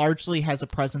that largely has a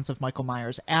presence of Michael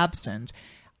Myers absent?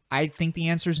 I think the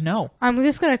answer is no. I'm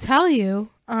just going to tell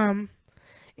you,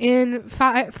 in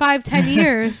 5-10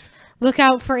 years, look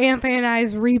out for Anthony and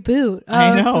I's reboot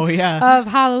of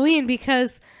Halloween,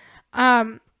 because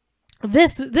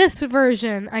this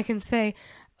version, I can say,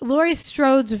 Laurie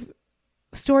Strode's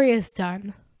story is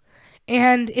done.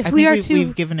 And if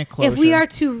we've given it closure. If we are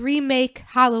to remake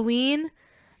Halloween,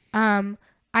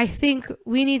 I think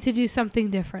we need to do something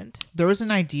different. There was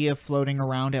an idea floating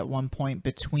around at one point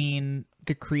between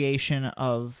the creation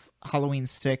of Halloween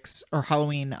 6 or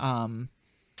Halloween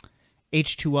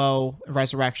H2O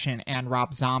Resurrection and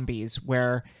Rob Zombies,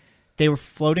 where they were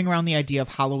floating around the idea of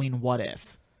Halloween What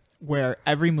If, where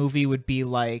every movie would be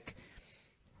like,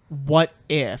 what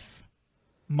if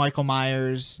Michael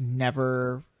Myers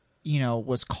never,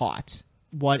 was caught?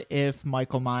 What if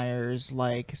Michael Myers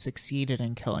succeeded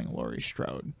in killing Laurie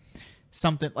Strode?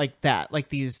 Something like that. Like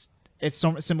these, it's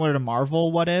so similar to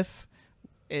Marvel What If.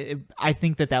 I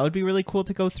think that would be really cool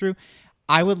to go through.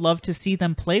 I would love to see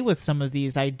them play with some of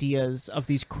these ideas of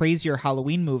these crazier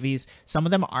Halloween movies. Some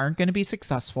of them aren't going to be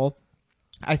successful.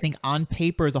 I think on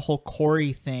paper, the whole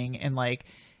Corey thing and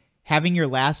having your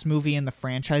last movie in the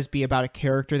franchise be about a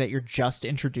character that you're just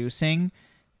introducing,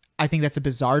 I think that's a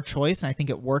bizarre choice, and I think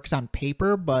it works on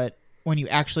paper, but when you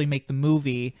actually make the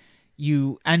movie,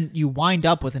 you wind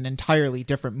up with an entirely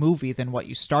different movie than what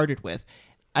you started with.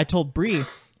 I told Brie,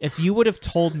 if you would have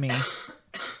told me... I'm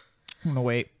going to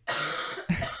wait.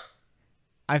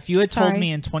 If you had told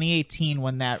me in 2018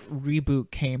 when that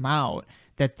reboot came out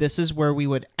that this is where we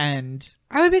would end,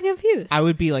 I would be confused. I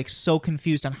would be like so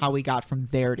confused on how we got from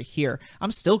there to here.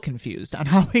 I'm still confused on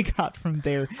how we got from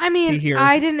there to here.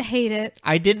 I didn't hate it.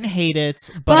 I didn't hate it,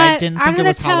 but I didn't think it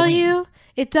was Halloween. I'm going to tell you,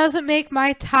 it doesn't make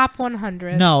my top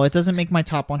 100. No, it doesn't make my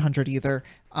top 100 either.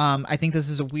 I think this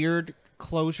is a weird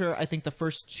closure. I think the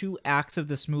first 2 acts of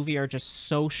this movie are just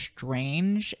so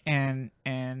strange, and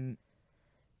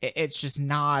it's just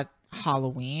not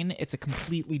Halloween. It's a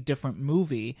completely different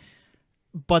movie.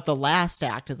 But the last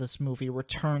act of this movie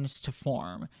returns to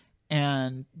form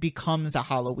and becomes a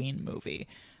Halloween movie.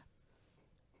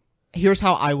 Here's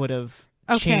how I would have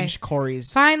changed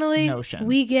Corey's notion.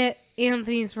 We get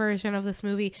Anthony's version of this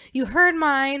movie. You heard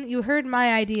mine. You heard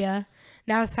my idea.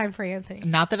 Now it's time for Anthony.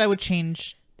 Not that I would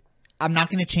change. I'm not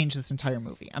going to change this entire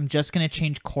movie. I'm just going to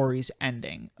change Corey's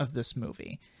ending of this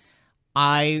movie.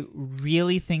 I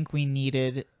really think we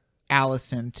needed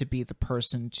Allison to be the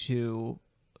person to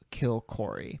kill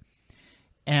Corey.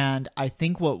 And I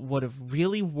think what would have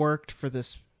really worked for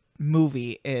this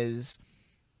movie is,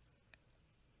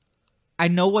 I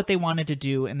know what they wanted to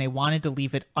do, and they wanted to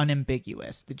leave it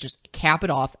unambiguous. They just cap it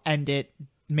off, end it,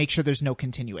 make sure there's no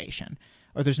continuation,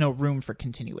 or there's no room for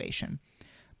continuation.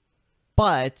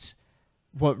 But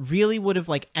what really would have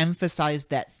like emphasized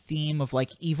that theme of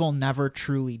like evil never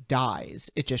truly dies,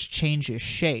 it just changes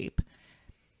shape.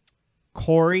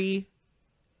 Corey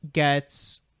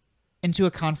gets into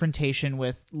a confrontation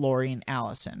with Laurie and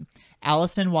Allison.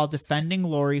 Allison, while defending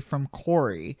Laurie from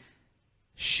Corey,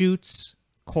 shoots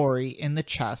Corey in the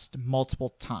chest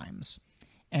multiple times,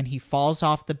 and he falls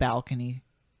off the balcony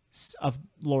of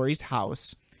Laurie's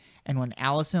house. And when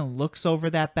Allison looks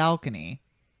over that balcony,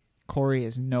 Corey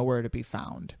is nowhere to be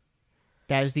found.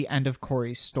 That is the end of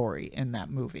Corey's story in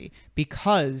that movie.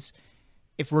 Because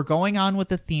if we're going on with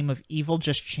the theme of evil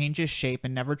just changes shape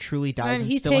and never truly dies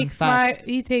and still infects,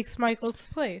 he takes Michael's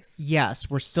place. Yes,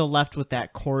 we're still left with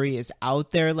that. Corey is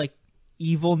out there, like,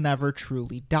 evil never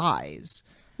truly dies.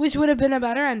 Which would have been a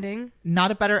better ending.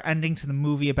 Not a better ending to the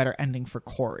movie, a better ending for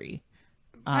Corey.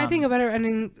 I think a better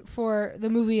ending for the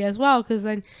movie as well, because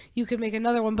then you could make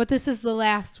another one. But this is the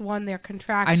last one they're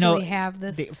contractually have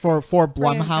this for Blumhouse.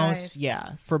 franchise.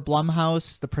 Yeah, for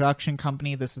Blumhouse, the production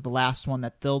company, this is the last one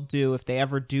that they'll do. If they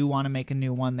ever do want to make a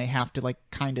new one, they have to like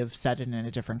kind of set it in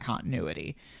a different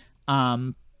continuity.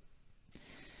 I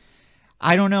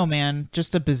don't know, man.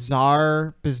 Just a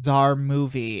bizarre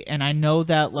movie, and I know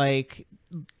that like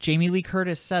Jamie Lee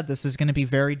Curtis said this is going to be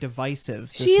very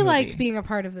divisive. She liked being a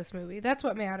part of this movie. That's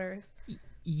what matters.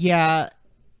 Yeah.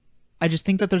 I just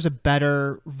think that there's a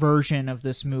better version of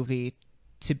this movie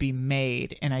to be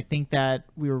made. And I think that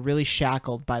we were really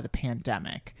shackled by the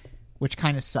pandemic, which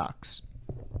kind of sucks.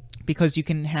 Because you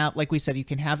can have, like we said, you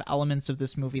can have elements of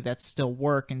this movie that still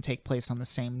work and take place on the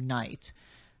same night.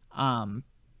 But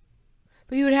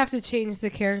you would have to change the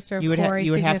character of Corey.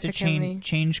 You would have to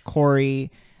change Corey.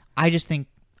 I just think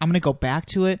I'm going to go back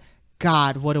to it.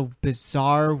 God, what a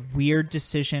bizarre, weird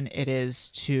decision it is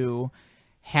to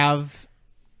have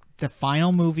the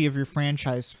final movie of your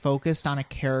franchise focused on a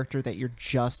character that you're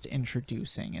just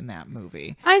introducing in that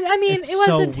movie. I mean, it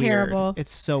wasn't terrible.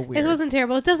 It's so weird. It wasn't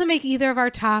terrible. It doesn't make either of our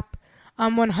top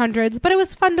 100s, but it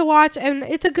was fun to watch, and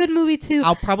it's a good movie to,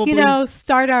 I'll probably,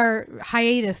 start our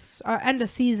hiatus, our end of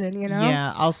season,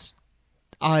 Yeah, I'll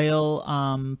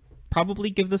probably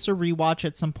give this a rewatch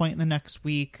at some point in the next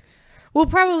week. We'll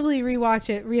probably rewatch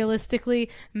it realistically,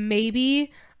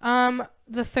 maybe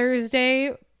the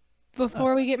Thursday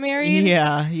before we get married.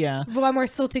 Yeah. When we're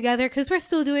still together, because we're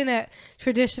still doing that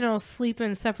traditional sleep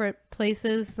in separate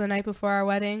places the night before our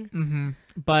wedding. Mm-hmm.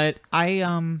 But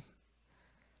I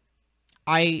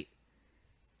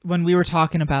when we were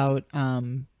talking about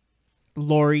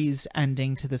Laurie's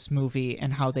ending to this movie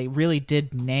and how they really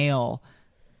did nail,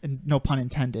 no pun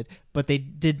intended, but they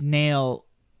did nail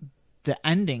the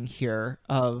ending here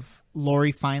of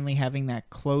Laurie finally having that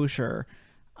closure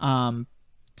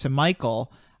to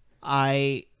Michael.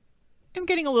 I am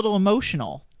getting a little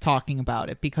emotional talking about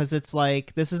it, because it's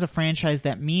like, this is a franchise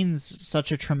that means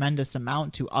such a tremendous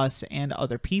amount to us and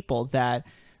other people, that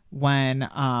when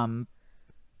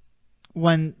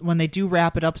they do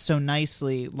wrap it up so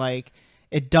nicely, like,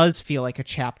 it does feel like a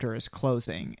chapter is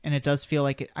closing, and it does feel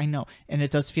like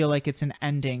it does feel like it's an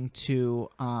ending to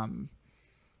an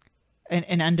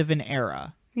end of an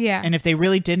era. Yeah. And if they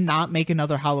really did not make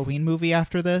another Halloween movie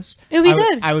after this, it would be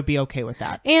good. I would be okay with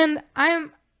that. And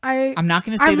I'm not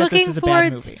going to say that this is a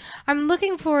bad movie. I'm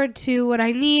looking forward to what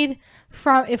I need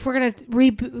from, if we're going to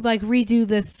redo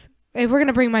this, if we're going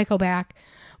to bring Michael back,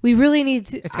 we really need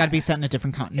to. It's got to be set in a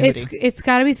different continuity. It's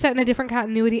got to be set in a different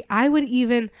continuity. I would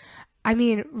even,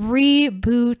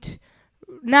 reboot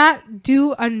not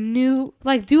do a new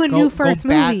new first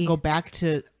movie. Go back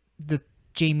to the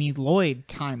Jamie Lloyd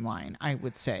timeline, I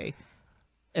would say,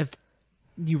 if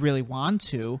you really want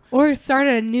to, or start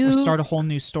a whole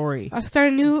new story.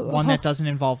 Start a new one that doesn't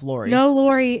involve Laurie. No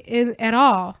Laurie at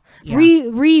all. Yeah.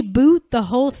 Reboot the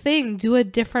whole thing. Do a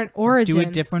different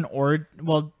origin.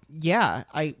 Well, yeah,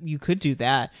 you could do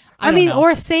that. I mean,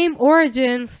 or same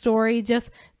origin story, just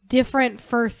different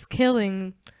first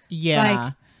killing.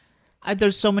 Yeah.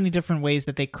 There's so many different ways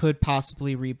that they could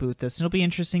possibly reboot this. It'll be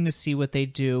interesting to see what they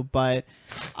do, but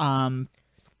I'm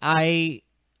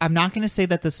not going to say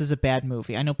that this is a bad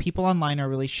movie. I know people online are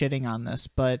really shitting on this,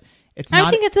 but it's not.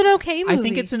 I think it's an okay movie. I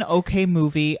think it's an okay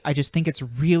movie. I just think it's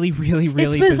really, really,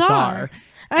 really bizarre.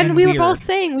 And we were both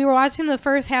saying, we were watching the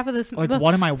first half of this movie.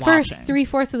 What am I watching? First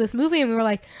 3/4 of this movie, and we were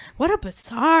like, what a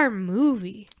bizarre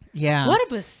movie. Yeah. What a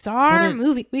bizarre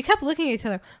movie. We kept looking at each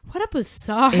other. What a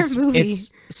bizarre movie.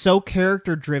 It's so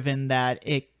character driven that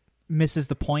it misses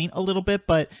the point a little bit,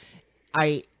 but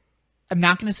I'm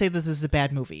not going to say that this is a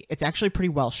bad movie. It's actually pretty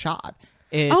well shot.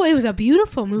 It was a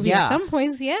beautiful movie at some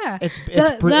points, yeah. It's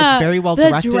very well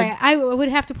directed. I would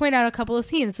have to point out a couple of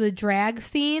scenes. The drag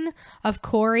scene of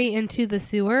Corey into the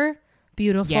sewer,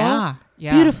 beautiful. Yeah.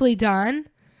 Beautifully done.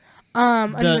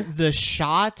 The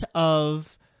shot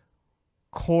of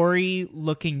Corey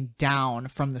looking down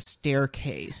from the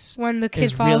staircase when the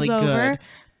kid falls really over.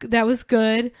 Good. That was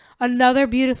good. Another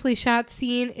beautifully shot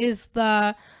scene is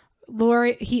the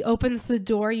Laurie. He opens the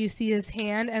door. You see his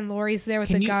hand, and Laurie's there with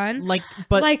the gun.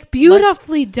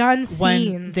 Beautifully done scenes.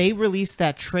 When they released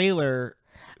that trailer,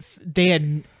 they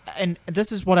had, and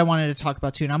this is what I wanted to talk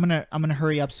about too. And I'm gonna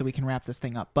hurry up so we can wrap this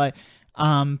thing up. But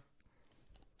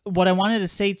what I wanted to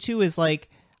say too is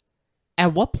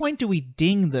at what point do we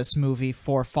ding this movie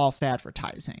for false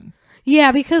advertising?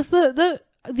 Yeah, because the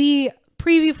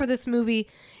preview for this movie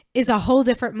is a whole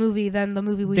different movie than the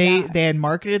movie got. They had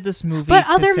marketed this movie, but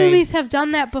other movies have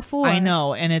done that before. I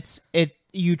know, and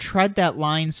you tread that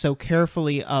line so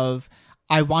carefully of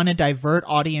I want to divert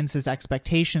audiences'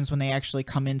 expectations when they actually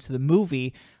come into the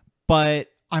movie, but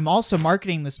I'm also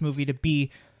marketing this movie to be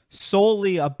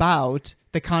solely about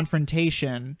the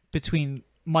confrontation between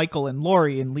Michael and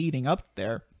Laurie and leading up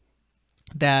there,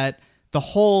 that the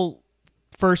whole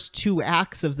first 2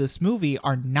 acts of this movie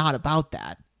are not about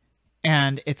that.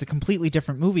 And it's a completely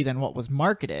different movie than what was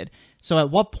marketed. So at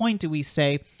what point do we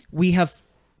say we have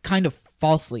kind of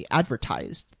falsely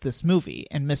advertised this movie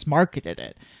and mismarketed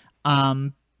it?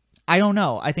 I don't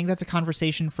know. I think that's a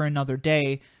conversation for another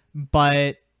day,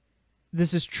 but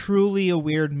this is truly a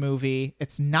weird movie.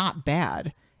 It's not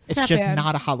bad. It's just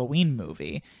not a Halloween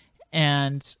movie.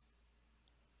 And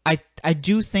I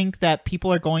do think that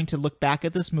people are going to look back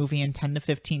at this movie in 10 to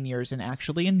 15 years and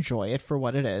actually enjoy it for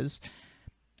what it is.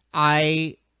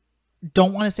 I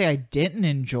don't want to say I didn't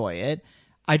enjoy it.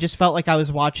 I just felt like I was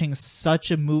watching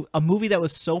such a movie that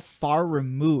was so far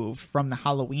removed from the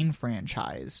Halloween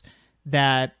franchise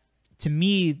that, to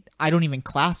me, I don't even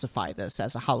classify this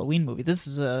as a Halloween movie. This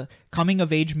is a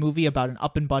coming-of-age movie about an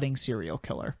up-and-budding serial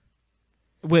killer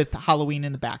with Halloween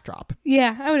in the backdrop.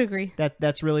 Yeah, I would agree.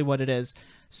 That's really what it is.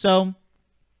 So,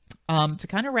 to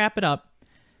kind of wrap it up,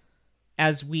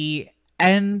 as we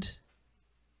end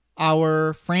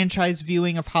our franchise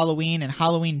viewing of Halloween, and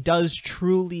Halloween does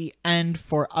truly end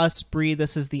for us, Brie.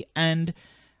 This is the end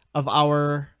of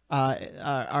our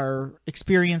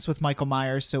experience with Michael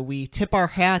Myers. So we tip our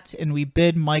hat and we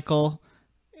bid Michael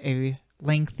a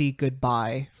lengthy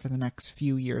goodbye for the next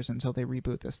few years until they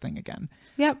reboot this thing again.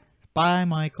 Yep. Bye,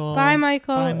 Michael. Bye,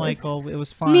 Michael. Bye, Michael. It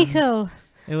was fun. Miko.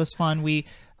 It was fun. We,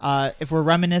 if we're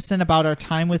reminiscent about our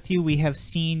time with you, we have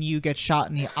seen you get shot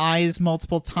in the eyes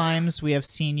multiple times. We have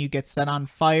seen you get set on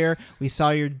fire. We saw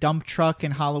your dump truck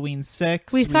in Halloween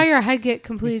 6. We saw your head get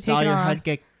completely taken off. We saw your head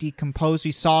get decomposed.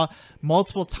 We saw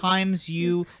multiple times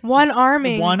you one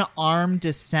arm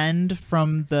descend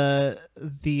from the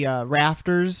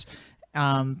rafters.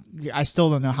 I still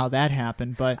don't know how that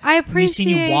happened, but we've seen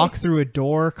you walk through a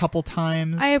door a couple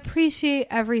times. I appreciate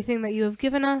everything that you have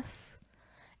given us,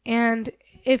 and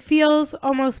it feels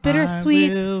almost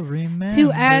bittersweet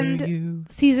to end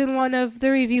season 1 of the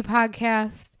review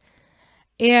podcast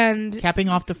and capping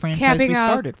off the franchise we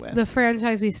started with. The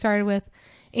franchise we started with,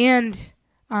 and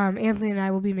Anthony and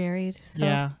I will be married. So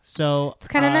yeah, so it's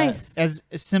kind of nice. As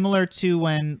similar to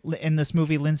when in this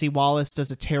movie Lindsay Wallace does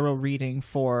a tarot reading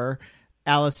for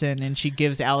Allison, and she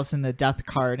gives Allison the death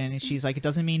card, and she's like, it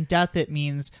doesn't mean death, it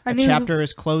means a chapter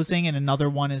is closing and another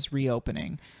one is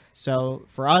reopening. So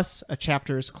for us, a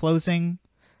chapter is closing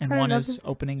and one is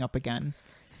opening up again.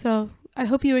 So I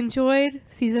hope you enjoyed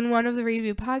season 1 of the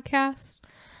review podcast.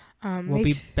 We'll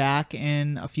be back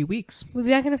in a few weeks. We'll be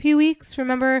back in a few weeks.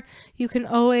 Remember, you can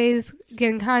always get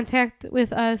in contact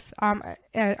with us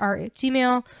at our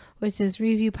Gmail, which is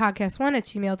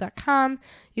reviewpodcast1@gmail.com.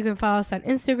 You can follow us on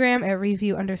Instagram at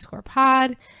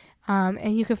review_pod.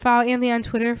 And you can follow Anthony on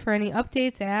Twitter for any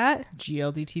updates at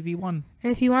GLDTV1.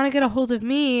 And if you want to get a hold of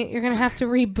me, you're going to have to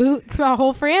reboot the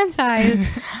whole franchise.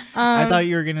 I thought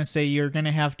you were going to say you're going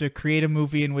to have to create a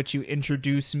movie in which you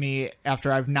introduce me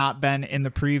after I've not been in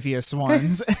the previous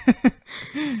ones.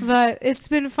 But it's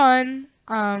been fun.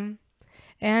 And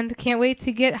can't wait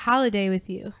to get holiday with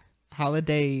you.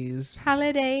 Holidays.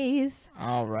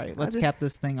 All right, let's cap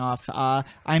this thing off.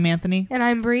 I'm Anthony. And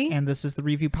I'm Brie. And this is the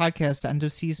Review Podcast, end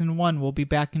of season 1. We'll be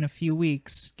back in a few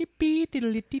weeks. The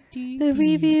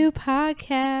Review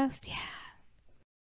Podcast. Yeah.